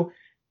also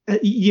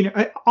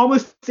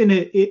almost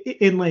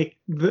in like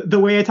the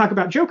way I talk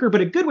about Joker,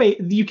 but a good way,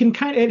 you can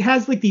it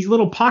has like these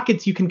little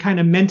pockets you can kind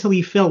of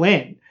mentally fill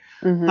in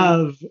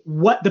of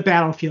what the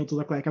battlefields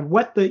look like, of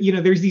what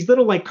there's these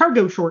little like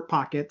cargo short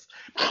pockets.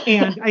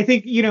 And I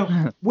think,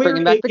 where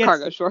bringing back the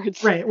cargo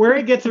shorts, right, where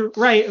it gets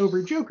right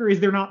over Joker is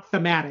they're not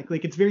thematic.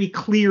 Like it's very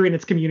clear in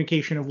its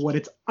communication of what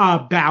it's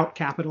about,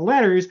 capital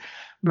letters.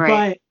 Right.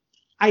 But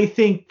I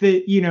think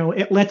that,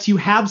 it lets you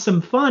have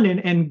some fun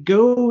and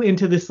go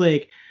into this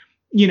like,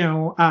 maybe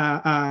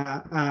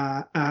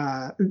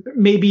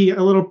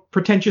a little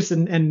pretentious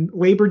and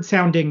labored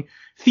sounding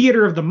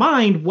theater of the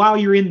mind while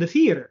you're in the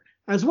theater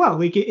as well.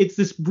 Like it's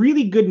this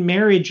really good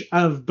marriage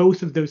of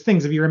both of those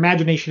things, of your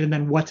imagination and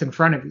then what's in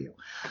front of you.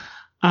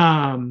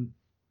 And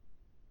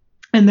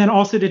then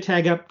also to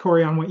tag up,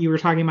 Corey, on what you were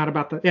talking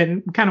about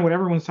and kind of what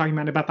everyone's talking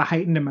about the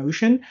heightened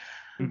emotion.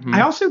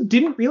 I also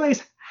didn't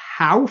realize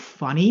how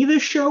funny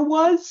this show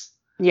was.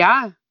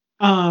 Yeah.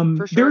 For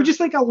sure. There were just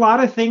like a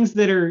lot of things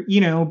that are,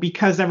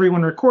 because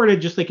everyone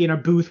recorded just like in a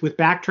booth with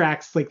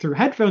backtracks, like through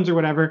headphones or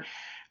whatever,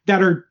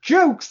 that are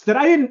jokes that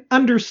I didn't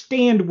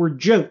understand were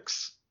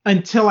jokes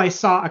until I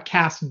saw a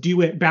cast do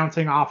it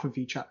bouncing off of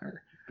each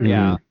other.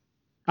 Yeah.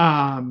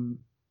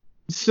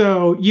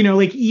 So,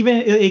 like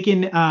even like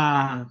in,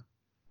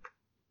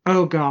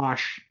 oh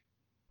gosh,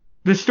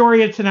 the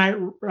story of tonight,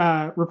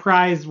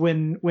 reprised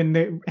when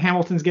the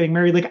Hamilton's getting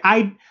married. Like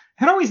I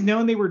had always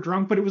known they were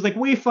drunk, but it was like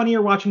way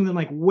funnier watching them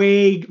like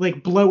way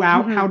like blow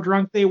out how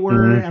drunk they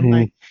were. And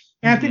like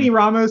Anthony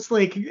Ramos,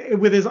 like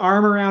with his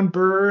arm around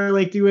Burr,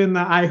 like doing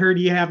the "I heard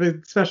you have a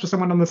special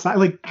someone on the side,"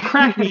 like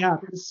cracked me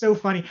up. It was so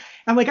funny.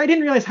 And like I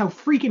didn't realize how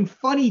freaking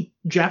funny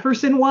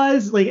Jefferson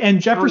was. Like, and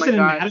Jefferson and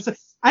Madison.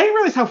 I didn't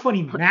realize how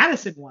funny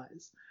Madison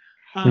was.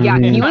 Yeah,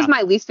 he was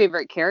my least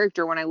favorite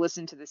character when I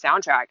listened to the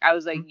soundtrack. I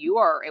was like, you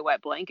are a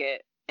wet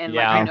blanket. And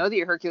like, I know that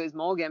you're Hercules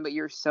Mulligan, but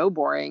you're so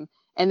boring.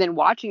 And then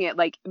watching it,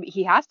 like,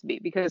 he has to be,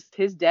 because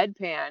his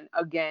deadpan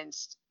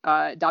against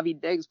Daveed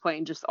Diggs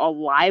playing just a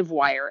live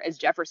wire as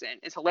Jefferson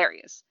is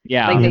hilarious.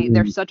 Yeah. Like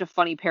they're such a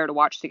funny pair to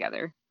watch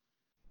together.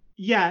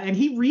 Yeah, and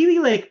he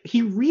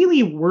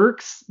really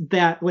works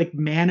that like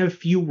man of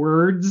few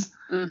words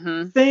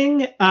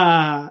thing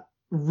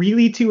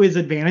really to his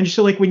advantage.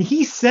 So like when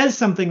he says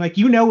something, like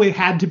it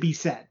had to be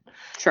said.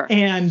 Sure.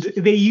 And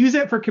they use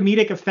it for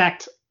comedic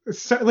effect.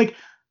 So like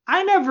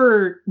I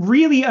never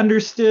really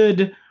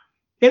understood.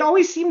 It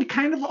always seemed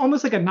kind of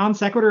almost like a non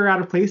sequitur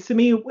out of place to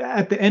me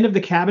at the end of the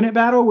cabinet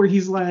battle, where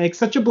he's like,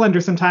 such a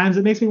blender sometimes.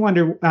 It makes me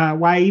wonder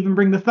why I even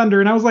bring the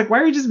thunder. And I was like, why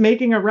are you just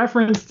making a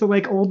reference to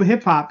like old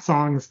hip hop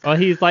songs? Well,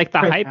 he's like the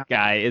hype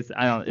guy.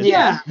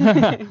 Yeah.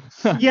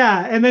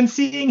 Yeah. And then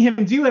seeing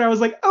him do it, I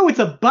was like, oh, it's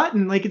a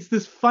button. Like it's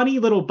this funny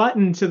little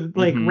button to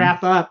like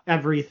wrap up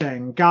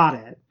everything. Got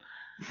it.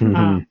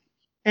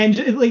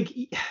 And like,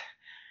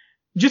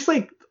 just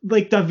like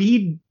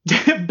Daveed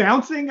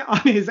bouncing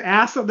on his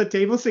ass on the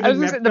table singing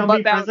 "Never Tell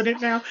Me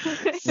President Now."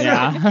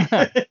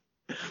 Yeah.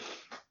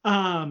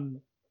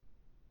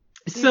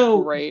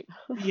 So great.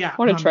 Yeah.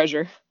 What a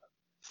treasure.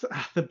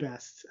 The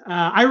best.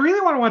 I really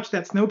want to watch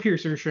that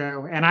Snowpiercer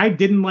show, and I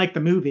didn't like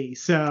the movie.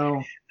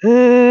 So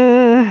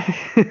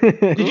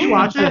did you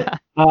watch it?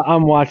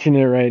 I'm watching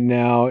it right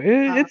now.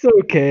 It's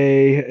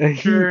okay.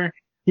 Sure.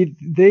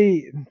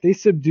 They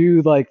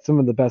subdue like some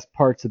of the best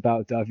parts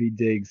about Daveed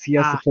Diggs. He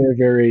has to play a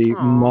very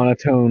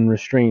monotone,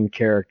 restrained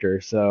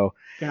character, so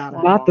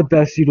not the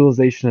best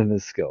utilization of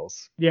his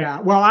skills.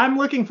 Yeah, well, I'm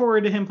looking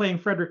forward to him playing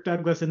Frederick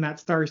Douglass in that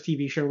Starz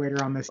TV show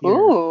later on this year.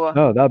 Ooh,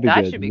 that'd be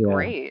good. That should be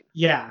great.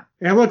 Yeah,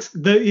 it looks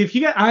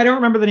I don't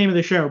remember the name of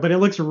the show, but it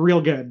looks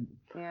real good.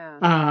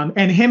 Yeah.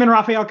 And him and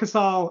Rafael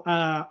Casal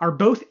are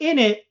both in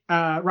it.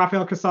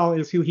 Rafael Casal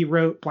is who he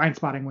wrote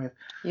Blindspotting with.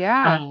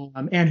 Yeah.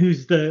 And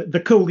who's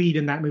the co-lead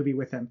in that movie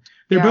with him.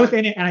 They're both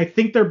in it, and I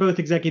think they're both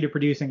executive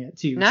producing it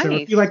too. Nice. So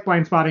if you like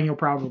Blindspotting, you'll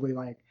probably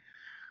like.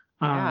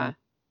 Yeah.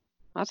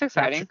 That's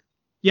exciting.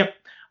 Yep.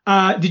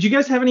 Did you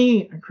guys have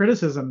any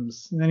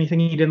criticisms? Anything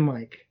you didn't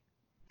like?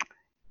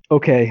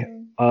 Okay.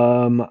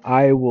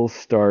 I will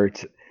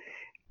start.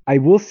 I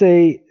will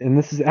say, and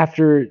this is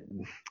after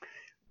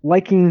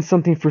liking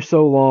something for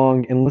so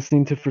long and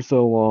listening to for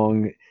so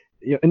long,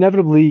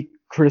 inevitably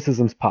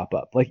criticisms pop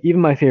up. Like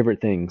even my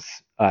favorite things,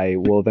 I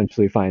will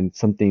eventually find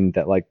something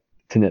that like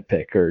to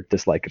nitpick or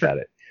dislike about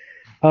it.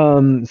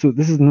 So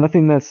this is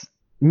nothing that's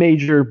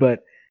major,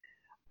 but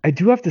I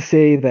do have to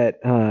say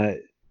that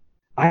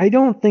I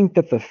don't think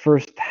that the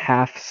first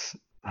half's,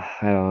 I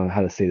don't know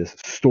how to say this,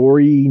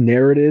 story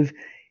narrative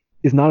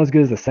is not as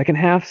good as the second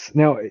half's.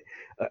 Now, I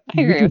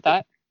agree with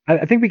that.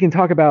 I think we can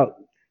talk about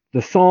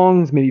the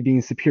songs maybe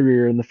being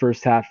superior in the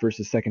first half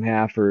versus second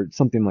half or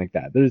something like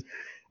that.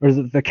 or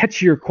the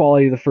catchier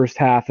quality of the first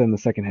half than the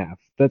second half.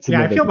 That's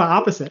I feel the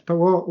opposite, but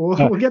we'll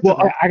get to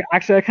that.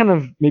 I kind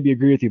of maybe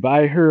agree with you, but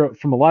I heard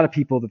from a lot of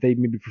people that they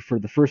maybe prefer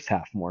the first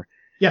half more.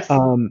 Yes.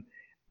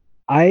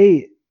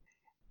 I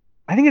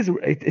think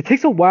it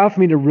takes a while for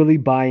me to really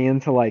buy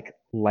into like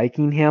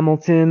liking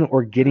Hamilton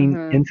or getting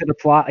into the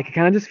plot. Like it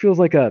kind of just feels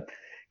like a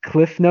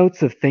cliff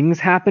notes of things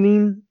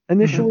happening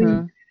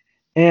initially,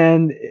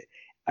 and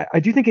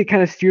I do think it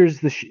kind of steers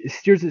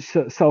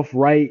itself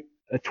right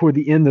toward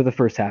the end of the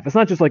first half. It's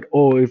not just like,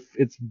 oh, if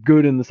it's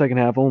good in the second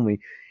half only.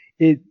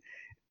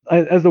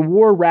 As the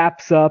war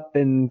wraps up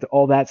and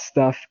all that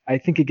stuff, I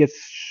think it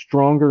gets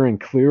stronger and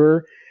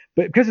clearer.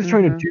 But because it's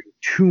trying to do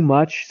too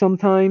much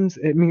sometimes,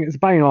 I mean, it's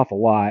biting off a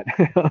lot.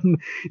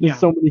 There's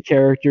so many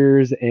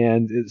characters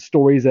and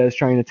stories that it's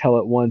trying to tell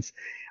at once.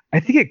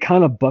 I think it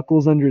kind of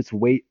buckles under its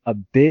weight a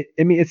bit.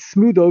 I mean, it's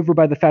smoothed over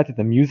by the fact that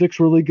the music's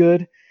really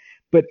good,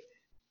 but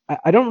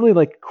I don't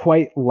really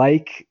quite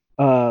like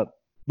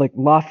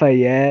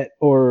Lafayette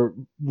or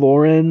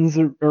Lawrence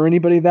or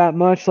anybody that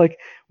much. Like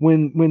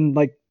when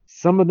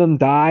some of them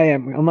die,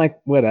 I'm like,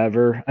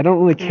 whatever. I don't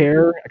really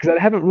care because I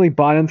haven't really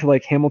bought into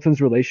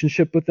Hamilton's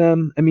relationship with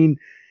them. I mean,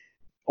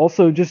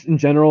 also just in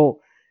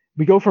general,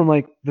 we go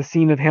from the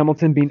scene of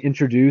Hamilton being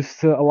introduced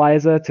to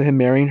Eliza to him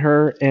marrying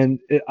her, and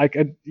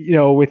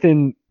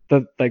within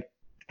the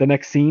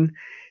next scene.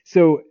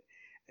 So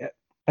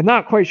I'm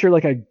not quite sure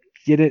I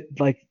get it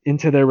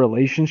into their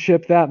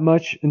relationship that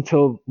much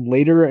until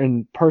later,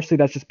 and partially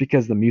that's just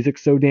because the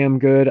music's so damn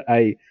good.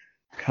 I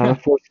kind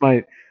of force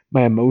my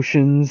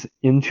emotions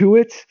into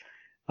it,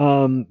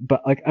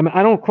 but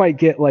I don't quite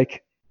get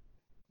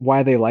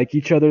why they like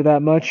each other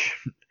that much.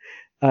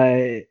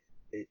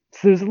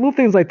 So there's little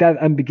things like that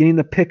I'm beginning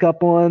to pick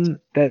up on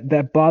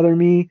that bother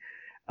me.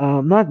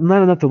 Not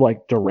enough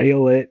to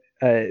derail it,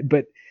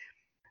 but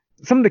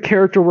some of the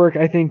character work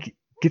I think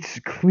gets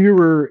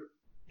clearer,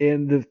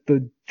 and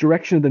the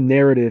direction of the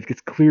narrative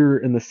gets clearer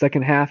in the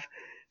second half,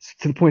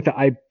 to the point that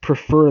I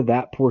prefer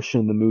that portion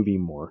of the movie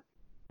more,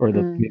 or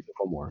the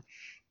musical more.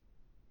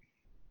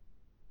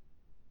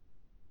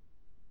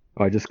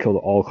 Oh, I just killed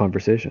all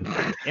conversation.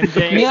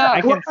 MJ,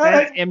 I can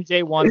sense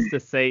MJ wants to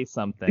say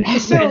something.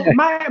 So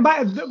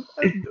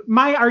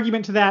my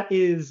argument to that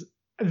is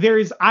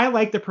I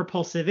like the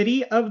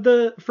propulsivity of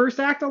the first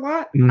act a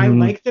lot. I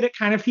like that it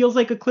kind of feels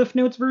like a Cliff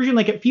Notes version.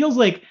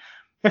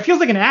 It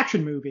feels like an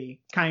action movie,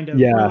 kind of.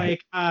 Yeah.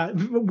 Or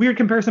weird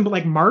comparison,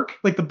 but Mark,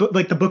 the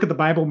book of the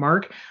Bible,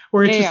 Mark,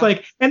 where it's just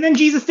and then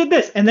Jesus did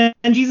this, and then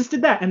Jesus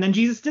did that, and then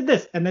Jesus did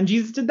this, and then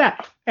Jesus did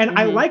that. And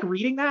I like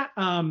reading that.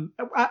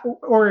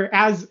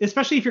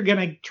 Especially if you're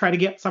gonna try to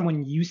get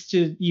someone used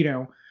to,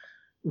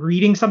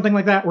 reading something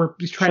like that, or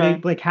try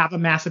to have a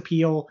mass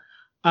appeal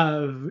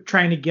of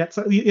trying to get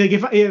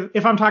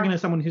if I'm talking to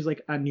someone who's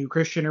a new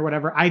Christian or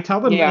whatever, I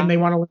tell them and they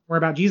want to learn more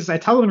about Jesus, I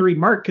tell them to read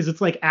Mark because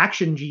it's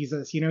action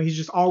Jesus, he's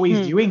just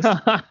always doing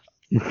stuff.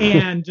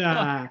 And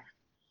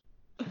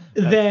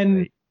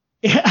then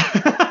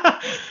I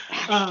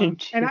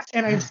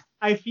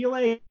feel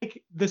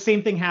like the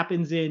same thing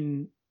happens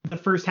in the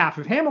first half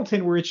of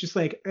Hamilton, where it's just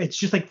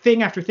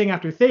thing after thing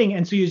after thing,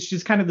 and so it's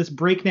just kind of this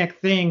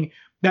breakneck thing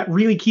that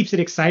really keeps it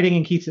exciting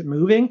and keeps it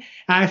moving.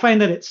 And I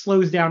find that it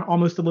slows down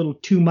almost a little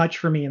too much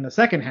for me in the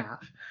second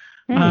half.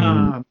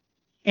 And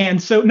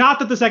so, not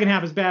that the second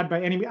half is bad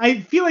by any means.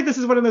 I feel like this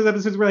is one of those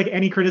episodes where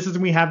any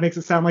criticism we have makes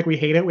it sound like we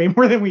hate it way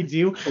more than we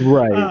do.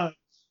 Right.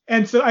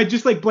 And so I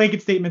just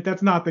blanket statement,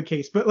 that's not the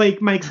case. But like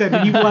Mike said,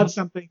 when you love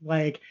something,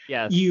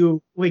 yes.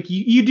 you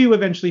do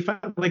eventually find,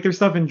 there's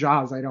stuff in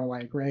Jaws I don't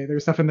like, right?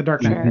 There's stuff in The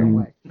Dark Knight I don't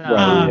like.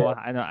 No,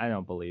 I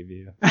don't believe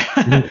you.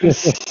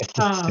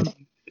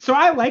 So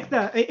I like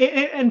that.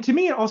 And to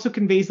me, it also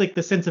conveys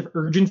the sense of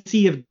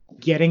urgency of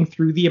getting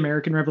through the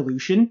American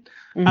Revolution,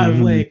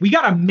 of we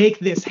got to make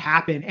this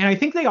happen. And I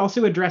think they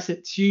also address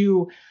it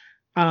too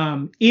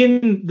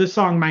in the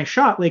song My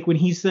Shot, when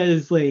he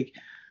says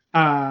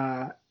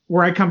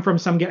where I come from,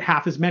 some get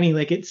half as many.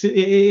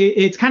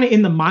 It's kind of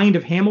in the mind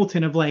of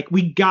Hamilton of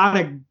we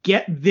gotta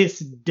get this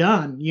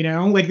done,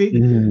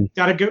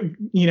 gotta go,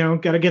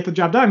 gotta get the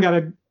job done,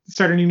 gotta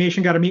start a new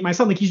nation, gotta meet my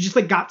son. He's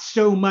just got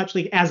so much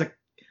as a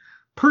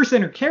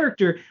person or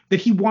character that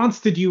he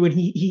wants to do, and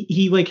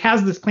he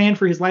has this plan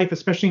for his life,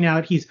 especially now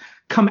that he's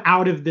come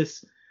out of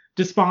this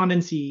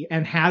despondency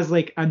and has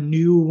a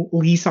new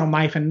lease on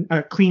life and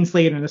a clean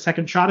slate and a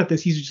second shot at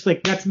this. He's just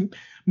let's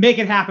make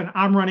it happen.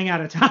 I'm running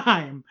out of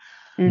time.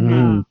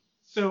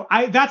 So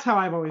that's how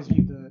I've always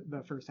viewed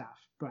the first half.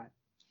 But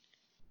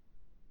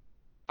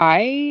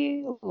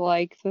I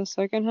like the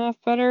second half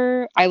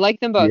better. I like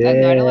them both. I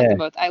don't like them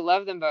both. I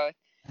love them both.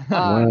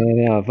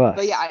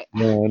 But yeah,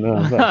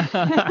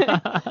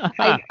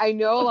 I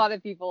know a lot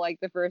of people like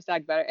the first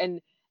act better,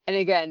 and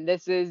again,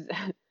 this is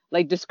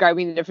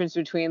describing the difference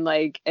between an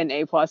A+ and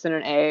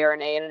an A, or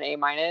an A and an A-.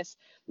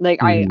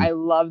 I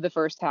love the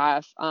first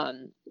half,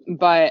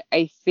 but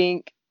I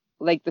think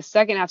the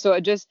second half, so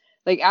it just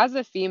as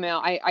a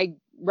female, I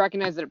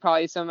recognize that it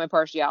probably is some of my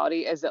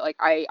partiality is that like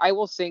I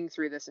will sing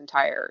through this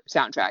entire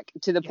soundtrack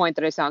to the point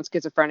that I sound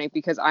schizophrenic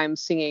because I'm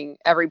singing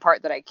every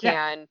part that I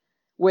can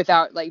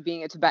without like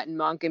being a Tibetan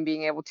monk and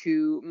being able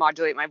to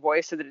modulate my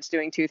voice so that it's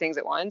doing two things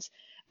at once.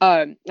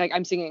 Like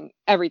I'm singing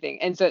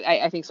everything. And so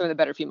I think some of the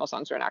better female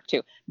songs are in Act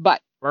 2.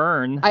 But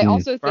Burn. I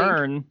also think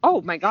Burn.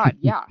 Oh my God,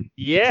 yeah.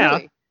 Yeah.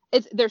 Truly.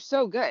 They're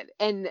so good.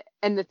 And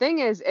the thing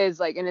is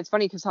like, and it's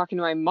funny because talking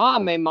to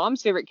my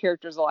mom's favorite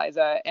character is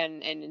Eliza,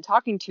 and in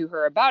talking to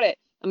her about it,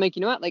 I'm like,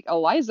 you know what? Like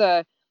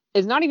Eliza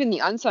is not even the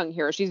unsung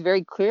hero. She's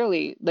very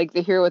clearly like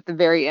the hero at the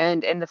very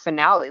end in the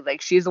finale. Like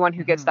she's the one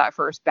who gets that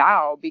first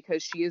bow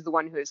because she is the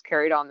one who has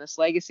carried on this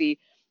legacy.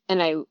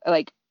 And I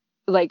like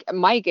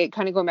Mike, it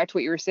kind of going back to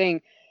what you were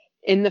saying,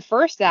 in the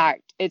first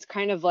act, it's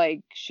kind of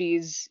like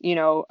she's, you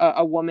know,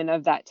 a woman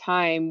of that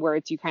time where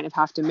it's you kind of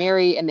have to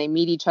marry and they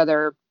meet each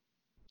other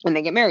and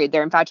they get married.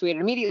 They're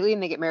infatuated immediately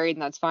and they get married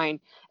and that's fine.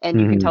 And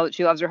you can tell that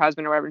she loves her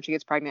husband or whatever and she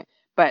gets pregnant.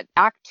 But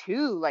Act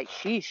 2, like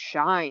she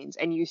shines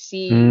and you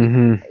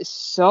see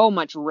so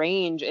much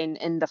range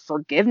in the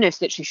forgiveness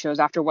that she shows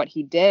after what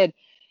he did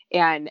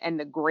and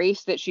the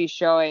grace that she's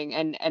showing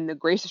and the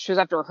grace that she shows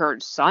after her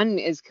son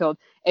is killed.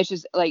 It's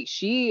just like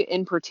she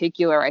in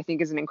particular, I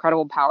think is an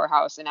incredible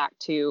powerhouse in Act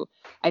 2.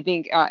 I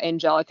think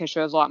Angelica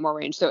shows a lot more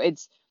range. So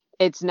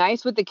it's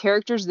nice with the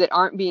characters that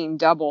aren't being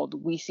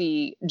doubled. We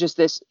see just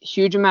this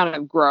huge amount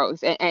of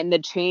growth and the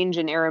change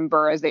in Aaron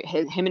Burr as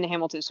him and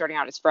Hamilton starting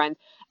out as friends.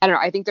 I don't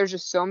know. I think there's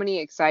just so many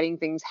exciting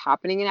things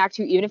happening in Act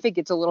 2, even if it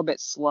gets a little bit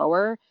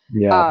slower.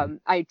 Yeah.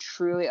 I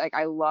truly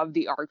I love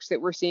the arcs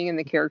that we're seeing and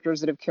the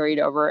characters that have carried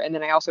over. And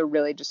then I also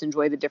really just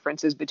enjoy the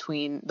differences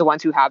between the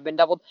ones who have been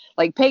doubled.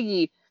 Like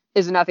Peggy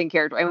is a nothing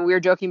character. I mean, we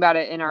were joking about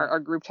it in our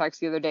group text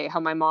the other day,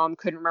 how my mom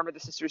couldn't remember the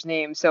sister's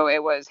name. So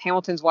it was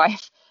Hamilton's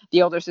wife,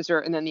 the older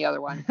sister, and then the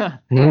other one.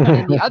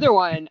 And the other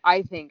one,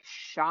 I think,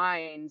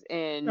 shines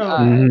in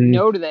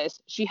No to This.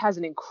 She has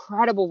an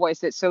incredible voice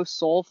that's so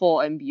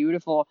soulful and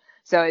beautiful.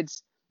 So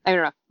it's, I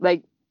don't know,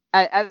 like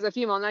as a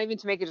female, not even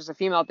to make it just a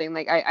female thing,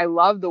 like I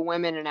love the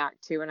women in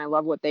Act 2 and I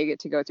love what they get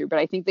to go through. But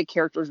I think the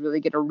characters really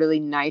get a really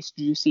nice,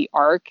 juicy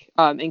arc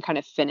and kind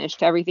of finish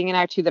to everything in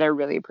Act 2 that I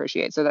really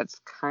appreciate. So that's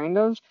kind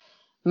of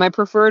my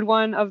preferred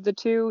one of the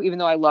two, even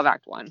though I love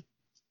Act 1.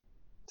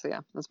 So yeah,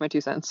 that's my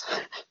 2 cents.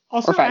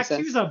 Also, Act 2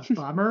 is a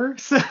bummer,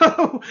 so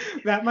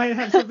that might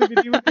have something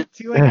to do with it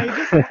too. Like I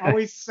just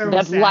always so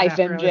that's sad life,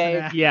 after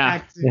MJ.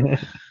 Act 2.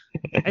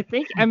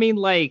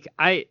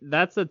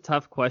 That's a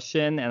tough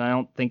question, and I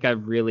don't think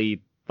I've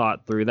really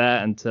thought through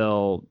that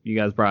until you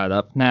guys brought it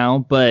up now.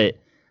 But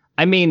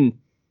I mean,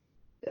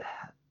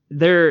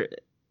 I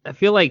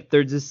feel like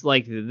they're just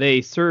like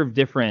they serve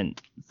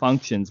different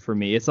functions for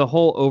me. It's a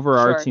whole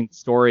overarching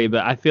story,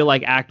 but I feel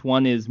like Act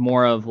 1 is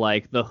more of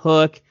like the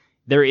hook.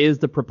 There is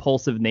the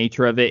propulsive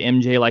nature of it.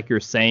 MJ, like you're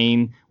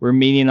saying, we're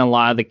meeting a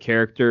lot of the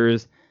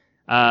characters.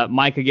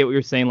 Mike, I get what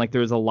you're saying. Like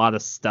there's a lot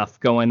of stuff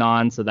going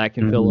on, so that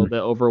can feel a little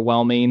bit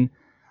overwhelming.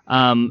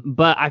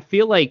 But I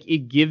feel like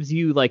it gives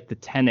you like the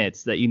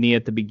tenets that you need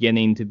at the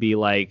beginning to be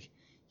like,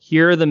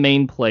 here are the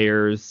main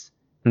players.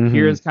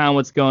 Here's kind of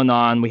what's going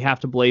on. We have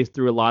to blaze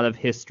through a lot of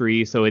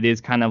history, so it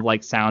is kind of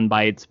like sound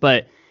bites.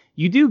 But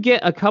you do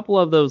get a couple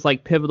of those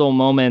like pivotal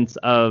moments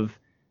of,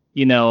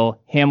 you know,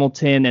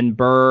 Hamilton and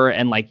Burr,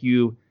 and like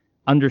you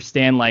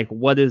understand like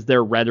what is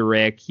their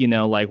rhetoric, you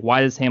know, like why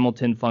does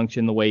Hamilton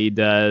function the way he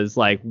does,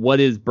 like what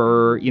is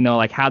Burr, you know,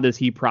 like how does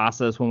he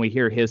process when we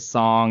hear his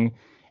song.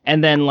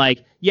 And then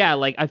like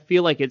like I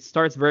feel like it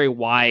starts very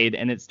wide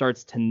and it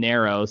starts to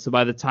narrow, so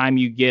by the time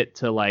you get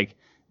to like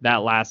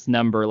that last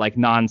number, like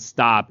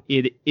Nonstop,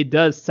 it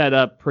does set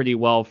up pretty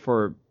well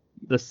for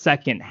the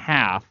second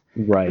half,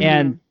 right?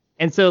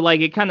 And so like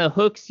it kind of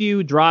hooks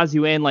you, draws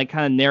you in, like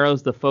kind of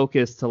narrows the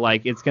focus to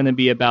like it's going to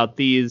be about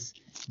these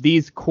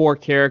core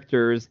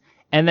characters.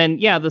 And then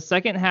the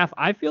second half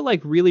I feel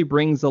like really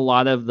brings a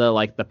lot of the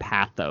like the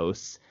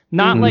pathos.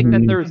 Not like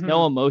that there's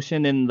no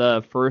emotion in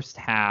the first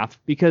half,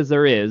 because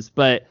there is,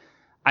 but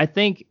I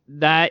think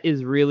that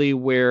is really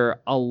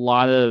where a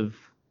lot of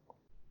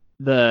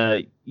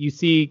you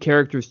see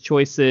characters'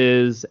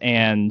 choices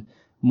and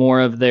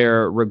more of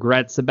their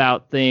regrets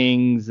about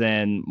things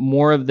and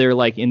more of their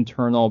like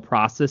internal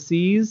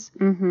processes.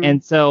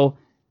 And so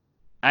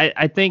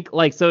I think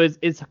like, so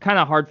it's kind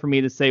of hard for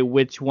me to say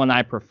which one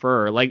I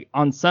prefer. Like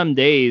on some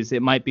days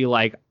it might be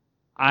like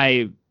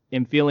I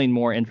am feeling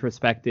more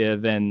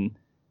introspective and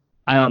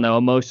I don't know,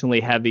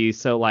 emotionally heavy.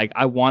 So like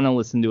I want to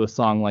listen to a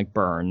song like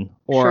Burn,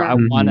 or I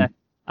want to,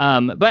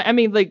 but I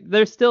mean like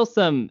there's still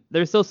some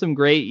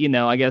great, you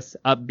know, I guess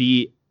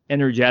upbeat,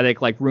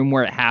 energetic, like Room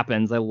Where It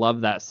Happens. I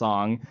love that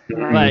song.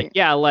 But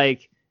yeah,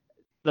 like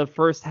the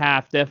first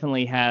half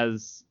definitely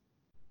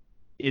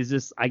is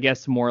just, I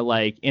guess, more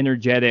like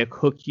energetic,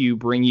 hook you,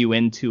 bring you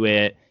into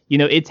it. You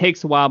know, it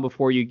takes a while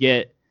before you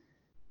get,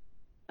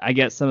 I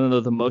guess, some of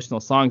those emotional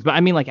songs. But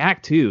I mean, like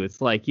Act 2,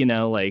 it's like, you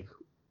know, like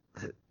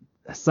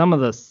some of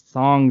the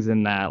songs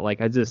in that,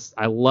 like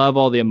I love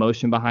all the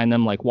emotion behind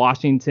them, like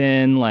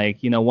Washington,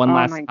 like, you know, One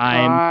Last Time. Oh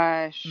my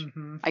gosh.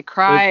 I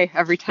cry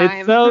every time.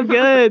 It's so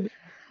good.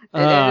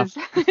 It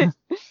is.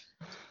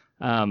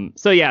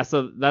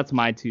 So that's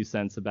my 2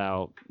 cents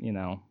about,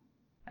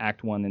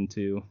 Act 1 and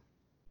 2.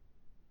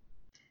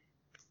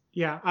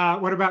 Yeah.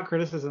 What about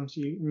criticisms?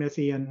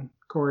 Missy and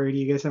Corey, do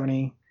you guys have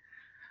any?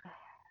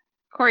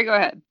 Corey, go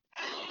ahead.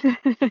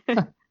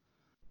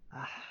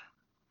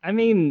 I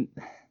mean,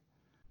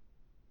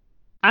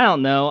 I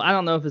don't know. I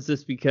don't know if it's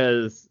just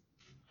because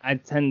I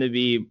tend to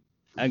be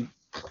a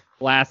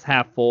glass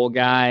half full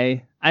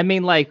guy. I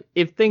mean, like,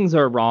 if things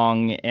are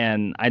wrong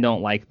and I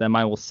don't like them,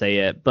 I will say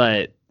it.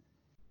 But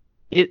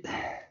it's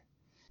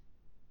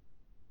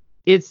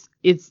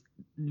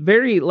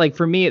very, like,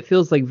 for me, it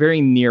feels like very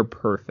near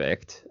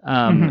perfect.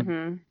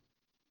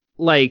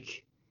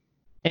 Like,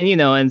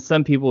 and and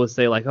some people would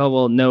say like, oh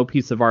well, no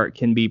piece of art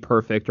can be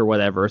perfect or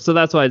whatever. So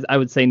that's why I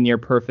would say near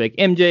perfect.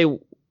 MJ,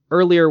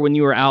 earlier when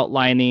you were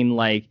outlining,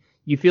 like,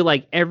 you feel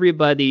like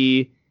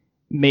everybody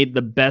made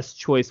the best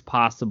choice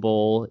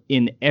possible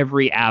in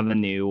every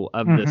avenue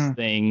of this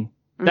thing.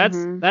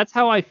 That's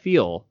how I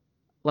feel.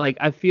 Like,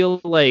 I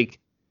feel like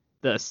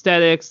the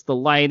aesthetics, the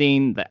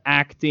lighting, the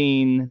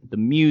acting, the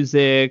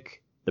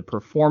music, the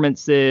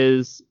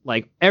performances,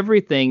 like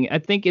everything, I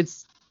think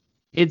it's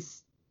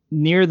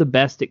near the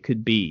best it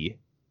could be.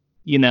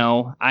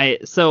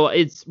 So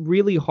it's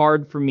really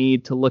hard for me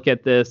to look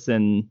at this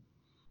and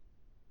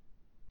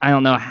I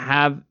don't know,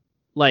 have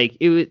like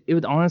it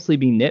would honestly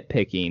be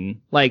nitpicking.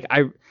 Like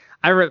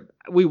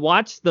we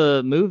watched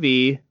the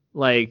movie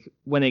like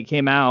when it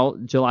came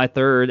out July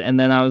 3rd, and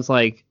then I was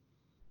like,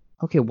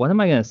 okay, what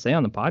am I gonna say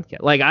on the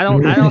podcast? Like I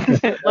don't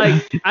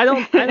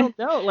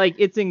know. Like,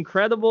 it's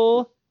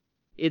incredible.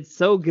 It's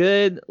so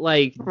good.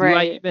 Like, do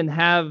I even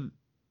have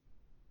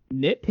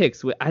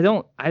nitpicks? I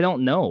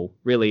don't know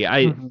really.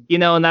 And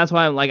that's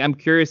why I'm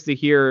curious to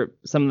hear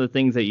some of the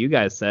things that you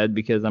guys said,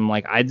 because I'm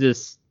like,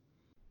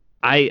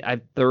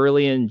 I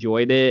thoroughly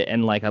enjoyed it,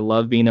 and like I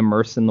love being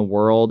immersed in the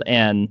world,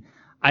 and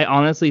I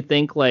honestly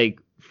think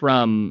like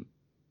from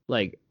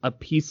like a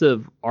piece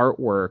of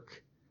artwork,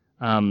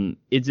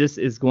 it just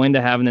is going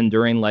to have an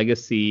enduring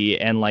legacy,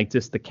 and like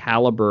just the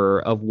caliber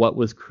of what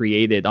was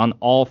created on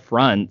all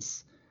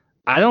fronts.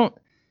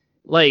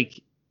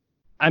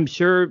 I'm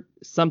sure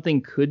something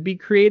could be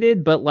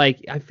created, but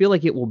like I feel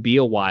like it will be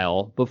a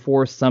while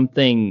before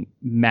something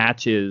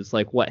matches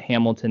like what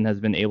Hamilton has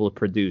been able to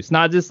produce.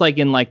 Not just like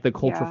in like the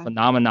cultural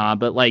phenomena,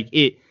 but like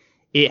it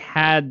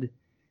had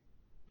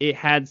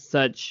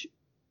such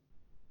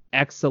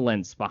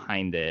excellence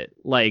behind it,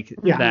 like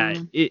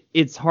that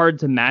it's hard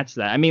to match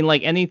that. I mean,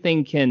 like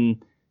anything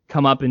can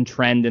come up and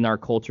trend in our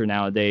culture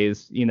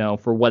nowadays,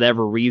 for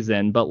whatever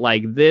reason, but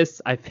like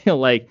this, I feel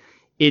like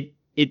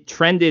it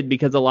trended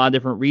because of a lot of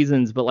different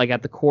reasons, but like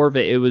at the core of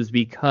it, it was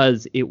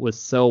because it was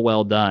so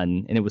well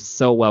done and it was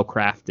so well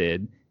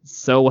crafted,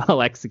 so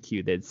well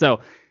executed. So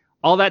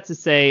all that to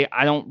say,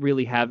 I don't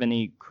really have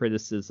any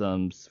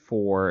criticisms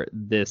for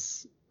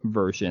this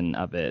version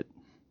of it.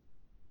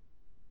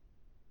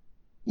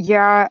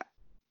 Yeah,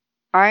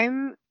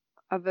 I'm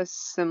of a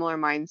similar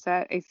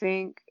mindset, I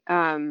think,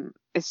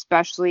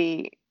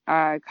 especially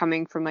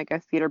coming from like a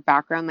theater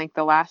background. Like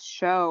the last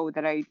show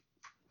that I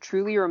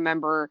truly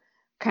remember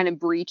kind of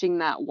breaching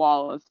that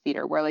wall of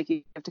theater where like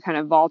you have to kind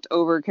of vault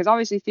over, because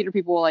obviously theater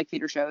people will like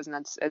theater shows,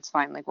 and it's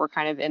fine. Like we're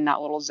kind of in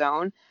that little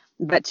zone,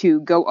 but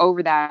to go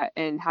over that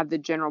and have the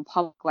general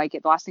public like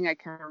it, the last thing I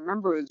can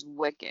remember was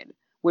Wicked,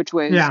 which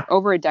was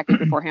over a decade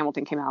before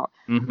Hamilton came out.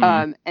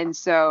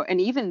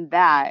 And even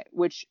that,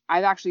 which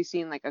I've actually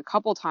seen like a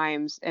couple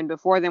times, and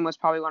before then was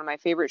probably one of my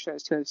favorite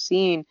shows to have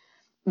seen,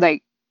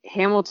 like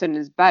Hamilton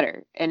is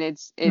better. And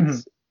it's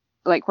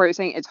like Corey was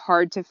saying, it's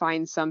hard to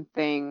find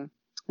something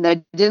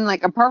that didn't,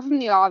 like, apart from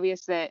the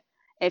obvious that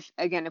if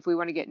we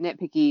want to get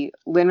nitpicky,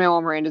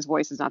 Lin-Manuel Miranda's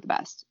voice is not the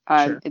best.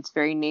 It's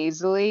very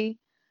nasally,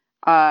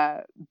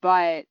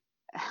 but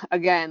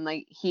again,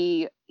 like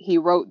he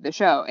wrote the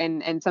show,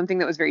 and something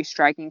that was very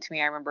striking to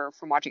me, I remember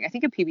from watching, I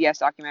think, a PBS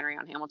documentary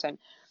on Hamilton,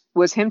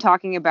 was him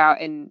talking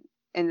about, and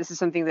this is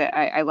something that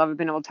I love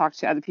being able to talk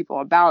to other people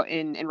about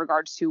in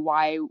regards to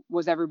why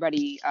was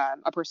everybody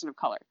a person of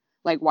color.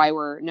 Like, why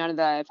were none of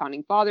the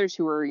founding fathers,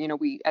 who were,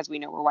 as we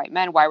know, were white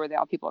men, why were they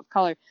all people of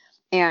color?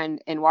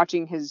 And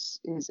watching his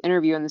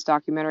interview in this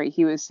documentary,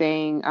 he was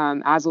saying,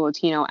 as a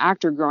Latino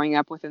actor growing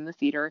up within the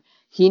theater,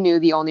 he knew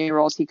the only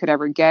roles he could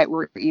ever get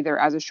were either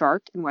as a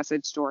shark in West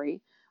Side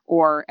Story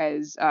or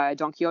as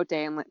Don Quixote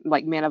in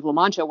like Man of La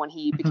Mancha when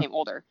he became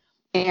older.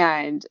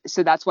 And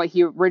so that's why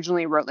he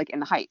originally wrote like In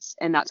the Heights,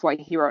 and that's why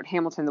he wrote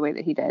Hamilton the way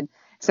that he did.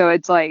 So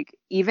it's like,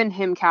 even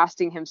him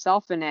casting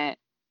himself in it,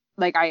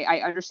 like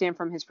I understand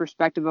from his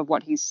perspective of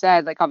what he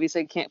said, like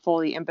obviously I can't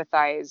fully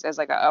empathize as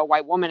like a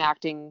white woman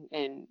acting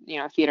in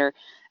theater,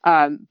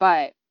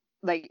 but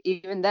like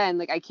even then,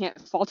 like I can't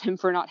fault him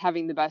for not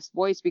having the best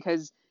voice,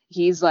 because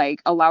he's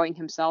like allowing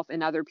himself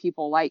and other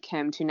people like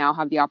him to now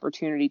have the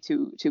opportunity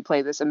to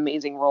play this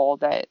amazing role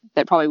that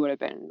probably would have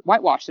been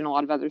whitewashed in a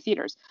lot of other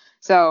theaters.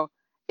 So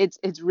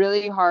it's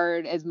really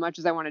hard, as much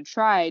as I want to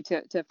try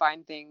to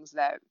find things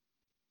that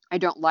I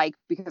don't like,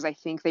 because I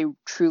think they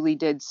truly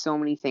did so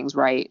many things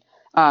right.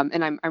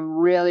 And I'm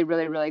really,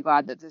 really, really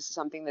glad that this is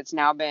something that's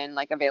now been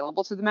like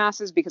available to the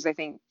masses, because I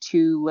think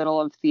too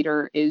little of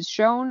theater is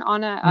shown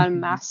on a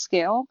mass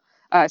scale.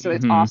 So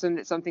it's awesome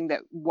that something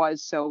that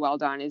was so well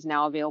done is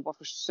now available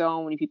for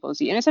so many people to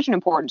see. And it's such an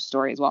important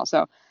story as well.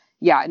 So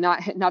yeah,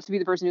 not to be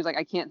the person who's like,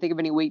 I can't think of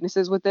any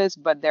weaknesses with this,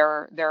 but there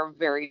are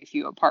very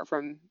few, apart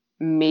from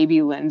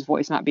maybe Lynn's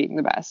voice not being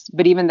the best.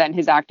 But even then,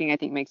 his acting, I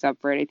think, makes up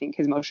for it. I think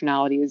his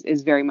emotionality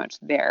is very much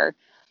there.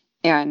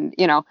 And,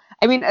 you know,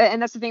 I mean,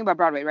 and that's the thing about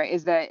Broadway, right,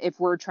 is that if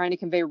we're trying to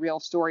convey real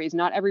stories,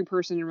 not every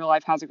person in real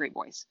life has a great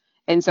voice.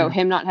 And so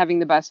him not having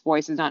the best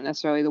voice is not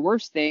necessarily the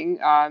worst thing,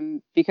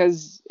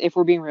 because if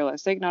we're being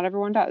realistic, not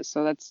everyone does.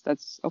 So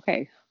that's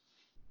okay.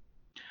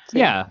 So,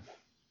 yeah.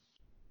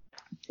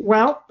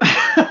 Well,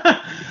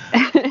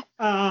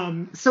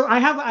 so I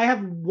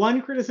have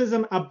one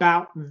criticism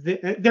about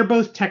they're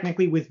both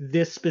technically with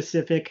this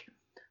specific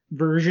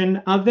version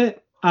of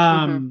it.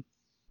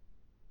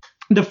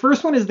 The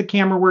first one is the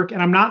camera work,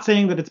 and I'm not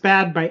saying that it's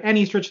bad by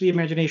any stretch of the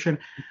imagination.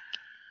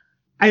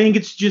 I think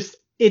it's just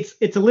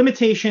it's a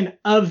limitation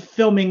of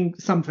filming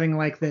something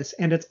like this,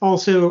 and it's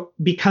also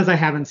because I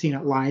haven't seen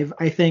it live.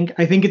 I think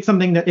it's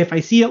something that if I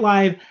see it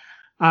live,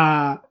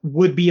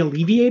 would be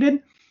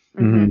alleviated.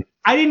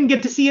 I didn't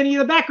get to see any of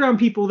the background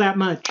people that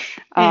much.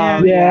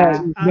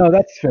 No,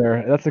 that's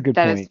fair. That's a good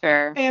point. That is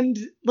fair. And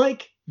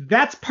like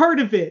that's part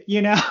of it,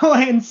 you know.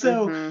 And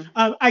so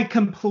I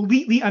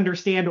completely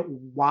understand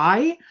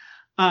why.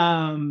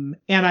 And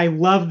I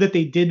love that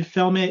they did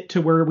film it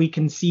to where we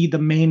can see the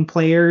main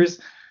players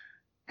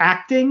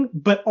acting,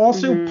 but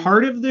also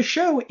part of the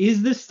show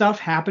is this stuff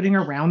happening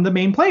around the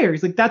main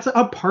players. Like that's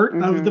a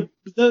part of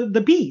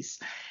the piece.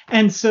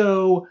 And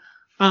so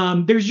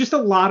there's just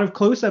a lot of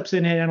close-ups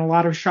in it and a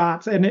lot of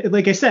shots. And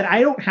like I said,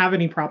 I don't have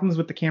any problems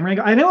with the camera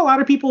angle. I know a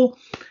lot of people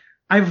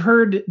I've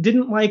heard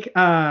didn't like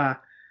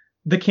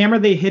the camera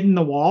they hid in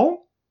the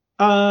wall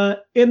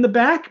in the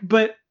back,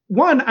 but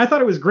one, I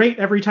thought it was great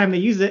every time they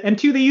used it, and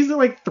two, they used it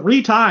like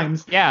 3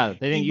 times. Yeah,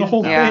 they didn't use the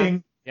whole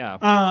thing. Yeah.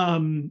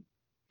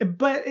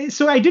 But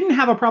so I didn't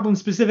have a problem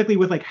specifically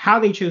with like how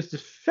they chose to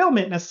film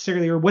it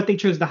necessarily or what they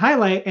chose to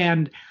highlight.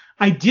 And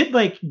I did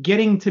like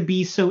getting to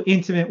be so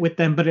intimate with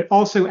them, but it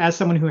also, as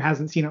someone who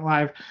hasn't seen it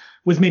live,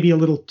 was maybe a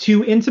little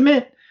too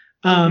intimate,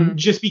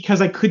 just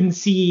because I couldn't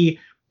see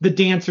the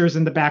dancers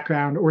in the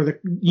background or the,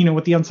 you know,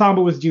 what the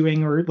ensemble was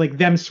doing or like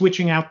them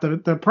switching out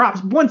the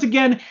props. Once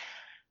again,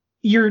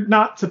 you're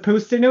not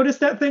supposed to notice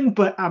that thing,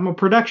 but I'm a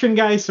production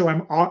guy, so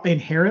I'm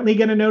inherently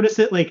going to notice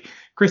it. Like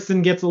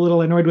Kristen gets a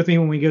little annoyed with me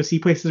when we go see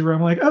places where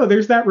I'm like, oh,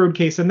 there's that road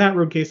case and that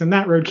road case and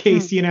that road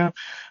case, you know,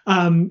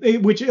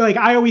 which like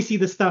I always see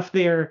the stuff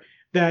there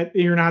that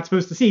you're not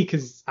supposed to see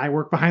because I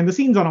work behind the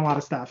scenes on a lot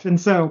of stuff. And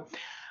so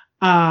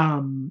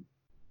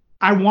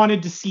I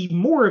wanted to see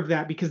more of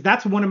that because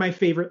that's one of my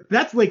favorite.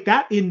 That's like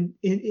that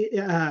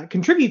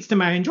contributes to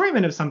my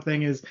enjoyment of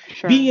something is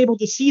being able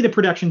to see the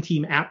production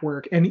team at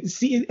work and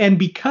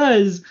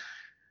because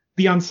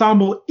the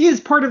ensemble is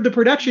part of the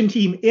production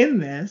team in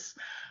this,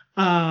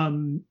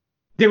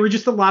 there were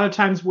just a lot of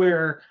times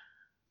where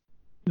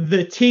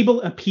the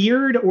table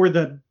appeared or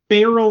the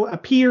barrel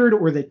appeared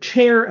or the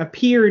chair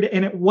appeared,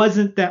 and it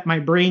wasn't that my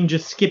brain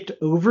just skipped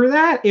over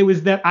that. It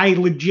was that I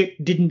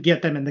legit didn't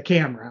get them in the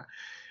camera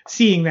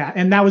seeing that,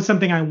 and that was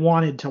something I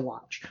wanted to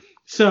watch.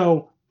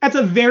 So that's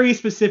a very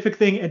specific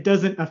thing. It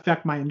doesn't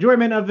affect my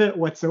enjoyment of it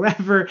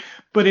whatsoever,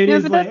 but it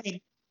is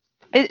like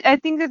I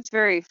think that's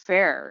very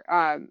fair.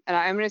 And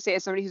I'm going to say,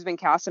 as somebody who's been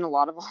cast in a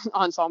lot of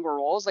ensemble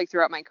roles, like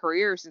throughout my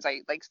career, since I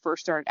like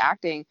first started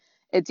acting,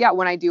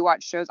 when I do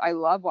watch shows, I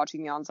love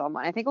watching the ensemble.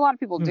 And I think a lot of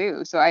people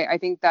do. So I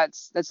think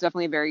that's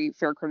definitely a very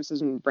fair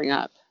criticism to bring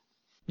up.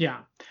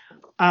 Yeah.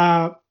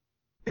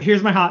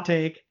 Here's my hot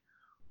take.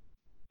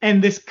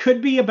 And this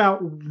could be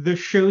about the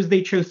shows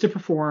they chose to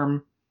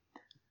perform.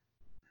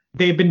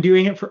 They've been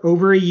doing it for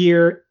over a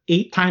year,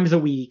 8 times a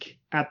week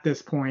at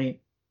this point.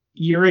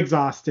 You're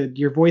exhausted.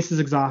 Your voice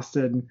is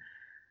exhausted.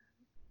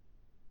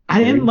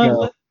 I didn't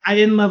love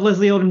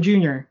Leslie Odom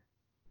Jr.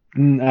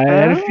 I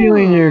had a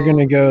feeling you were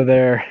gonna go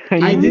there.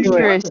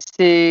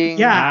 Interesting.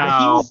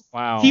 Yeah,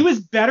 he was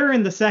better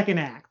in the second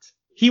act.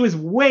 He was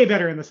way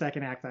better in the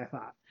second act, I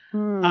thought.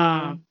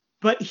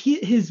 But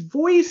his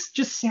voice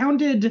just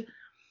sounded.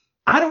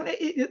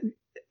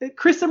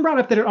 Kristen brought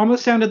up that it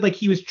almost sounded like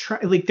he was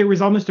like there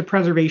was almost a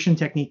preservation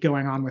technique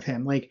going on with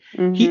him. Like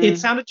it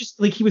sounded just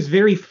like he was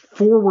very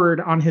forward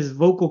on his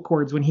vocal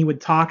cords when he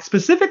would talk,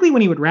 specifically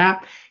when he would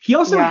rap. He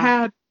also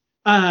had,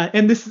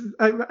 and this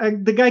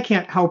the guy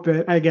can't help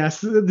it. I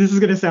guess this is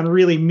going to sound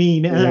really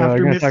mean. I know what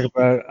you're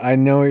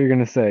going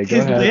to say. Go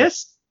his ahead.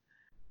 list.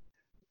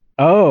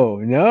 Oh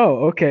no.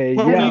 Okay.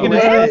 What were you going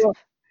to say?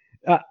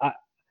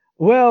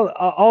 Well,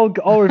 I'll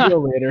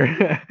reveal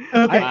later.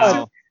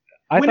 Okay.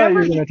 I thought you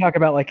were going to talk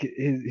about like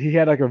he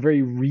had like a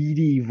very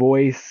reedy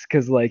voice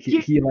because like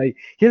he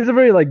has a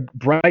very like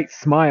bright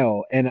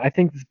smile, and I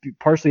think this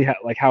partially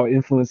like how it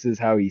influences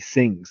how he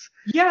sings.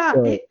 Yeah,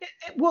 so,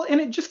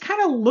 and it just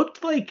kind of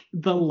looked like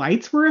the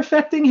lights were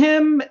affecting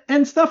him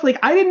and stuff. Like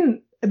I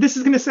this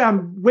is going to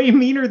sound way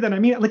meaner than I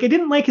mean. Like, I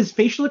didn't like his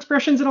facial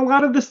expressions in a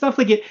lot of the stuff.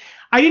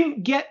 I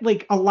didn't get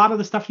like a lot of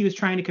the stuff he was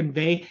trying to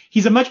convey.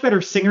 He's a much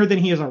better singer than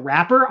he is a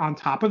rapper on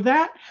top of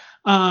that.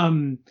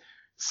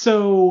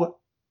 So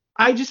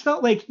I just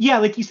felt like, yeah,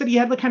 like you said, he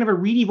had like kind of a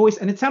reedy voice,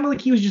 and it sounded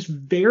like he was just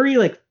very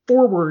like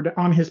forward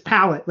on his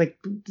palate, like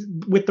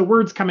with the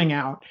words coming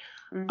out.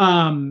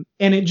 And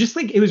it just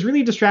like, it was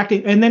really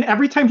distracting. And then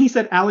every time he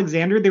said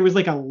Alexander, there was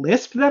like a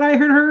lisp that I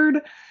had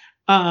heard.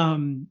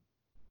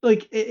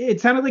 Like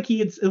it sounded like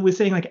was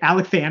saying like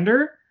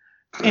Alexander,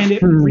 and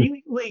it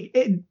really like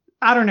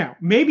I don't know.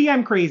 Maybe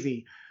I'm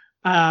crazy.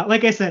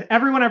 Like I said,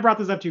 everyone I brought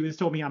this up to has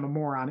told me I'm a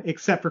moron,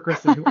 except for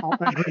Kristen, who all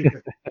agreed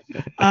with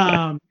me.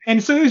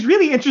 And so it was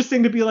really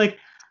interesting to be like,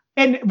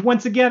 and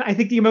once again, I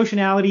think the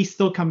emotionality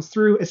still comes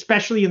through,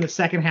 especially in the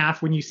second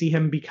half when you see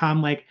him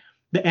become like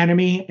the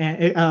enemy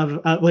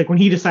of like when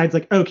he decides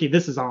like, okay,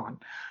 this is on.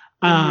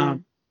 I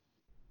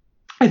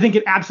think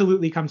it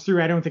absolutely comes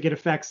through. I don't think it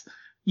affects,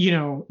 you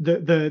know,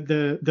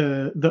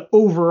 the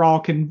overall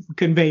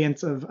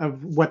conveyance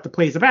of what the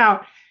play's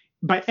about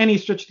by any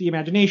stretch of the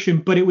imagination.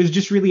 But it was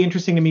just really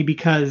interesting to me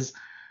because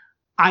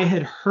I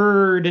had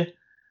heard,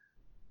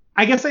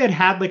 I guess I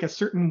had like a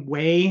certain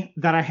way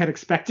that I had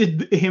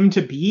expected him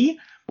to be.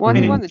 Well,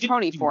 he won the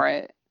Tony for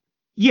it.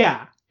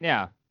 Yeah.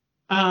 Yeah.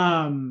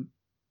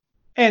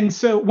 And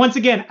so once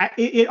again,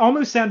 it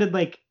almost sounded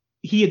like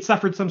he had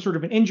suffered some sort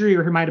of an injury,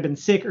 or he might have been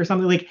sick or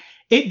something. Like,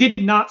 it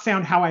did not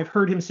sound how I've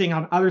heard him sing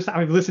on other side.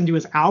 I've listened to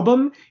his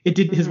album.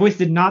 His voice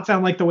did not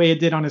sound like the way it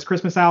did on his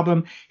Christmas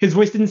album. His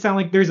voice didn't sound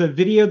like, there's a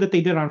video that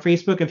they did on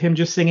Facebook of him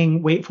just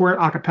singing Wait For It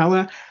a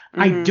cappella.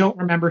 I don't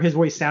remember his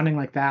voice sounding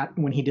like that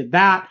when he did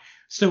that.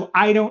 So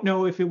I don't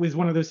know if it was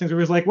one of those things where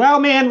it was like, well,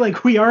 man,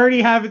 like we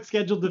already have it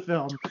scheduled to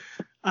film.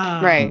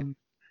 Right.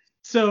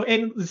 So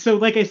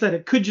like I said,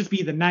 it could just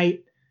be the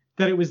night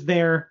that it was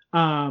there,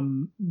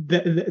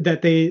 that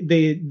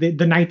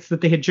the nights that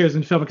they had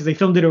chosen to film, because they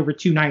filmed it over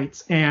 2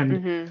 nights.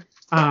 And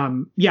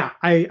yeah,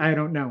 I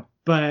don't know,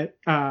 but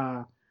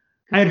I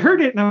had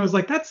heard it and I was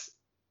like, that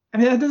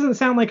doesn't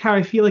sound like how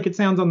I feel like it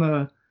sounds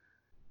on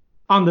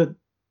the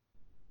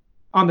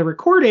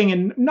recording.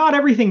 And not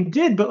everything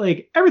did, but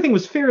like everything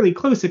was fairly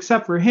close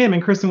except for him.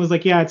 And Kristen was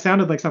like, yeah, it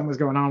sounded like something was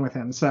going on with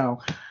him. So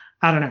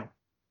I don't know.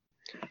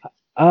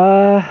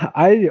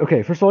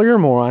 Okay, first of all, you're a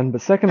moron,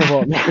 but second of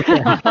all, just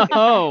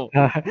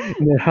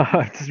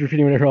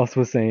repeating what everyone else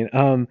was saying.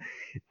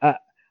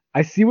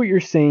 I see what you're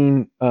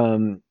saying.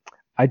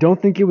 I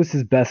don't think it was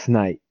his best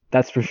night,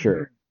 that's for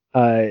sure.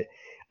 I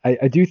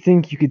do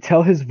think you could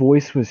tell his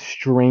voice was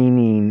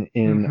straining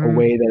in a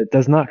way that it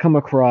does not come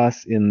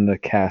across in the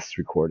cast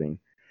recording.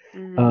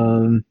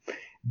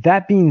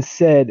 That being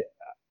said,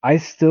 I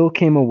still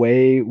came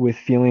away with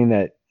feeling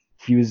that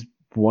he was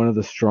one of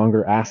the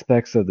stronger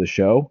aspects of the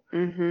show.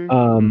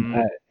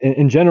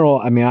 In general,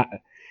 I mean,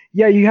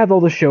 you have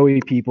all the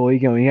showy people,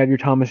 you have your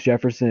Thomas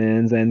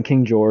Jeffersons and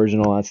King George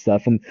and all that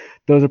stuff, and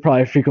those are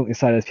probably frequently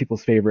cited as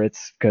people's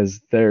favorites because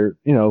they're,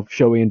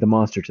 showy and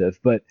demonstrative.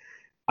 But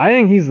I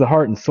think he's the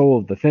heart and soul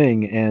of the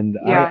thing, and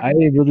I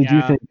really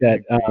do think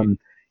that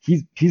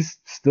he's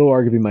still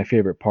arguably my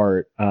favorite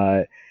part.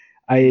 I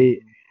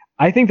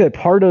think that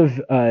part of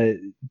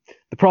the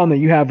problem that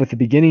you have with the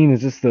beginning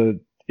is just the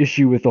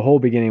issue with the whole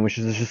beginning, which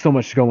is there's just so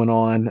much going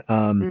on,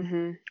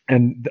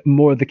 and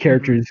more of the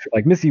characters,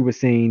 like Missy was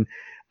saying,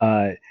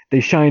 they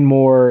shine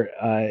more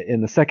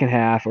in the second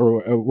half,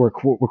 or where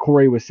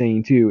Corey was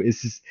saying too,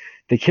 is just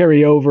they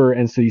carry over,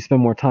 and so you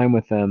spend more time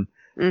with them.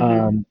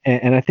 And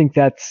I think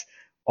that's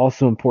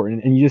also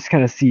important, and you just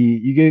kind of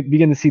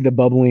begin to see the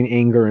bubbling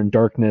anger and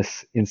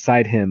darkness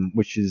inside him,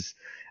 which is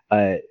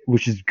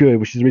good,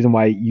 which is the reason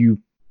why you,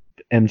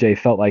 MJ,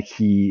 felt like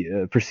he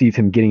perceived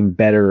him getting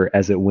better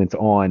as it went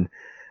on.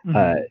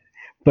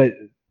 But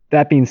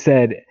that being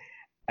said,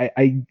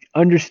 I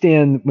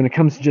understand when it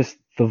comes to just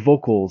the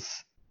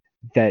vocals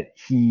that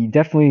he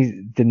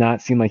definitely did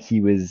not seem like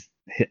he was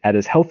at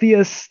his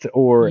healthiest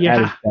or at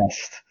his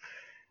best.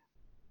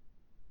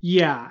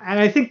 Yeah, and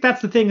I think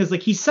that's the thing, is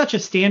like he's such a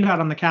standout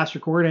on the cast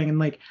recording, and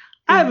like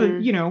I have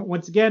a,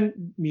 once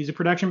again, music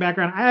production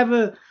background, I have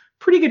a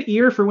pretty good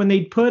ear for when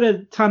they put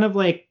a ton of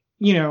like,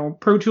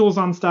 Pro Tools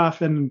on stuff,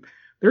 and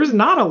there's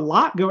not a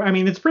lot going. I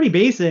mean, it's pretty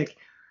basic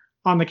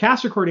on the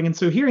cast recording, and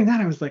so hearing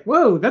that, I was like,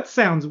 whoa, that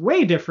sounds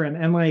way different.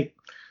 And like,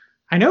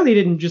 I know they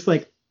didn't just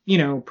like,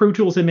 Pro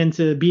Tools him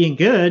into being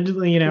good,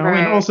 right.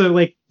 And also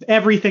like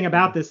everything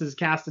about this is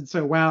casted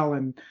so well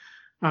and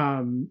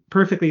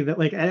perfectly that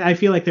like I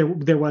feel like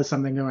there was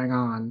something going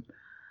on.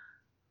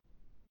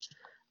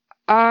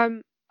 I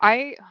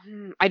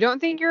don't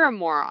think you're a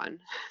moron.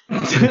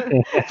 Well,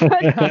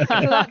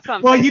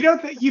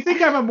 you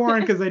think I'm a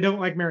moron because I don't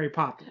like Mary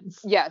Poppins.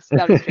 Yes,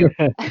 that is true.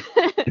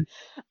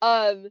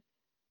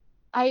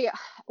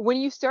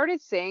 When you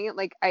started saying it,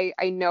 like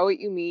I know what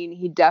you mean.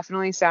 He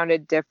definitely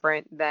sounded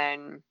different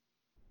than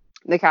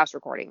the cast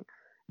recording.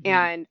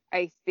 And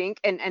I think,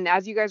 and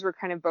as you guys were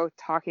kind of both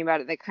talking about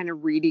it, that kind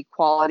of reedy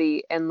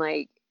quality, and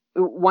like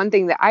one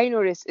thing that I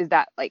noticed is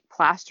that like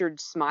plastered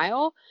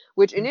smile,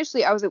 which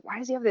initially I was like, why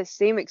does he have this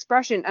same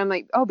expression? I'm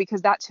like, oh,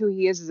 because that's who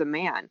he is as a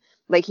man.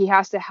 Like he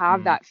has to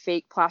have that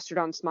fake plastered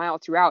on smile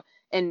throughout.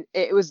 And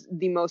it was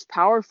the most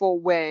powerful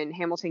when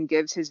Hamilton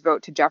gives his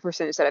vote to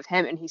Jefferson instead of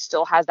him, and he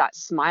still has that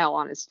smile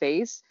on his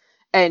face.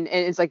 And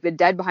it's like the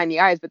dead behind the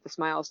eyes, but the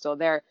smile is still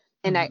there.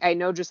 And I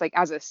know just like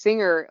as a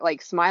singer,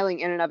 like smiling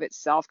in and of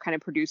itself kind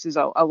of produces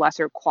a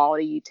lesser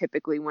quality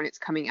typically when it's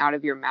coming out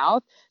of your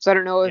mouth. So I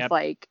don't know if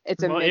like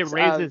it's a mix it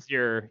raises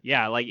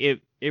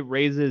it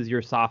raises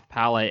your soft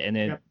palate,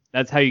 and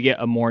that's how you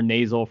get a more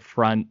nasal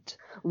front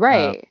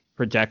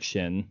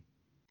projection.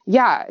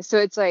 Yeah. So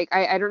it's like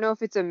I don't know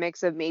if it's a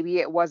mix of maybe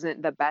it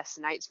wasn't the best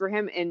nights for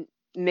him, and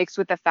mixed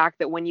with the fact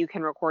that when you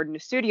can record in a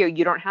studio,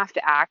 you don't have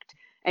to act,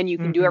 and you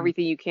can do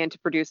everything you can to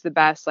produce the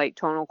best like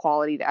tonal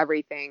quality to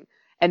everything.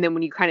 And then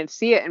when you kind of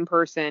see it in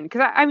person,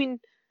 because I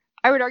mean,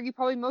 I would argue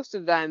probably most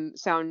of them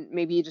sound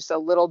maybe just a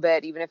little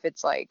bit, even if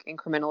it's like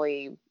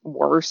incrementally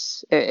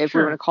worse, if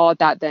we want to call it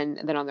that, than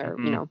on their,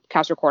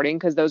 cast recording,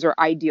 because those are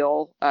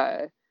ideal,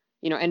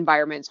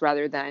 environments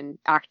rather than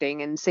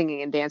acting and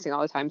singing and dancing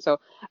all the time. So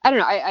I don't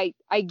know.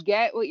 I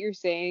get what you're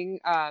saying.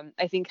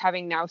 I think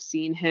having now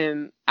seen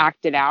him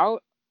act it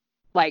out,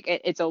 like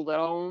it's a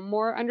little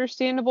more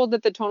understandable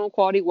that the tonal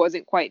quality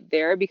wasn't quite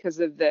there because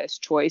of this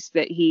choice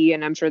that he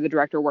and I'm sure the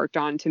director worked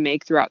on to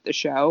make throughout the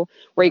show,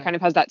 where he kind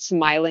of has that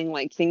smiling,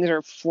 like things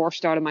are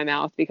forced out of my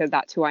mouth because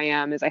that's who I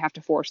am, is I have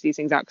to force these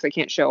things out because I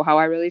can't show how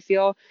I really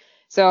feel.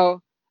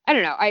 So I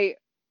don't know.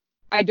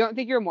 I don't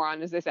think you're a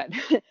moron, as I said,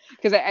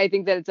 because I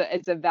think that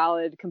it's a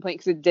valid complaint,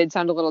 because it did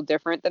sound a little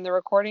different than the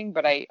recording,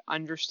 but I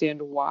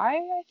understand why,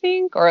 I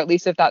think, or at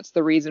least if that's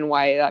the reason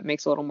why, that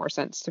makes a little more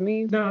sense to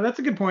me. No, that's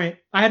a good point.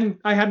 I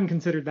hadn't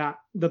considered that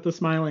the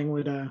smiling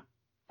would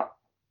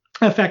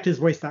affect his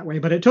voice that way,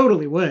 but it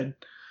totally would.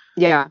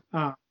 Yeah.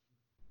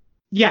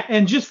 Yeah,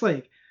 and just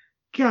like,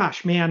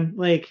 gosh, man,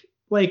 like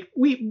I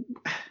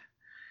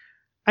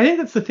think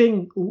that's the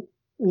thing.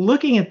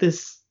 Looking at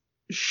this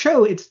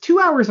show, it's 2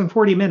 hours and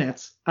 40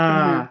 minutes.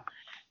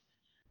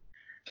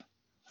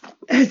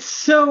 It's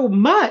so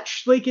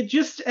much. Like it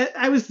just,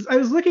 I was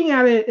looking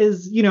at it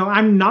as,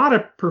 I'm not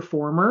a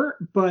performer,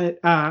 but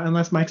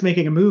unless Mike's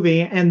making a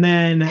movie, and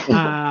then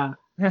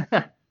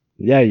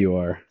yeah, you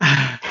are.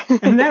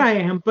 And then I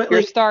am, but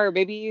you're like, a star,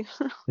 baby.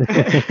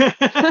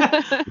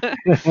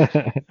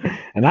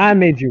 And I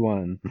made you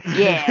one.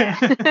 Yeah.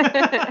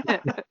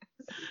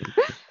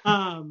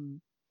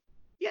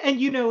 Yeah,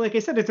 and like I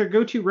said, it's our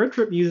go-to road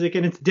trip music,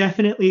 and it's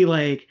definitely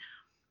like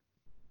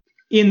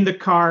in the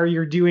car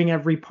you're doing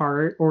every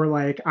part, or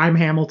like I'm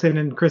Hamilton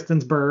and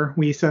Kristen's Burr,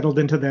 we settled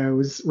into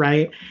those,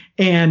 right?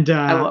 And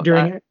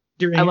during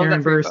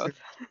Aaron Burr's, like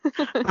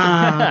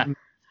I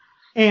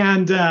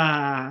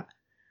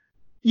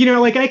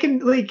can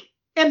like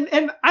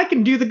and I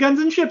can do the Guns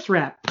and Ships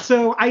rap,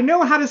 so I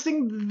know how to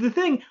sing the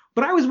thing.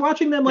 But I was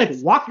watching them like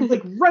walking,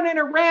 like running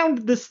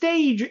around the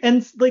stage,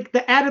 and like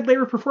the added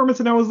layer of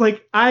performance, and I was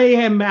like, I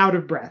am out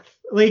of breath.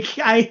 Like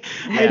I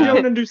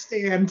don't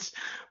understand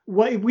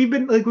what we've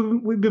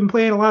been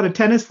playing a lot of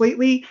tennis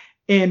lately,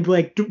 and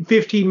like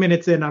 15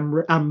 minutes in,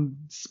 I'm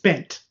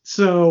spent.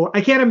 So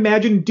I can't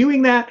imagine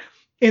doing that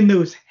in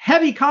those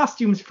heavy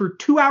costumes for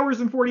 2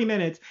 hours and 40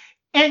 minutes,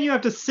 and you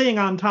have to sing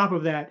on top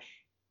of that.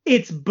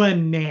 It's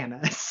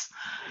bananas.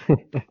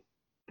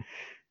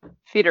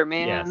 Feeder,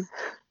 man. Yes.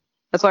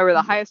 That's why we're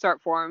the highest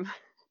art form.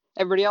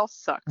 Everybody else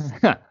sucks.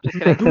 Just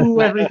kidding.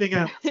 Boo everything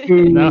else.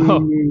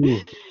 No.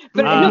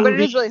 But it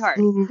is really hard.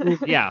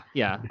 Yeah.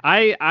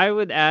 I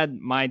would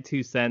add my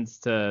 2 cents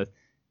to,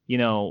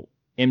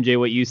 MJ,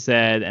 what you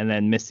said, and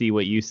then Missy,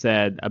 what you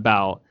said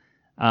about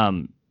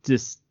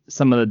just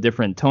some of the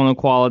different tonal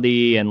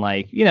quality, and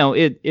like,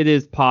 it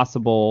is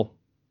possible,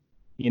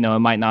 it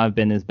might not have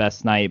been his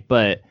best night,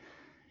 but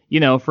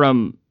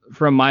from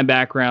my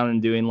background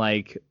and doing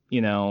like,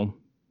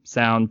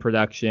 sound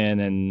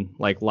production and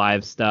like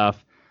live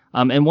stuff.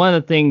 And one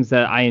of the things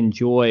that I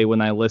enjoy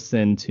when I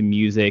listen to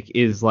music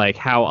is like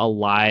how a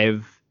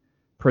live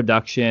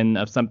production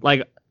of some,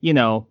 like,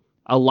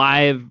 a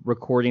live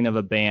recording of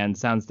a band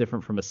sounds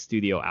different from a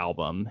studio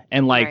album.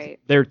 And like,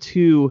 they're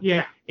two,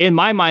 in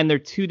my mind, they're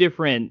two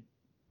different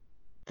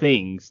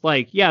things.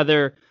 Like,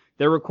 they're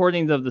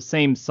recordings of the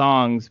same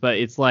songs, but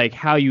it's like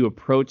how you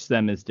approach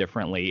them is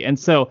differently. And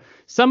so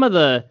some of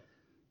the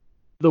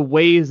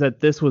ways that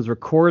this was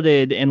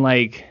recorded, and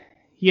like,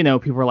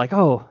 people were like,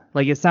 oh,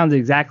 like it sounds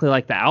exactly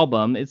like the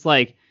album. It's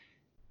like,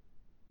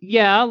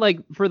 yeah, like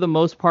for the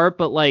most part,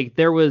 but like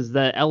there was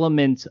the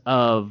element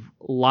of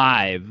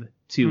live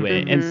to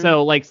it. And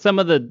so like some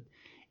of the,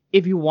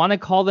 if you want to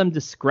call them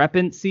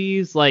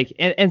discrepancies, like,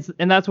 and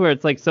that's where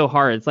it's like so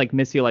hard. It's like,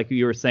 Missy, like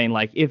you were saying,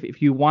 like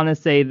if you want to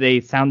say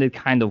they sounded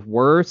kind of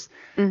worse,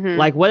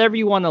 like whatever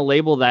you want to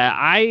label that,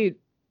 I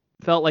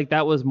felt like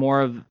that was more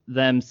of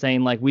them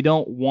saying like, we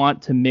don't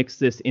want to mix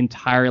this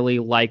entirely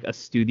like a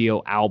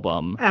studio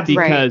album.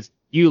 Absolutely. Because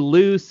you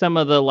lose some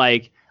of the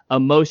like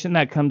emotion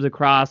that comes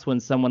across when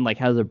someone like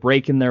has a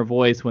break in their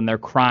voice, when they're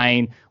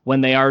crying,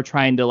 when they are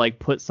trying to like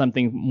put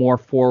something more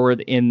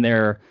forward in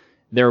their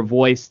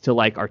voice to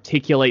like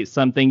articulate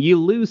something, you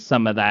lose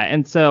some of that.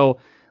 And so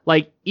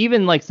like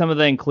even like some of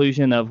the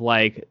inclusion of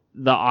like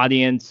the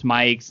audience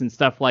mics and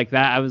stuff like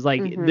that, I was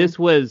like,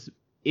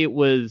 it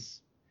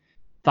was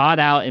thought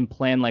out and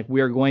planned. Like,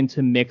 we are going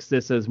to mix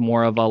this as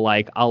more of a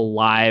like a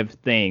live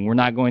thing. We're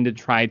not going to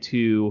try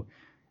to,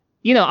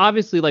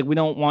 obviously like we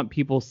don't want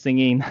people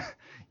singing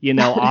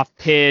off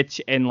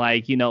pitch and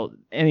like,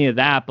 any of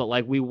that, but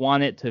like we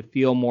want it to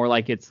feel more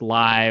like it's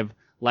live,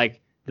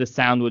 like the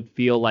sound would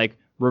feel like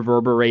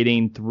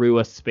reverberating through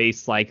a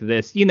space like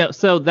this,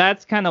 so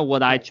that's kind of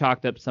what I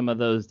chalked up some of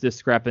those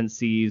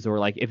discrepancies, or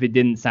like if it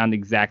didn't sound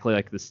exactly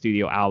like the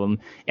studio album.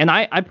 And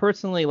I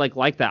personally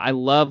like that. I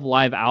love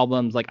live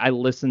albums. Like, I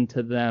listen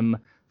to them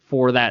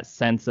for that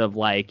sense of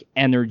like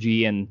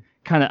energy and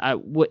kind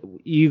of what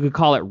you could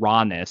call it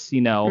rawness,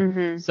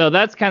 So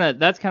that's kind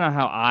of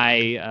how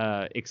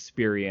I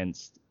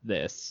experienced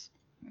this.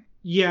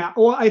 Yeah,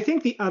 well, I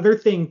think the other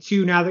thing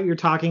too, now that you're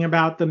talking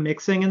about the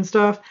mixing and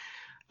stuff,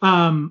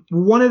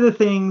 one of the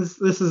things,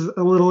 this is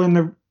a little in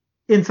the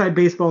inside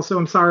baseball, so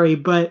I'm sorry,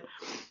 but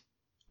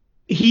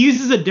he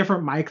uses a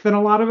different mic than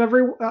a lot of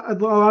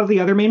the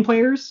other main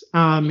players.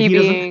 He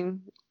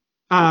being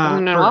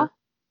no.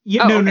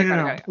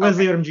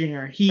 Leslie Odom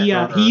Jr. He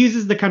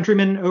uses the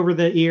Countryman over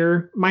the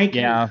ear mic.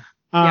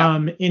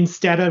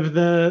 Instead of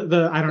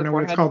the I don't know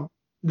what it's called.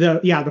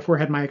 The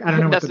forehead mic. I don't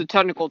know. That's a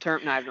technical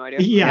term. No, I have no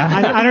idea.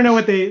 I don't know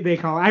what they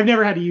call it. I've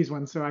never had to use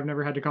one, so I've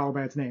never had to call it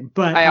by its name.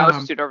 But I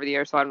always do it over the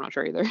air, so I'm not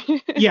sure either.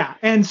 Yeah,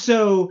 and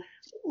so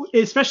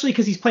especially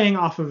because he's playing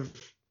off of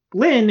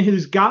Lynn,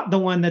 who's got the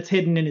one that's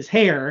hidden in his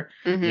hair.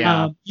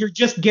 You're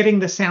just getting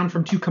the sound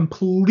from two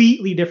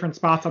completely different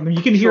spots on them.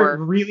 You can hear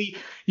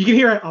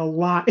it a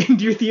lot in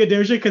Dear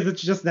Theodosia because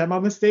it's just them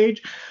on the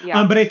stage.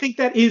 But I think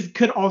that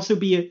could also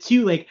be it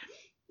too. Like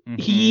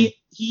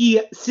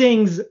he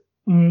sings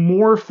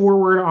more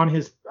forward on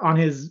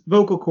his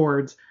vocal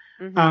cords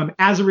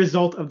as a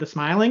result of the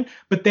smiling,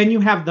 but then you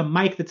have the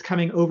mic that's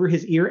coming over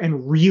his ear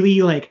and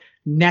really like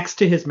next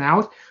to his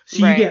mouth,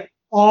 so you get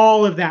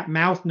all of that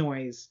mouth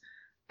noise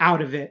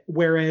out of it,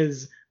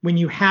 whereas when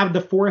you have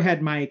the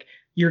forehead mic,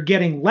 you're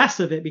getting less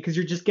of it because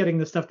you're just getting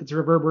the stuff that's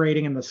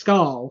reverberating in the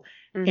skull.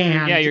 And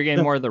you're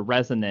getting more of the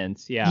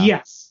resonance.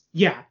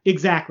 Yeah,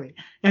 exactly.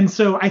 And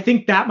so I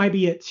think that might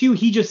be it too.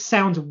 He just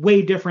sounds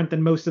way different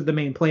than most of the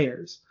main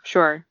players.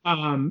 Sure.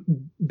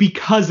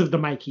 Because of the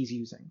mic he's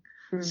using.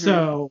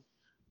 So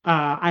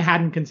I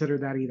hadn't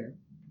considered that either.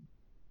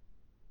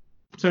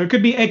 So it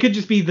could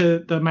just be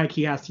the mic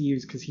he has to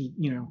use because he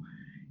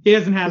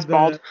doesn't have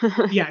bald.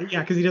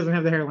 because he doesn't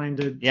have the hairline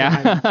to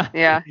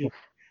hide.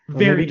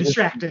 Very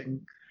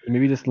distracting.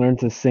 Maybe just learn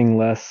to sing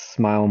less,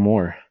 smile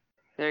more.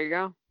 There you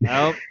go.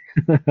 Nope.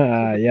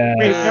 Yeah.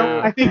 Wait,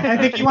 no, I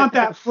think you want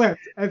that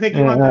flipped. I think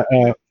you want that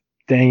flipped.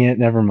 Dang it,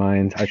 never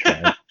mind. I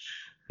tried.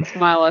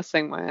 Smile less,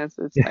 sing my ass.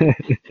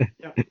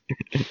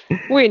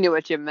 We knew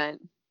what you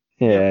meant.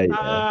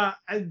 Yeah.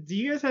 Do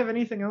you guys have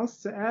anything else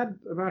to add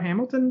about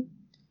Hamilton?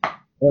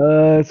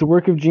 It's a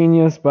work of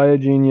genius by a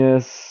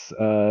genius,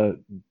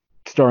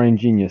 starring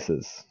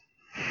geniuses.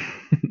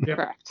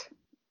 Correct.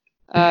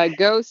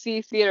 Go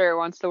see theater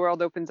once the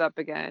world opens up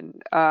again.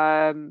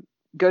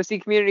 Go see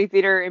community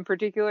theater in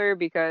particular,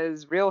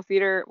 because real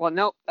theater, well,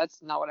 nope,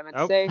 that's not what I meant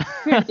to say.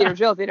 Community theater is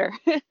real theater.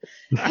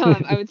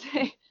 I would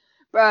say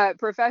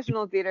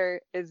professional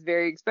theater is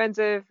very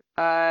expensive.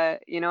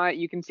 You know what?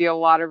 You can see a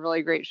lot of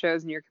really great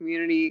shows in your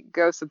community.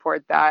 Go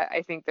support that.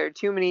 I think there are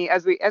too many,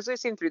 as we've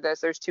seen through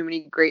this, there's too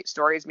many great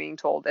stories being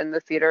told in the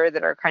theater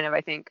that are kind of,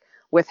 I think,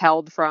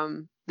 withheld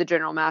from the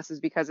general masses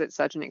because it's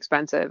such an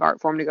expensive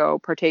art form to go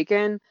partake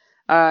in.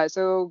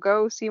 So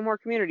go see more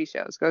community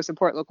shows. Go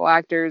support local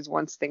actors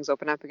once things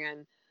open up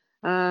again.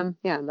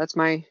 That's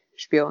my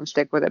spiel and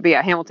stick with it. But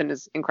yeah, Hamilton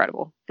is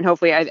incredible, and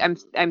hopefully, I'm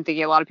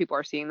thinking a lot of people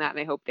are seeing that, and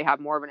I hope they have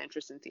more of an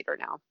interest in theater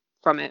now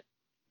from it.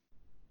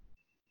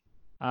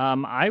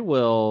 I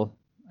will,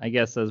 I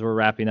guess, as we're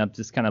wrapping up,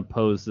 just kind of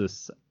pose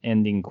this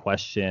ending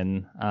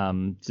question,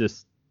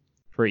 just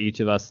for each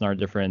of us in our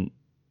different,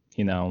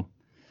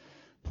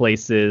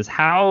 places.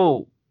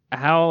 How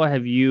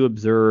have you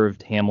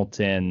observed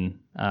Hamilton?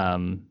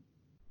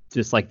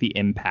 Just like the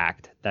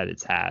impact that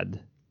it's had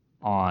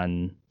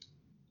on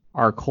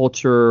our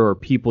culture or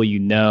people, whether you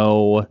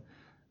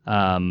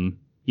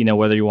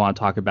want to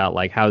talk about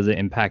like how has it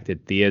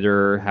impacted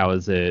theater, how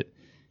is it,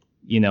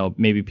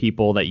 maybe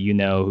people that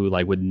who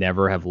like would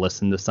never have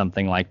listened to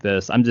something like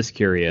this. I'm just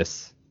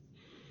curious.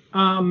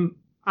 Sorry,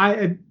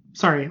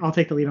 I'll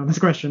take the lead on this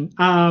question.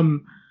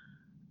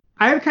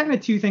 I have kind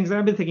of two things that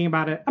I've been thinking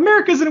about it.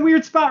 America's in a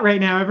weird spot right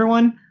now,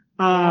 everyone.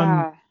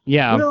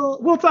 Yeah.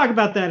 We'll talk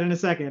about that in a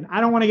second.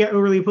 I don't want to get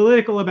overly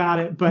political about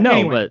it, but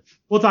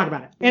we'll talk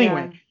about it.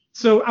 Anyway,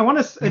 so I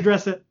want to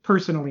address it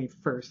personally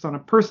first. On a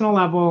personal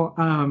level,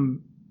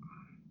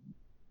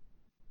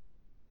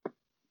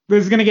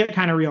 this is going to get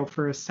kind of real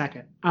for a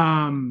second.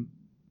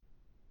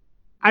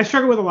 I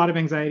struggle with a lot of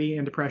anxiety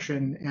and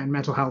depression and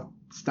mental health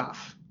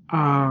stuff.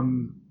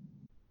 And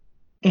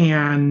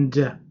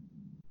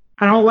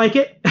I don't like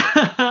it.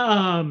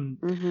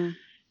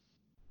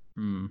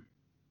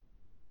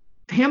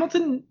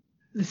 Hamilton,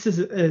 this is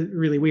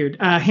really weird.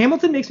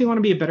 Hamilton makes me want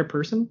to be a better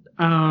person.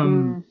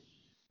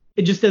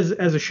 It just as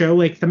a show,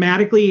 like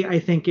thematically, I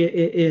think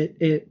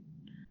it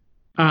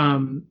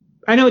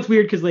I know it's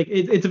weird because like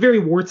it's a very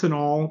warts and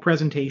all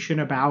presentation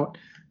about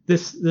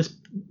this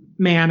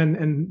man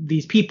and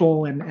these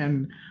people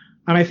and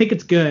I think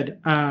it's good.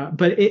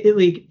 But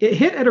it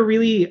hit at a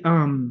really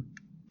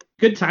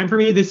good time for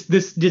me.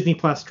 This Disney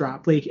Plus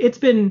drop, like it's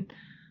been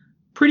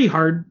pretty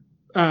hard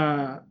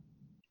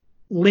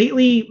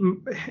lately.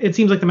 It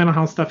seems like the mental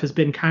health stuff has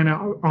been kind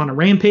of on a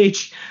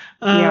rampage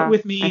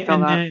with me,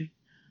 and then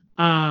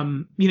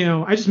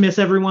I just miss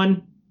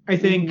everyone. I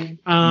think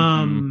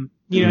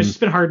it's just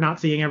been hard not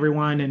seeing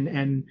everyone,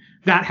 and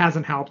that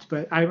hasn't helped.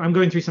 But I'm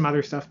going through some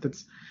other stuff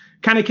that's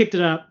kind of kicked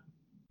it up,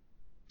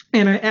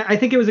 and I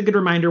think it was a good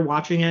reminder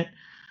watching it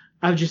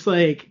of just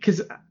like,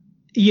 because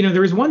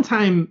there was one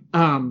time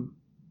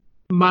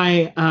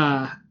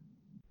my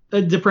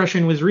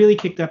depression was really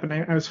kicked up, and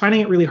I was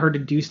finding it really hard to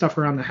do stuff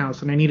around the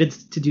house, and I needed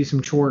to do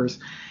some chores.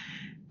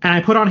 And I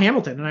put on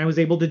Hamilton, and I was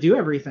able to do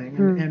everything,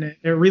 and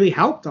it really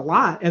helped a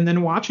lot. And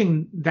then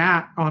watching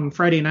that on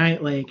Friday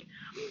night, like,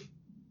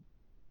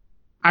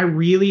 I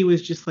really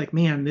was just like,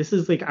 man, this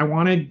is like, I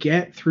want to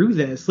get through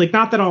this. Like,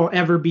 not that I'll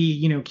ever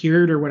be,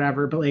 cured or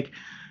whatever, but like,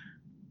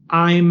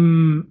 I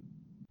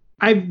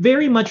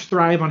very much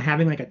thrive on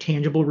having like a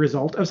tangible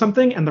result of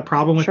something. And the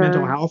problem with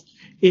mental health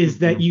is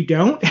that you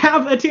don't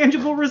have a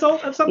tangible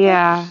result of something.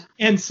 Yeah.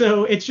 And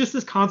so it's just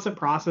this constant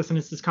process, and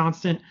it's this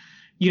constant,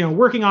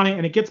 working on it,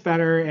 and it gets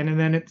better. And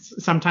then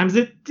sometimes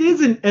it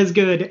isn't as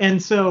good.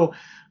 And so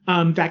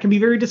that can be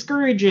very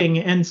discouraging.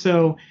 And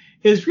so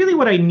it was really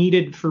what I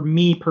needed for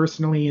me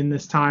personally in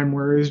this time,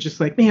 where it was just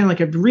like, man,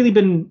 like I've really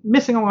been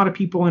missing a lot of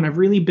people, and I've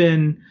really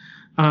been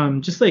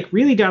just like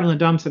really down in the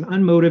dumps and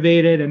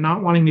unmotivated and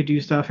not wanting to do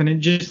stuff. And it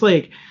just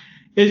like,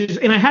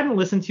 and I hadn't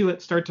listened to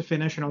it start to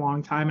finish in a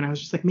long time. And I was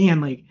just like,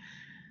 man, like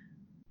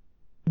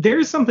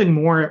there's something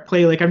more at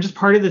play. Like I'm just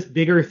part of this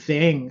bigger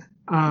thing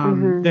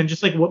than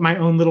just like what my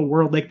own little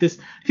world, like this.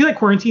 I feel like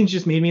quarantine's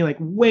just made me like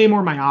way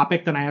more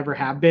myopic than I ever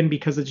have been,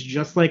 because it's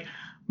just like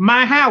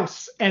my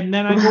house, and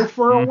then I go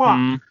for a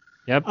walk.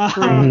 Yep.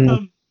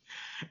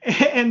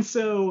 And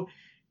so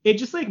it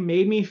just like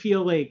made me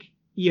feel like,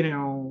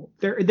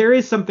 there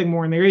is something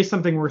more, and there is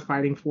something worth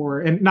fighting for.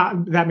 And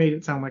not that made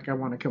it sound like I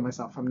want to kill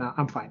myself.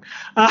 I'm fine.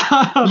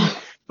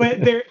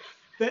 But there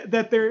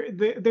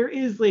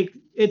is like,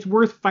 it's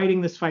worth fighting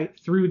this fight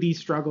through these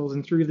struggles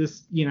and through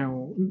this,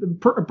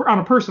 on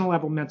a personal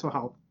level, mental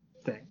health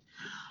thing.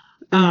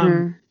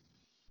 And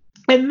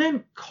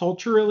then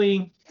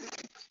culturally,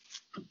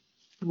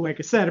 like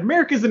I said,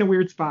 America's in a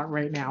weird spot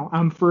right now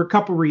for a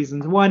couple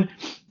reasons. One,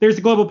 there's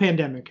a global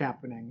pandemic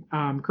happening.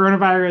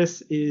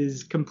 Coronavirus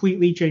is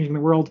completely changing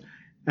the world.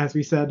 As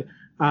we said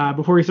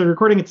before we started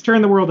recording, it's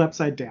turned the world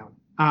upside down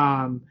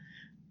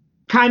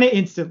kind of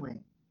instantly.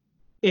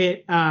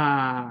 It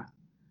happened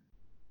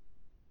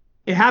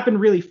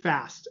really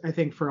fast, I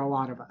think, for a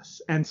lot of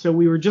us. And so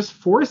we were just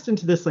forced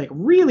into this like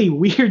really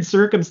weird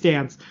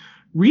circumstance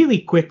really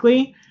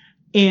quickly.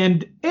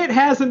 And it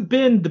hasn't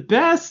been the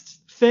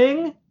best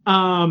thing.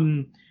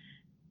 And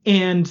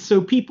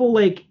so people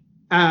like,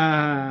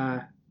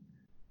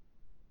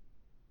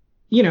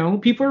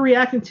 people are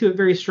reacting to it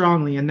very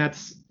strongly, and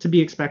that's to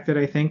be expected,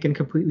 I think, and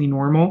completely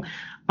normal.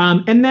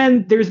 And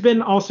then there's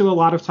been also a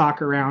lot of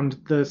talk around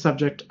the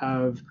subject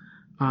of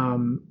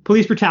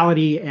police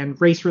brutality and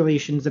race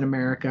relations in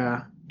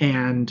America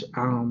and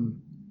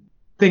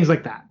things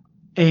like that.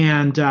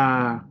 And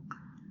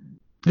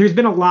there's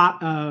been a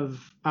lot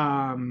of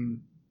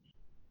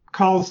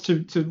calls to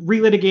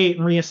relitigate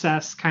and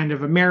reassess kind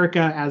of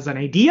America as an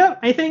idea,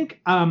 I think.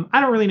 I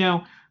don't really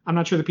know. I'm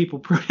not sure the people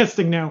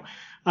protesting know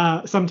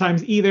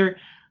sometimes either.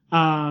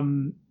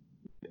 And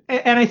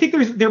I think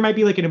there might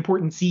be like an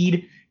important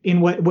seed in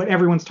what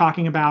everyone's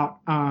talking about.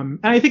 And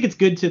I think it's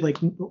good to like,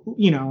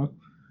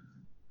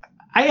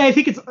 I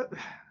think it's, what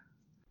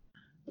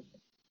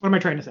am I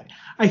trying to say?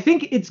 I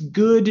think it's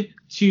good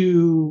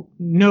to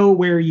know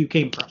where you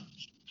came from.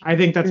 I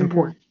think that's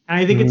important. And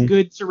I think it's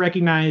good to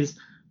recognize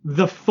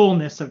the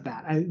fullness of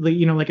that.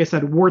 Like I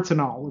said, warts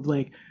and all, of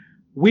like,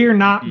 we're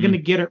not going to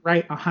get it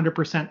right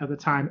 100% of the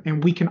time,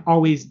 and we can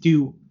always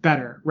do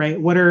better, right?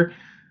 In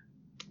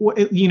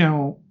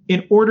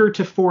order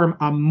to form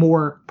a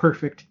more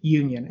perfect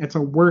union, it's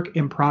a work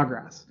in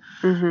progress.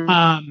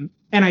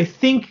 And I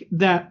think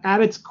that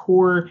at its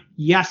core,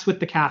 yes, with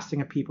the casting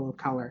of people of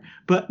color,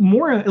 but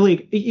more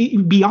like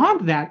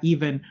beyond that,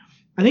 even,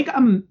 I think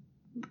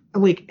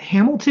like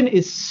Hamilton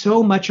is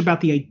so much about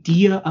the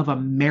idea of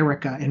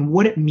America and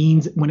what it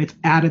means when it's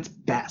at its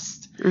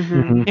best.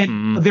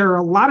 And there are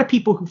a lot of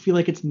people who feel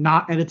like it's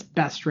not at its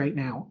best right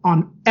now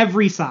on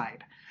every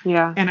side.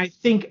 Yeah. And I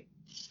think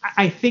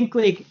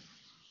like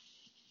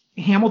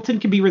Hamilton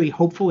can be really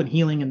hopeful and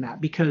healing in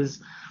that,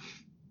 because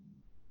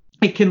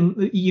it can,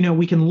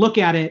 we can look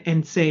at it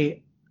and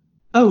say,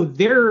 oh,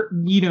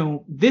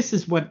 this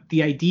is what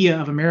the idea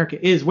of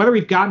America is. Whether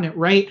we've gotten it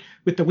right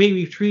with the way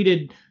we've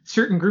treated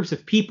certain groups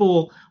of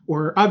people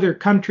or other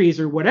countries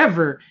or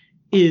whatever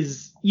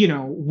is,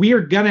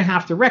 we're going to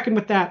have to reckon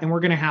with that, and we're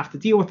going to have to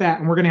deal with that,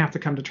 and we're going to have to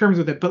come to terms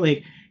with it. But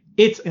like,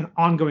 it's an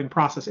ongoing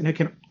process, and it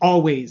can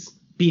always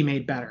be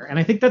made better. And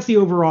I think that's the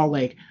overall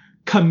like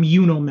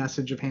communal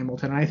message of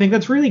Hamilton. And I think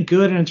that's really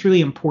good, and it's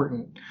really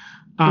important.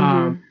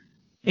 So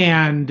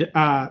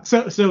that's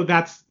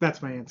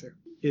my answer,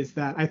 is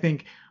that I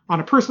think on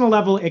a personal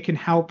level, it can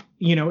help,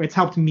 it's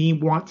helped me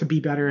want to be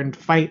better and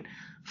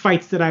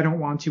fights that I don't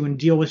want to, and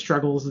deal with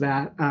struggles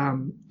that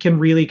can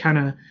really kind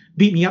of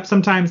beat me up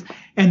sometimes.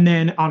 And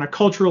then on a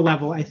cultural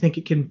level, I think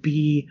it can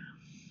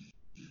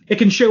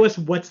show us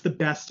what's the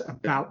best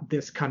about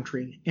this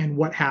country and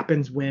what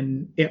happens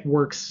when it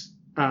works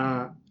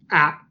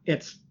at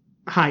its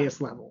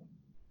highest level.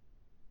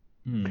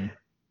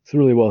 It's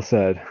really well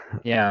said.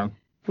 Yeah.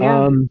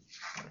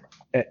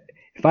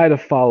 If I had to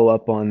follow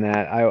up on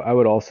that, I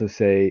would also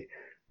say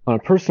on a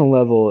personal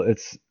level,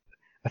 it's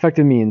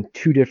affected me in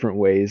two different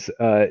ways.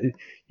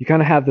 You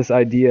kind of have this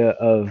idea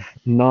of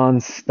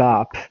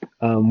nonstop,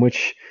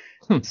 which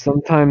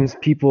sometimes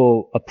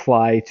people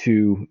apply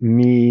to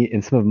me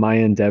and some of my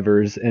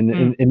endeavors,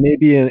 and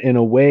maybe in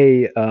a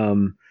way,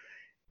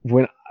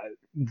 when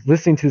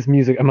listening to this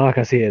music, I'm not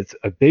gonna say it's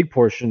a big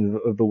portion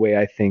of the way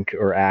I think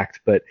or act,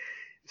 but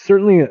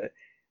certainly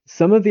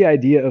some of the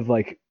idea of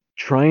like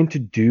trying to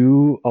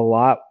do a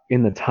lot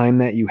in the time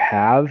that you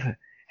have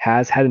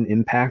has had an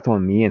impact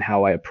on me and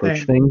how I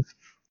approach things.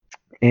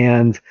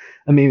 And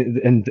I mean,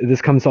 and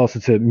this comes also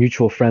to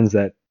mutual friends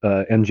that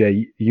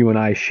MJ, you and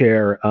I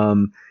share,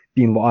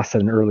 being lost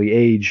at an early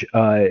age.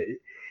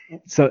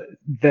 So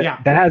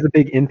that has a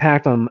big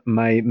impact on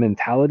my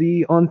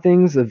mentality on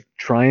things, of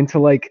trying to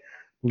like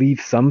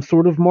leave some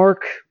sort of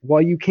mark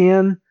while you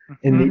can,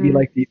 and maybe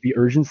like the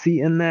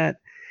urgency in that.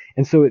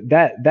 And so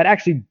that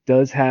actually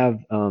does have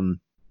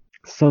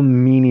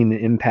some meaning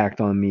and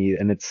impact on me,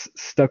 and it's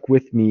stuck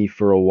with me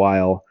for a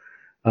while.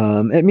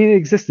 I mean, it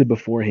existed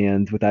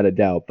beforehand without a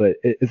doubt, but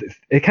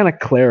it kind of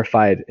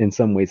clarified in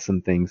some ways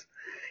some things.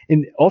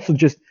 And also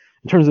just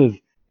in terms of,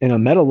 in a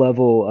meta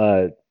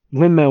level,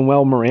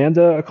 Lin-Manuel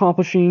Miranda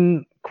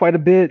accomplishing quite a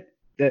bit.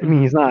 I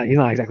mean, he's not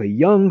exactly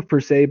young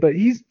per se, but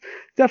he's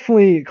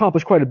definitely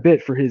accomplished quite a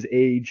bit for his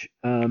age.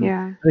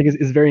 I think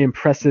is very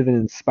impressive and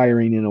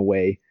inspiring in a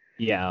way.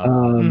 Yeah.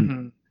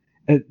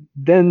 And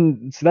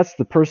then, so that's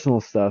the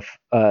personal stuff,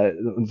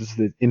 just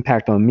the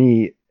impact on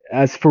me.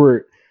 As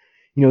for,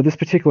 this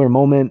particular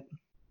moment,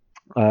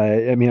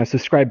 I mean, I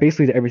subscribe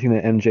basically to everything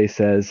that MJ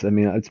says. I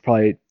mean, it's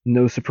probably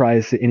no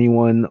surprise to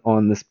anyone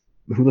on this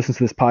who listens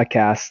to this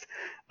podcast,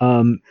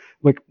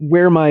 like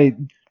where my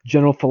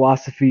general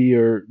philosophy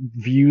or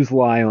views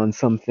lie on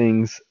some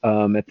things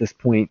at this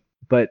point.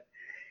 But,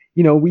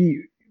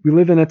 we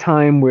live in a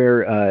time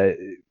where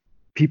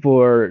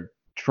people are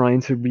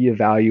trying to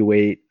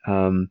reevaluate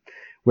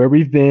where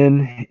we've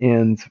been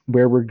and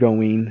where we're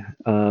going.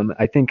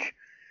 I think,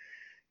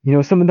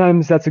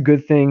 sometimes that's a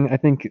good thing. I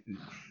think,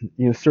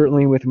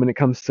 certainly when it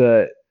comes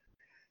to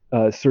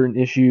certain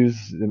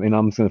issues, I mean,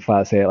 I'm just going to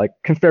flat say it, like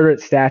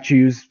Confederate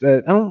statues,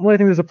 I don't really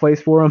think there's a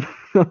place for them.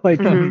 Like,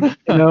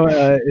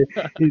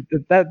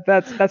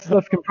 that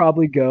stuff can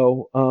probably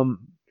go.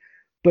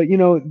 But,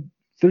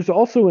 there's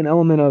also an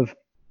element of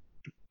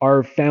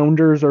our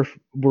founders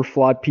were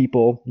flawed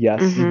people,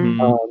 yes.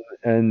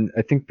 And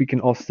I think we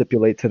can all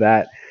stipulate to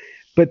that.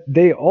 But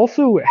they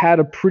also had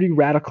a pretty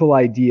radical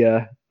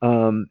idea,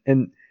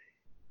 and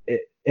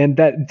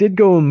that did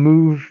go and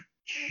move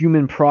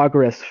human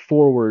progress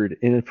forward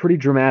in a pretty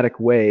dramatic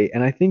way.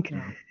 And I think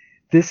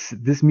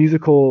this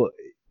musical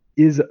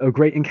is a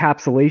great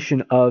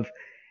encapsulation of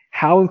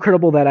how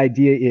incredible that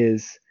idea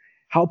is,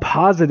 how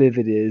positive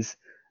it is,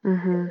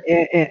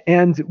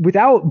 and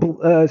without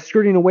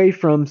skirting away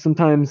from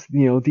sometimes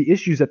the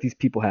issues that these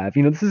people have.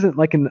 This isn't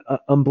like an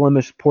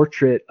unblemished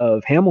portrait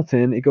of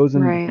Hamilton. It goes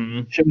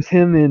and shows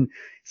him in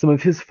some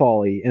of his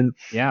folly, and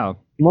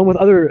along with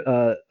other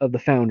of the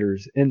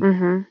founders. And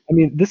I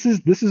mean, this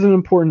is an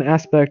important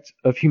aspect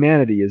of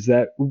humanity, is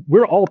that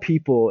we're all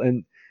people.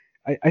 And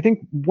I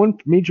think one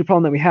major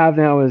problem that we have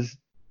now is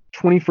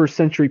 21st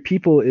century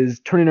people is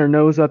turning our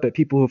nose up at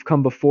people who have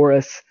come before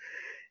us,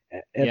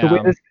 at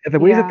the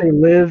ways that they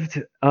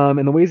lived,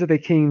 and the ways that they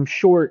came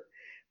short.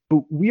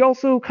 But we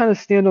also kind of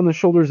stand on the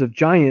shoulders of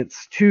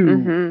giants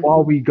too,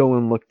 while we go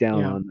and look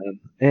down on them.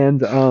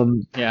 And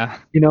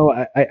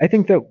I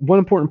think that one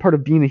important part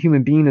of being a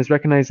human being is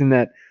recognizing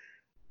that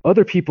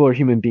other people are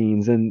human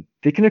beings, and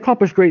they can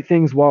accomplish great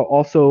things while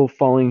also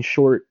falling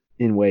short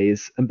in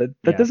ways. But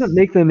that doesn't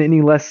make them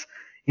any less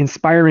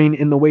inspiring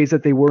in the ways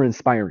that they were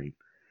inspiring.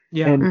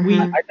 Yeah, and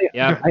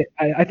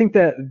I think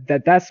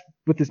that that's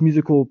what this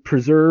musical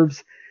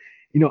preserves.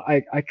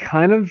 I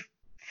kind of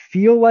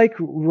feel like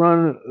we're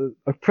on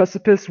a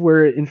precipice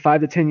where in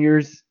 5 to 10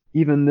 years,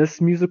 even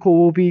this musical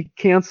will be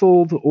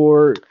canceled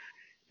or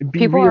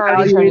be people are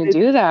already trying to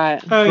do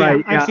that. Oh,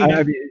 right. Yeah, I've seen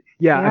it.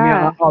 Yeah, I mean,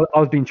 I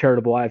was being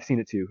charitable. I've seen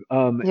it too.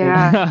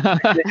 Yeah.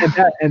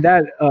 And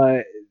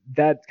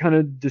that kind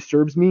of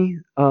disturbs me.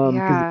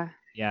 Yeah.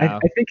 I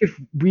think if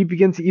we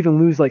begin to even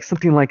lose like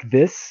something like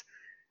this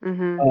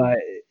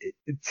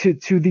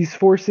to these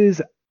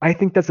forces, I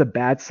think that's a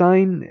bad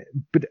sign.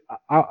 But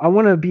I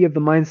want to be of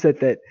the mindset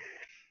that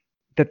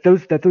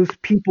those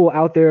people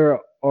out there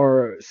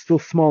are still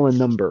small in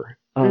number.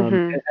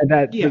 And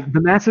that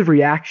the massive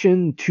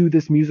reaction to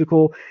this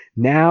musical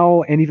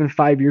now and even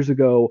 5 years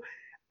ago,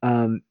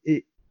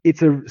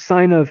 it's a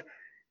sign of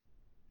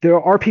there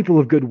are people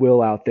of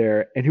goodwill out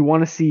there and who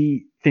want to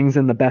see things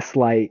in the best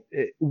light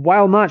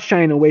while not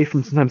shying away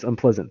from sometimes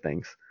unpleasant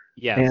things.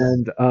 Yes.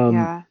 And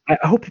I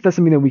hope that that's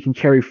something that we can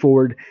carry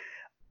forward.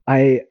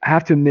 I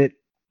have to admit,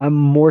 I'm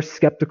more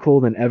skeptical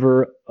than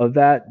ever of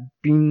that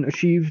being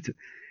achieved,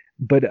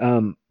 but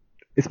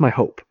it's my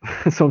hope.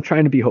 So I'm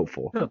trying to be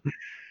hopeful.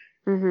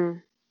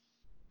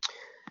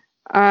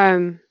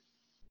 I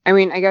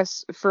mean, I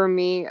guess for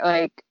me,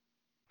 like,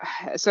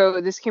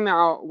 so this came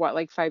out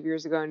like 5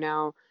 years ago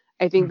now.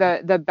 I think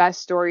the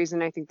best stories,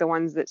 and I think the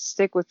ones that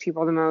stick with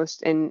people the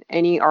most in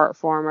any art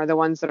form, are the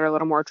ones that are a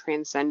little more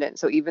transcendent.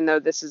 So even though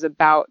this is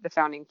about the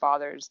founding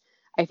fathers,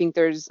 I think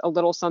there's a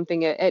little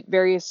something at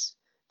various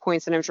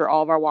points, and I'm sure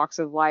all of our walks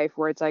of life,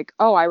 where it's like,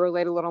 oh, I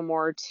relate a little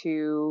more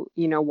to,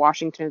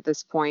 Washington at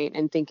this point,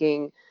 and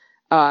thinking,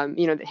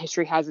 that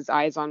history has its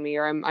eyes on me,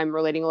 or I'm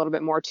relating a little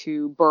bit more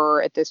to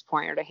Burr at this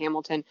point, or to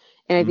Hamilton.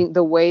 And I think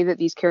the way that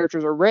these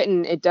characters are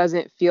written, it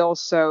doesn't feel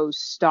so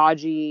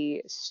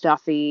stodgy,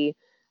 stuffy,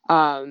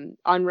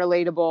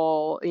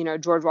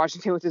 unrelatable, George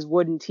Washington with his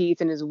wooden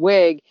teeth and his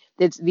wig.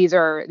 These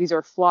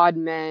are flawed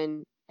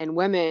men and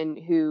women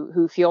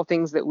who feel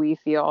things that we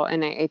feel.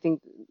 And I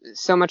think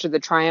so much of the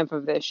triumph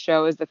of this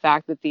show is the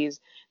fact that these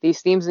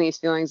themes and these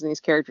feelings and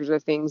these characters are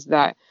things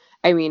that,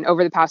 I mean,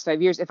 over the past 5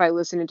 years, if I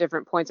listen at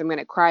different points, I'm going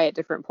to cry at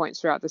different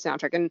points throughout the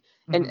soundtrack. And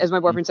as my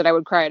boyfriend said, I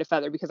would cry at a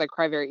feather because I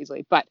cry very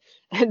easily. But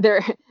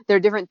there are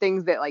different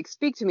things that like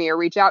speak to me or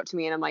reach out to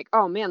me. And I'm like,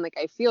 oh man, like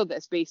I feel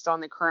this based on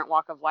the current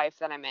walk of life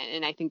that I'm in.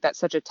 And I think that's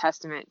such a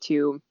testament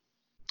to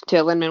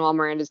Lin-Manuel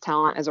Miranda's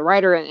talent as a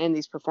writer and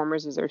these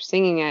performers as they're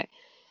singing it.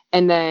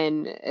 And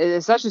then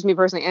it's not just me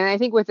personally. And I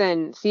think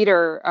within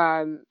theater,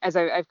 as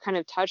I've kind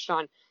of touched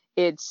on,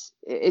 it's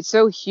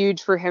so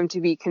huge for him to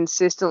be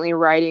consistently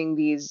writing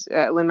these,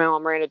 Lin-Manuel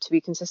Miranda, to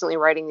be consistently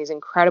writing these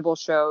incredible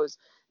shows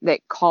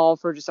that call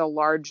for just a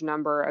large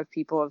number of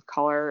people of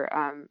color,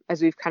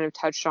 as we've kind of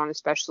touched on,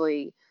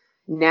 especially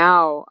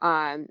now.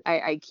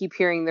 I keep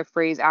hearing the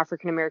phrase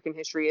African American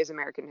history is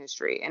American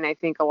history. And I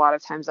think a lot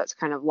of times that's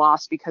kind of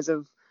lost because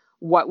of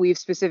what we've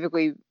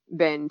specifically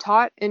been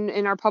taught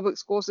in our public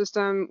school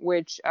system,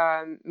 which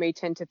may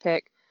tend to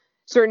pick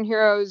certain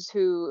heroes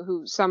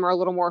who some are a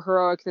little more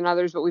heroic than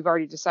others, but we've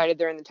already decided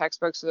they're in the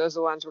textbook. So those are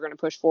the ones we're going to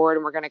push forward,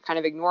 and we're going to kind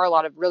of ignore a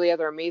lot of really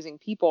other amazing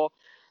people.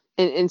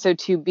 And so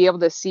to be able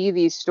to see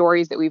these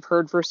stories that we've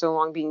heard for so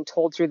long being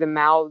told through the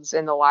mouths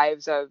and the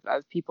lives of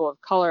people of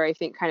color, I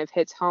think kind of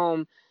hits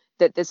home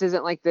that this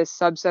isn't like this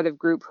subset of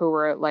group who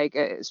were like,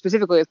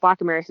 specifically with Black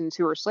Americans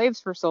who were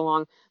slaves for so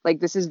long. Like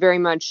this is very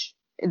much,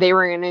 they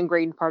were an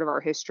ingrained part of our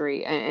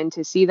history. And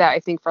to see that, I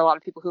think for a lot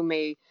of people who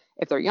may,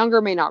 if they're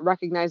younger, may not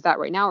recognize that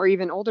right now, or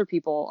even older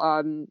people,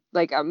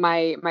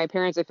 my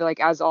parents, I feel like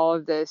as all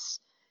of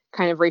this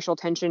kind of racial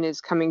tension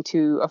is coming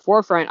to a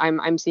forefront,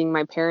 I'm seeing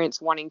my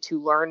parents wanting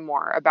to learn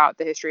more about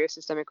the history of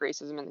systemic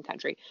racism in the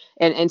country,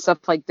 and stuff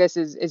like this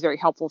is very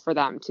helpful for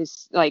them to,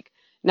 like,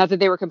 not that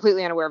they were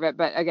completely unaware of it,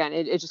 but again,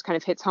 it just kind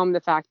of hits home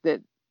the fact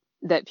that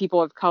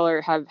people of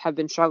color have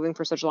been struggling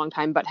for such a long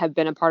time, but have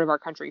been a part of our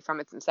country from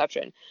its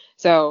inception.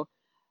 So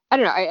I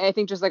don't know. I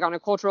think just like on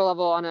a cultural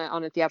level, on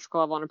a theatrical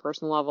level, on a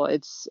personal level,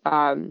 it's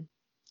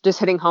just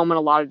hitting home in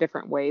a lot of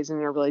different ways in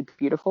a really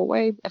beautiful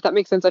way. If that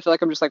makes sense. I feel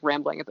like I'm just like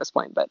rambling at this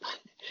point, but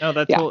no,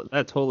 that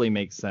totally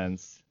makes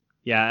sense.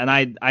 Yeah,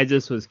 and I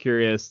just was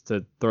curious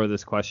to throw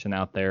this question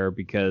out there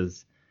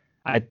because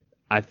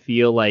I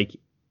feel like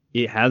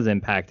it has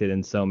impacted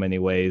in so many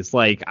ways.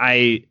 Like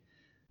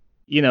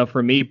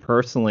for me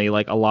personally,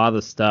 like a lot of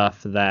the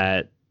stuff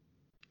that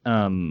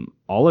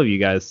all of you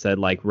guys said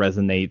like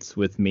resonates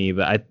with me,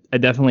 but I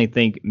definitely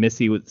think,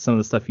 Missy, with some of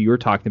the stuff you were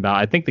talking about,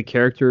 I think the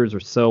characters are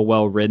so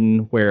well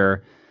written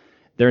where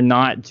they're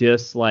not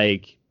just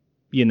like,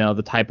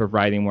 the type of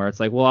writing where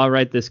it's like, well, I'll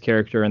write this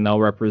character and they'll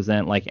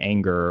represent like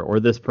anger, or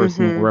this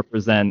person will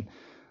represent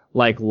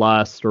like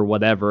lust or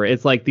whatever.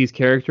 It's like these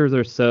characters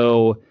are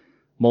so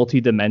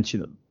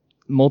multi-dimensional.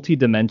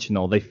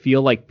 They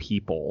feel like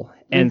people.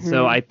 And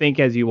so I think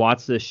as you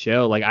watch this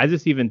show, like I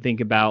just even think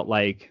about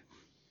like,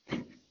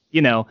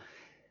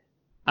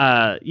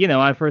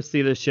 I first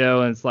see the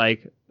show and it's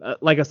like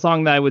a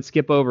song that I would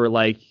skip over,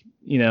 like,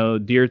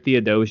 Dear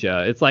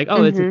Theodosia. It's like,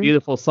 oh, it's a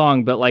beautiful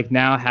song, but like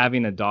now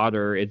having a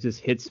daughter, it just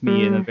hits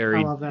me in a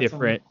very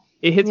different,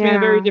 it hits me in a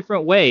very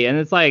different way. And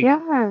it's like,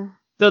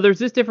 so there's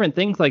just different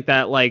things like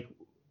that, like,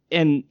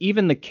 and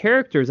even the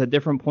characters at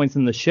different points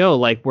in the show,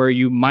 like where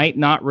you might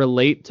not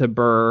relate to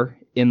Burr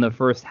in the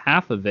first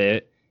half of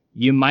it,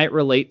 you might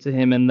relate to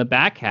him in the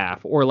back half,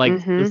 or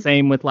like the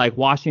same with like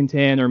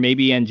Washington or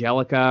maybe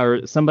Angelica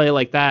or somebody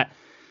like that.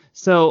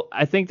 So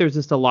I think there's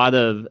just a lot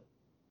of,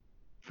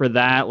 for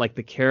that, like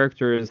the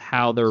characters,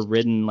 how they're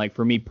written, like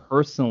for me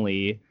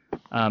personally,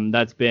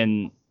 that's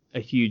been a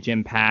huge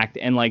impact.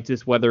 And like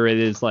just whether it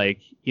is like,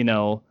 you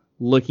know,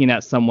 looking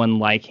at someone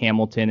like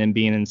Hamilton and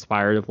being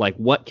inspired of like,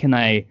 what can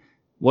I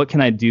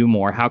do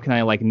more? How can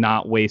I like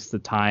not waste the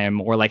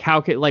time? Or like,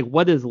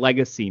 what does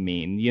legacy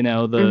mean? You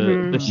know,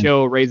 the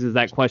show raises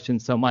that question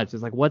so much.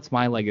 It's like, what's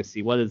my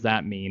legacy? What does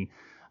that mean?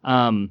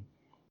 And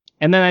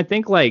then I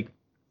think like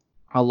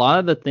a lot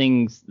of the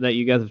things that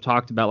you guys have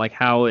talked about, like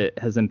how it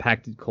has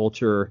impacted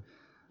culture,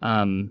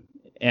 and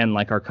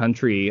like our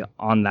country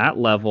on that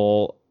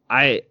level,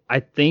 I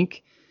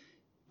think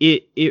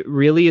it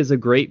really is a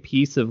great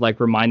piece of like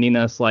reminding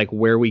us like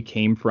where we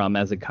came from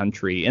as a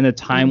country in a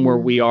time where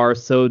we are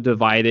so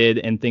divided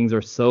and things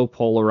are so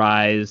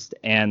polarized,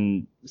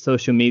 and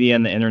social media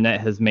and the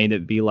internet has made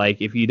it be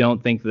like, if you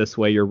don't think this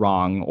way, you're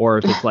wrong. Or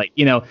if it's like,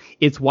 you know,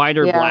 it's white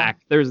or black,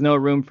 there's no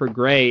room for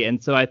gray.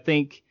 And so I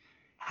think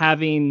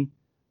having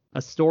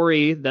a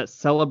story that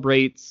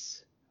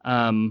celebrates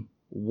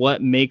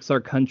what makes our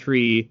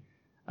country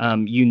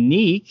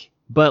unique,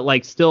 but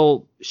like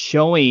still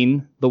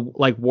showing the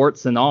like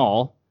warts and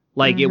all,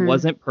 like it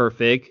wasn't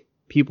perfect,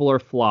 people are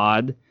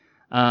flawed,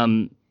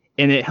 and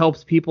it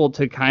helps people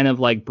to kind of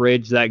like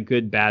bridge that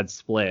good bad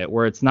split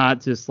where it's not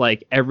just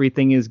like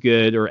everything is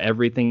good or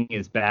everything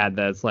is bad.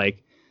 That's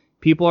like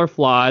people are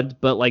flawed,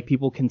 but like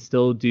people can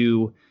still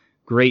do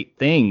great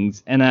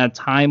things. And at a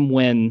time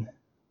when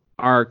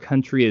our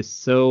country is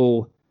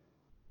so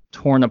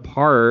torn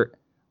apart,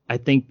 I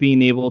think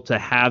being able to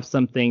have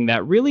something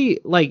that really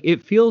like,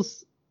 it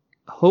feels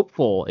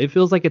hopeful. It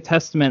feels like a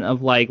testament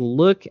of like,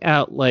 look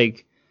at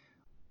like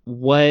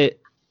what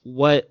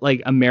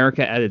like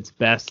America at its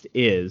best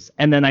is.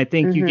 And then I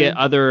think you get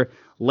other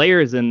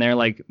layers in there,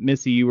 like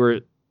Missy, you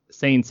were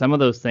saying some of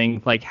those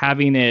things, like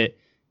having it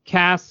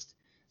cast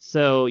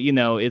so, you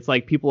know, it's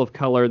like people of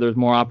color, there's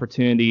more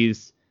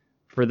opportunities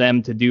for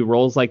them to do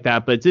roles like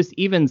that. But just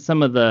even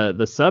some of the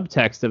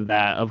subtext of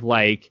that, of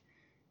like,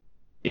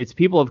 it's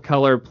people of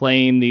color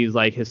playing these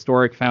like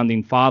historic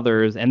founding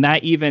fathers. And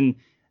that even,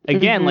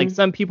 again, like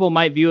some people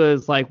might view it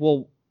as like,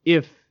 well,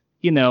 if,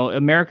 you know,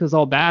 America's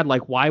all bad,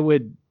 like why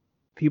would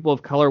people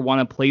of color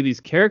want to play these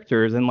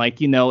characters? And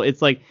like, you know,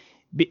 it's like,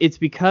 it's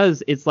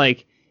because it's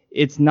like,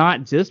 it's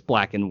not just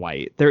black and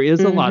white. There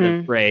is a lot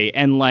of gray.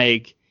 And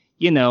like,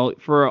 you know,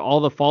 for all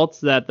the faults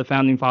that the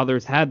founding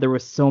fathers had, there were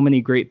so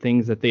many great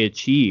things that they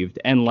achieved.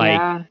 And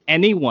like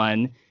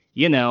anyone,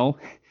 you know,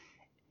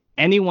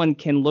 anyone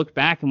can look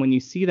back, and when you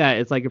see that,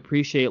 it's like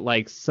appreciate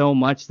like so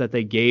much that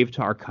they gave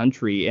to our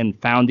country and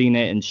founding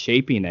it and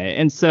shaping it.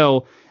 And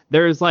so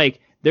there's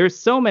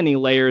so many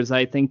layers.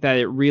 I think that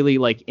it really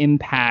like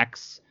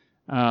impacts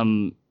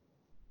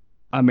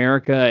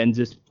America and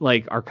just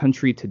like our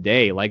country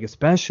today, like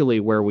especially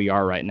where we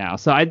are right now.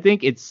 So I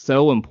think it's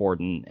so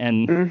important.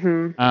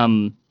 And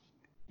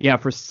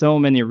for so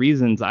many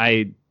reasons,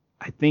 I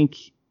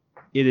think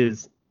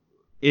it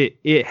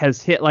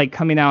has hit, like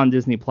coming out on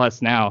Disney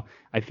Plus now,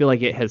 I feel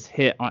like it has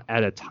hit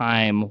at a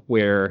time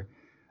where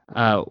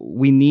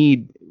we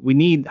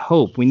need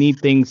hope. We need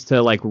things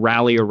to like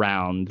rally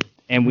around,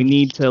 and we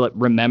need to like,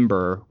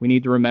 remember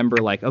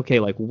like, okay,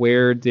 like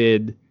where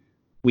did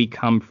we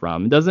come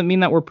from? It doesn't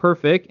mean that we're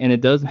perfect, and it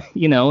does,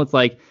 you know, it's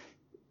like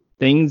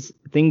things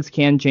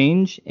can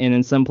change, and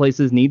in some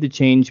places need to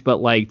change, but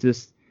like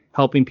just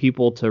helping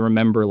people to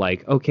remember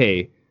like,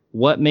 okay,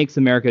 what makes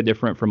America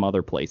different from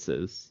other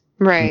places?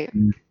 Right.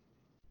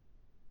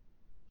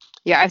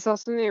 Yeah, I saw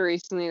something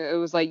recently that it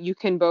was like, you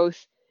can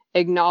both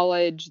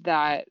acknowledge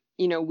that,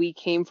 you know, we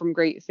came from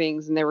great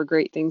things and there were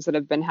great things that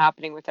have been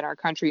happening within our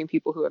country and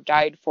people who have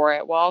died for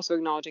it, while also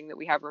acknowledging that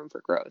we have room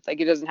for growth.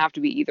 Like, it doesn't have to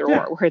be either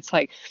or, where it's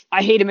like,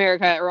 I hate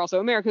America, or also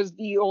America's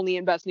the only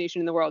and best nation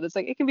in the world. It's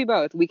like, it can be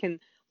both. We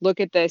can look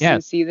at this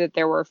and see that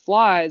there were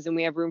flaws and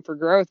we have room for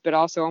growth, but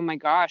also, oh my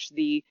gosh,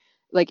 the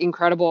like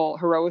incredible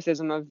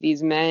heroism of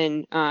these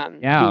men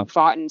who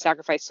fought and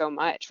sacrificed so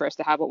much for us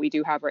to have what we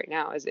do have right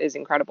now is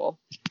incredible.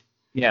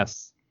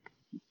 Yes.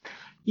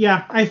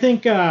 Yeah, I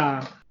think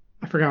I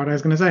forgot what I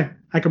was going to say.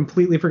 I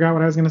completely forgot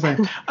what I was going to say.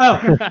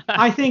 Oh,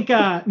 I think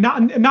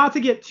not to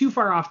get too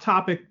far off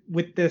topic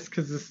with this,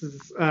 because this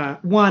is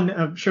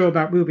a show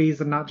about movies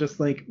and not just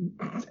like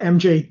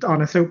MJ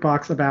on a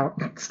soapbox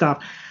about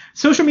stuff.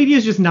 Social media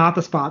is just not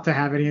the spot to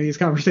have any of these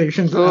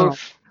conversations. Well,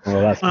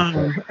 that's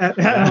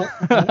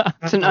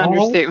it's an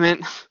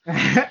understatement.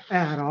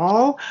 At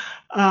all.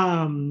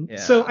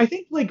 So I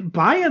think like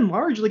by and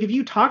large, like if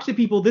you talk to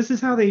people, this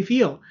is how they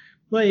feel.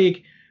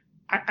 Like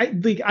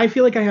I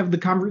feel like I have the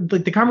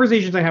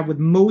conversations I have with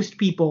most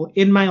people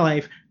in my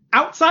life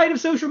outside of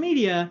social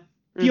media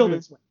feel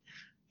this way.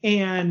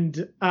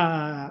 And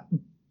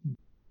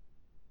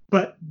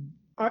but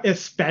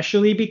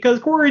especially because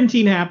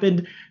quarantine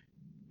happened,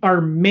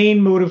 our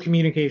main mode of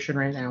communication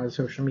right now is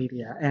social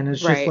media, and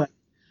it's just like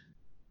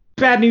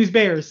bad news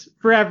bears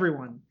for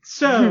everyone.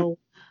 So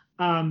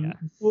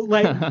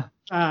Like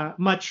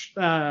much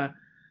like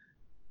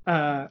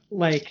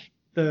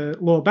the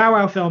Lil Bow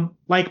Wow film,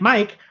 like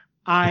Mike,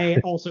 I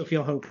also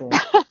feel hopeful.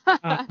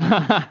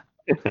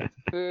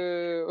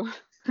 Boo.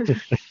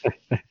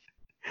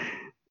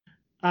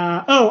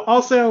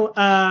 Also,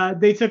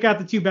 they took out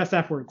the 2 best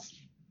F words.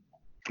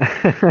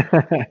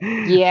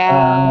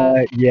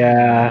 Yeah.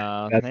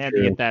 Yeah. They had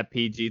to get that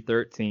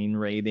PG-13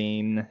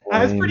 rating.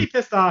 I was pretty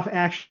pissed off,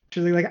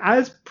 actually. Like,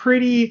 I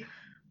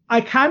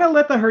kind of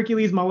let the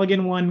Hercules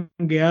Mulligan one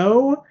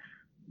go,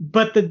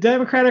 but the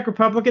Democratic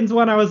Republicans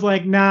one, I was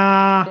like,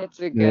 nah. It's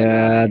a good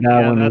one.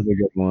 That one is a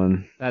good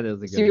one. That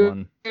is a good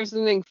one. Here's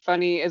something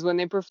funny is when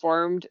they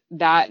performed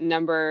that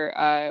number,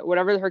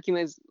 whatever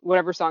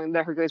song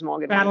the Hercules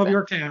Mulligan Battle of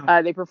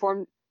Yorktown. they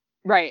performed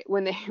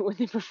when they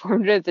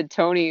performed it at the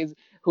Tonys.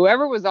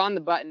 Whoever was on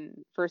the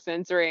button for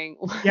censoring,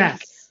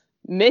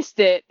 missed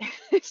it,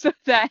 so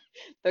that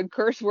the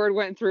curse word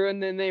went through,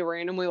 and then they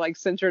randomly like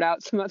censored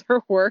out some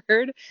other word.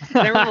 And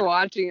I remember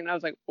watching, and I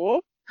was like, oh.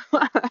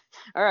 All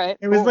right.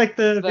 It was like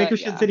the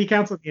Bakersfield City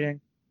Council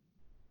meeting.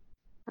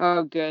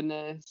 Oh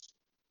goodness.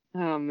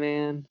 Oh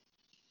man.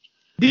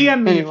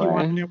 DM me if you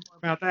want to know more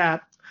about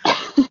that.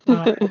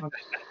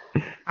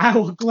 I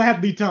will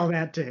gladly tell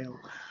that tale.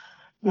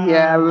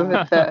 Yeah,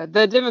 but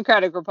the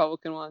Democratic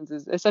Republican ones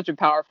is such a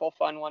powerful,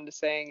 fun one to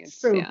sing. It's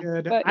so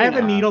good. But, I have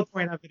a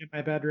needlepoint of it in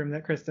my bedroom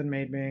that Kristen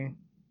made me.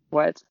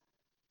 What?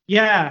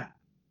 Yeah.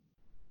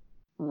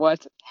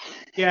 What?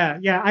 Yeah.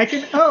 I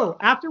can.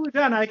 After we're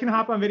done, I can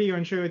hop on video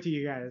and show it to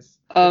you guys.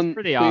 It's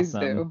pretty please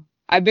awesome. Do.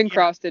 I've been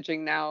cross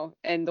stitching now,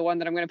 and the one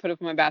that I'm going to put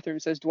up in my bathroom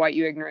says "Dwight,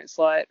 you ignorant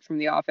slut" from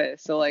The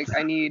Office. So like,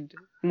 I need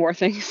more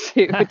things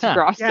to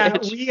cross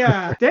stitch.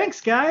 Yeah.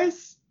 Thanks,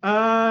 guys.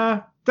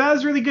 That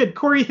was really good.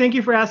 Corey, thank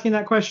you for asking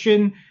that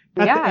question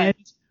at the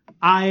end.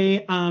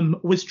 I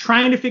was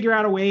trying to figure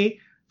out a way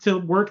to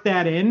work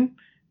that in,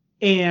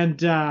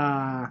 and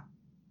I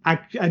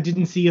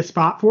didn't see a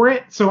spot for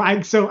it. So I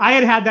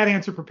had that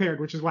answer prepared,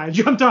 which is why I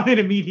jumped on it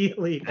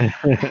immediately.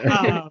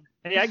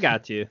 Hey, I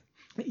got you.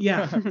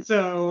 Yeah.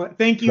 So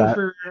thank you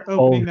for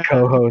opening that.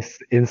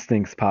 Co-host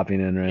instincts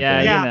popping in right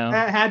there. Yeah, you know.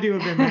 That had to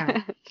have been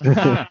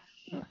that.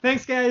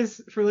 Thanks,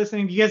 guys, for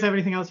listening. Do you guys have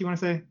anything else you want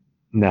to say?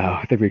 No,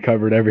 I think we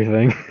covered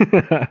everything.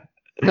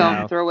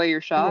 Don't throw away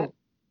your shot.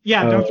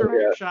 Yeah, don't throw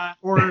away your shot,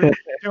 or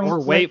don't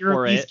or wait your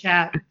for it.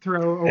 Cat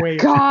throw away. Your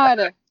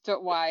God,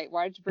 shot. Why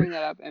did you bring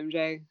that up,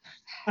 MJ?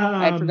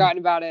 I'd forgotten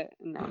about it,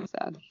 and now I'm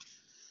sad.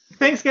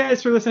 Thanks,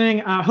 guys, for listening.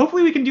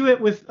 Hopefully, we can do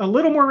it with a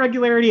little more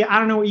regularity. I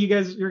don't know what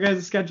your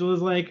guys' schedule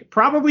is like.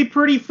 Probably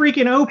pretty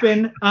freaking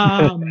open.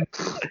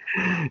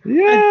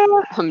 Yeah,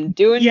 I'm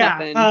doing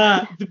nothing.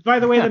 By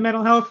the way, the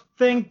mental health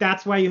thing.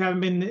 That's why you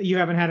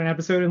haven't had an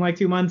episode in like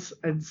 2 months.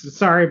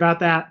 Sorry about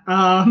that.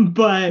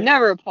 But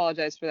never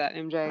apologize for that,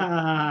 MJ.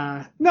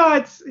 No,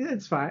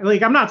 it's fine.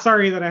 Like, I'm not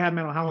sorry that I had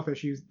mental health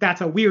issues.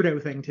 That's a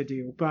weirdo thing to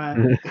do. But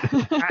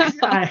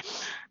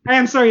I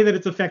am sorry that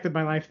it's affected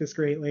my life this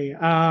greatly.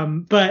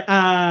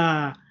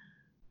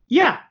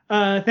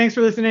 Thanks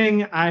for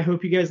listening. I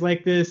hope you guys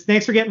like this.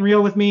 Thanks for getting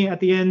real with me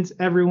at the end,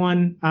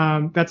 everyone.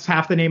 That's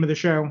half the name of the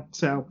show.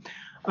 So,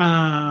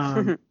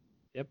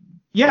 yep.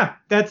 Yeah,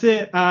 that's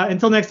it.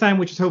 Until next time,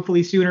 which is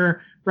hopefully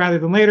sooner rather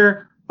than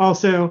later.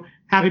 Also,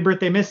 happy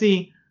birthday,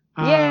 Missy.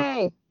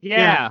 Yay!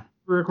 Yeah.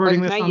 We're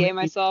recording this. Can I yay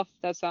myself?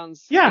 That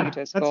sounds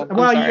egotistical.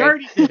 Well, you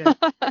already did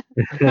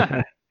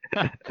it.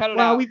 Cut it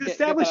out. We've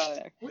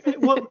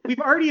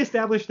already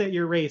established that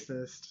you're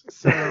racist.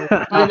 So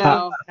I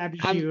know.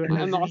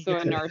 I'm also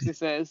a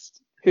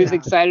narcissist who's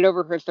excited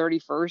over her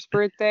 31st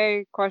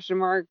birthday ?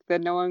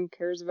 That no one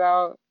cares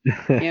about.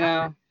 You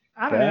know.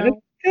 I don't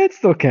know. It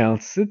still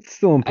counts. It's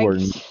still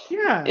important.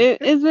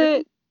 Is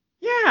it?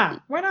 Yeah.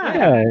 Why not?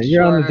 Yeah,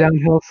 you're on the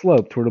downhill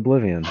slope toward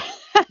oblivion.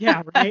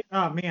 Yeah. Right.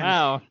 Oh man.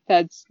 Wow.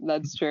 That's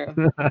true.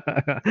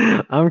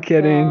 I'm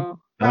kidding.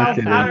 I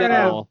don't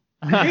know.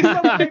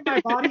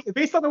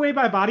 Based on the way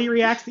my body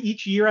reacts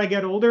each year I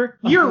get older,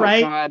 you're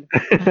right. God.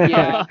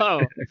 Yeah.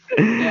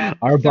 Yeah.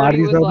 Our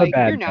bodies are the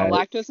bad You're now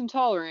lactose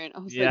intolerant. I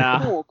was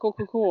like,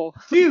 cool.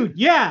 Dude,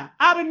 yeah,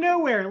 out of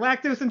nowhere,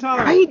 lactose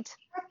intolerant. Right?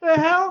 What the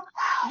hell?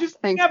 Just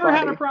never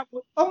had buddy. a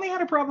problem. Only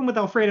had a problem with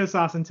Alfredo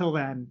sauce until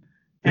then.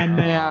 And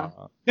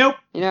nope.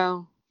 You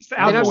know. They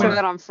don't show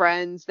that on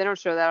Friends. They don't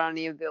show that on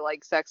any of the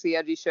like sexy,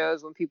 edgy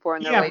shows when people are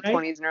in their late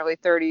 20s and early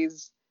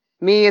 30s.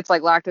 Me, it's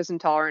like lactose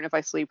intolerant. If I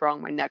sleep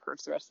wrong, my neck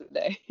hurts the rest of the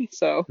day.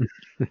 So,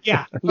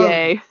 yeah.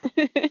 Yay.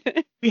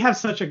 We have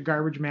such a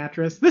garbage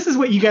mattress. This is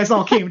what you guys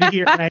all came to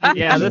hear, right?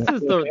 Yeah, this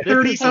is the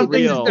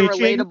 30-something real. The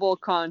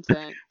relatable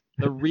content.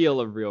 The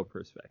real of real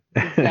perspective.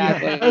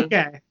 Exactly.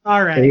 Okay.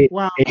 All right.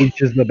 Wow. Age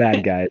is the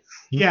bad guys.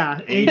 Yeah,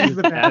 age is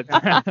the bad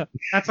guys.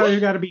 That's why you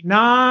got to be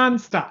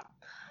nonstop.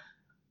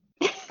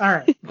 All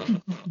right.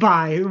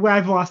 Bye.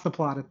 I've lost the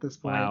plot at this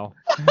point. Wow.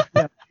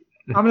 Yeah.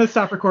 I'm going to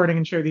stop recording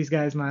and show these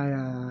guys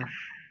my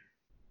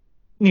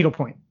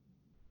needlepoint.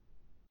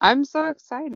 I'm so excited.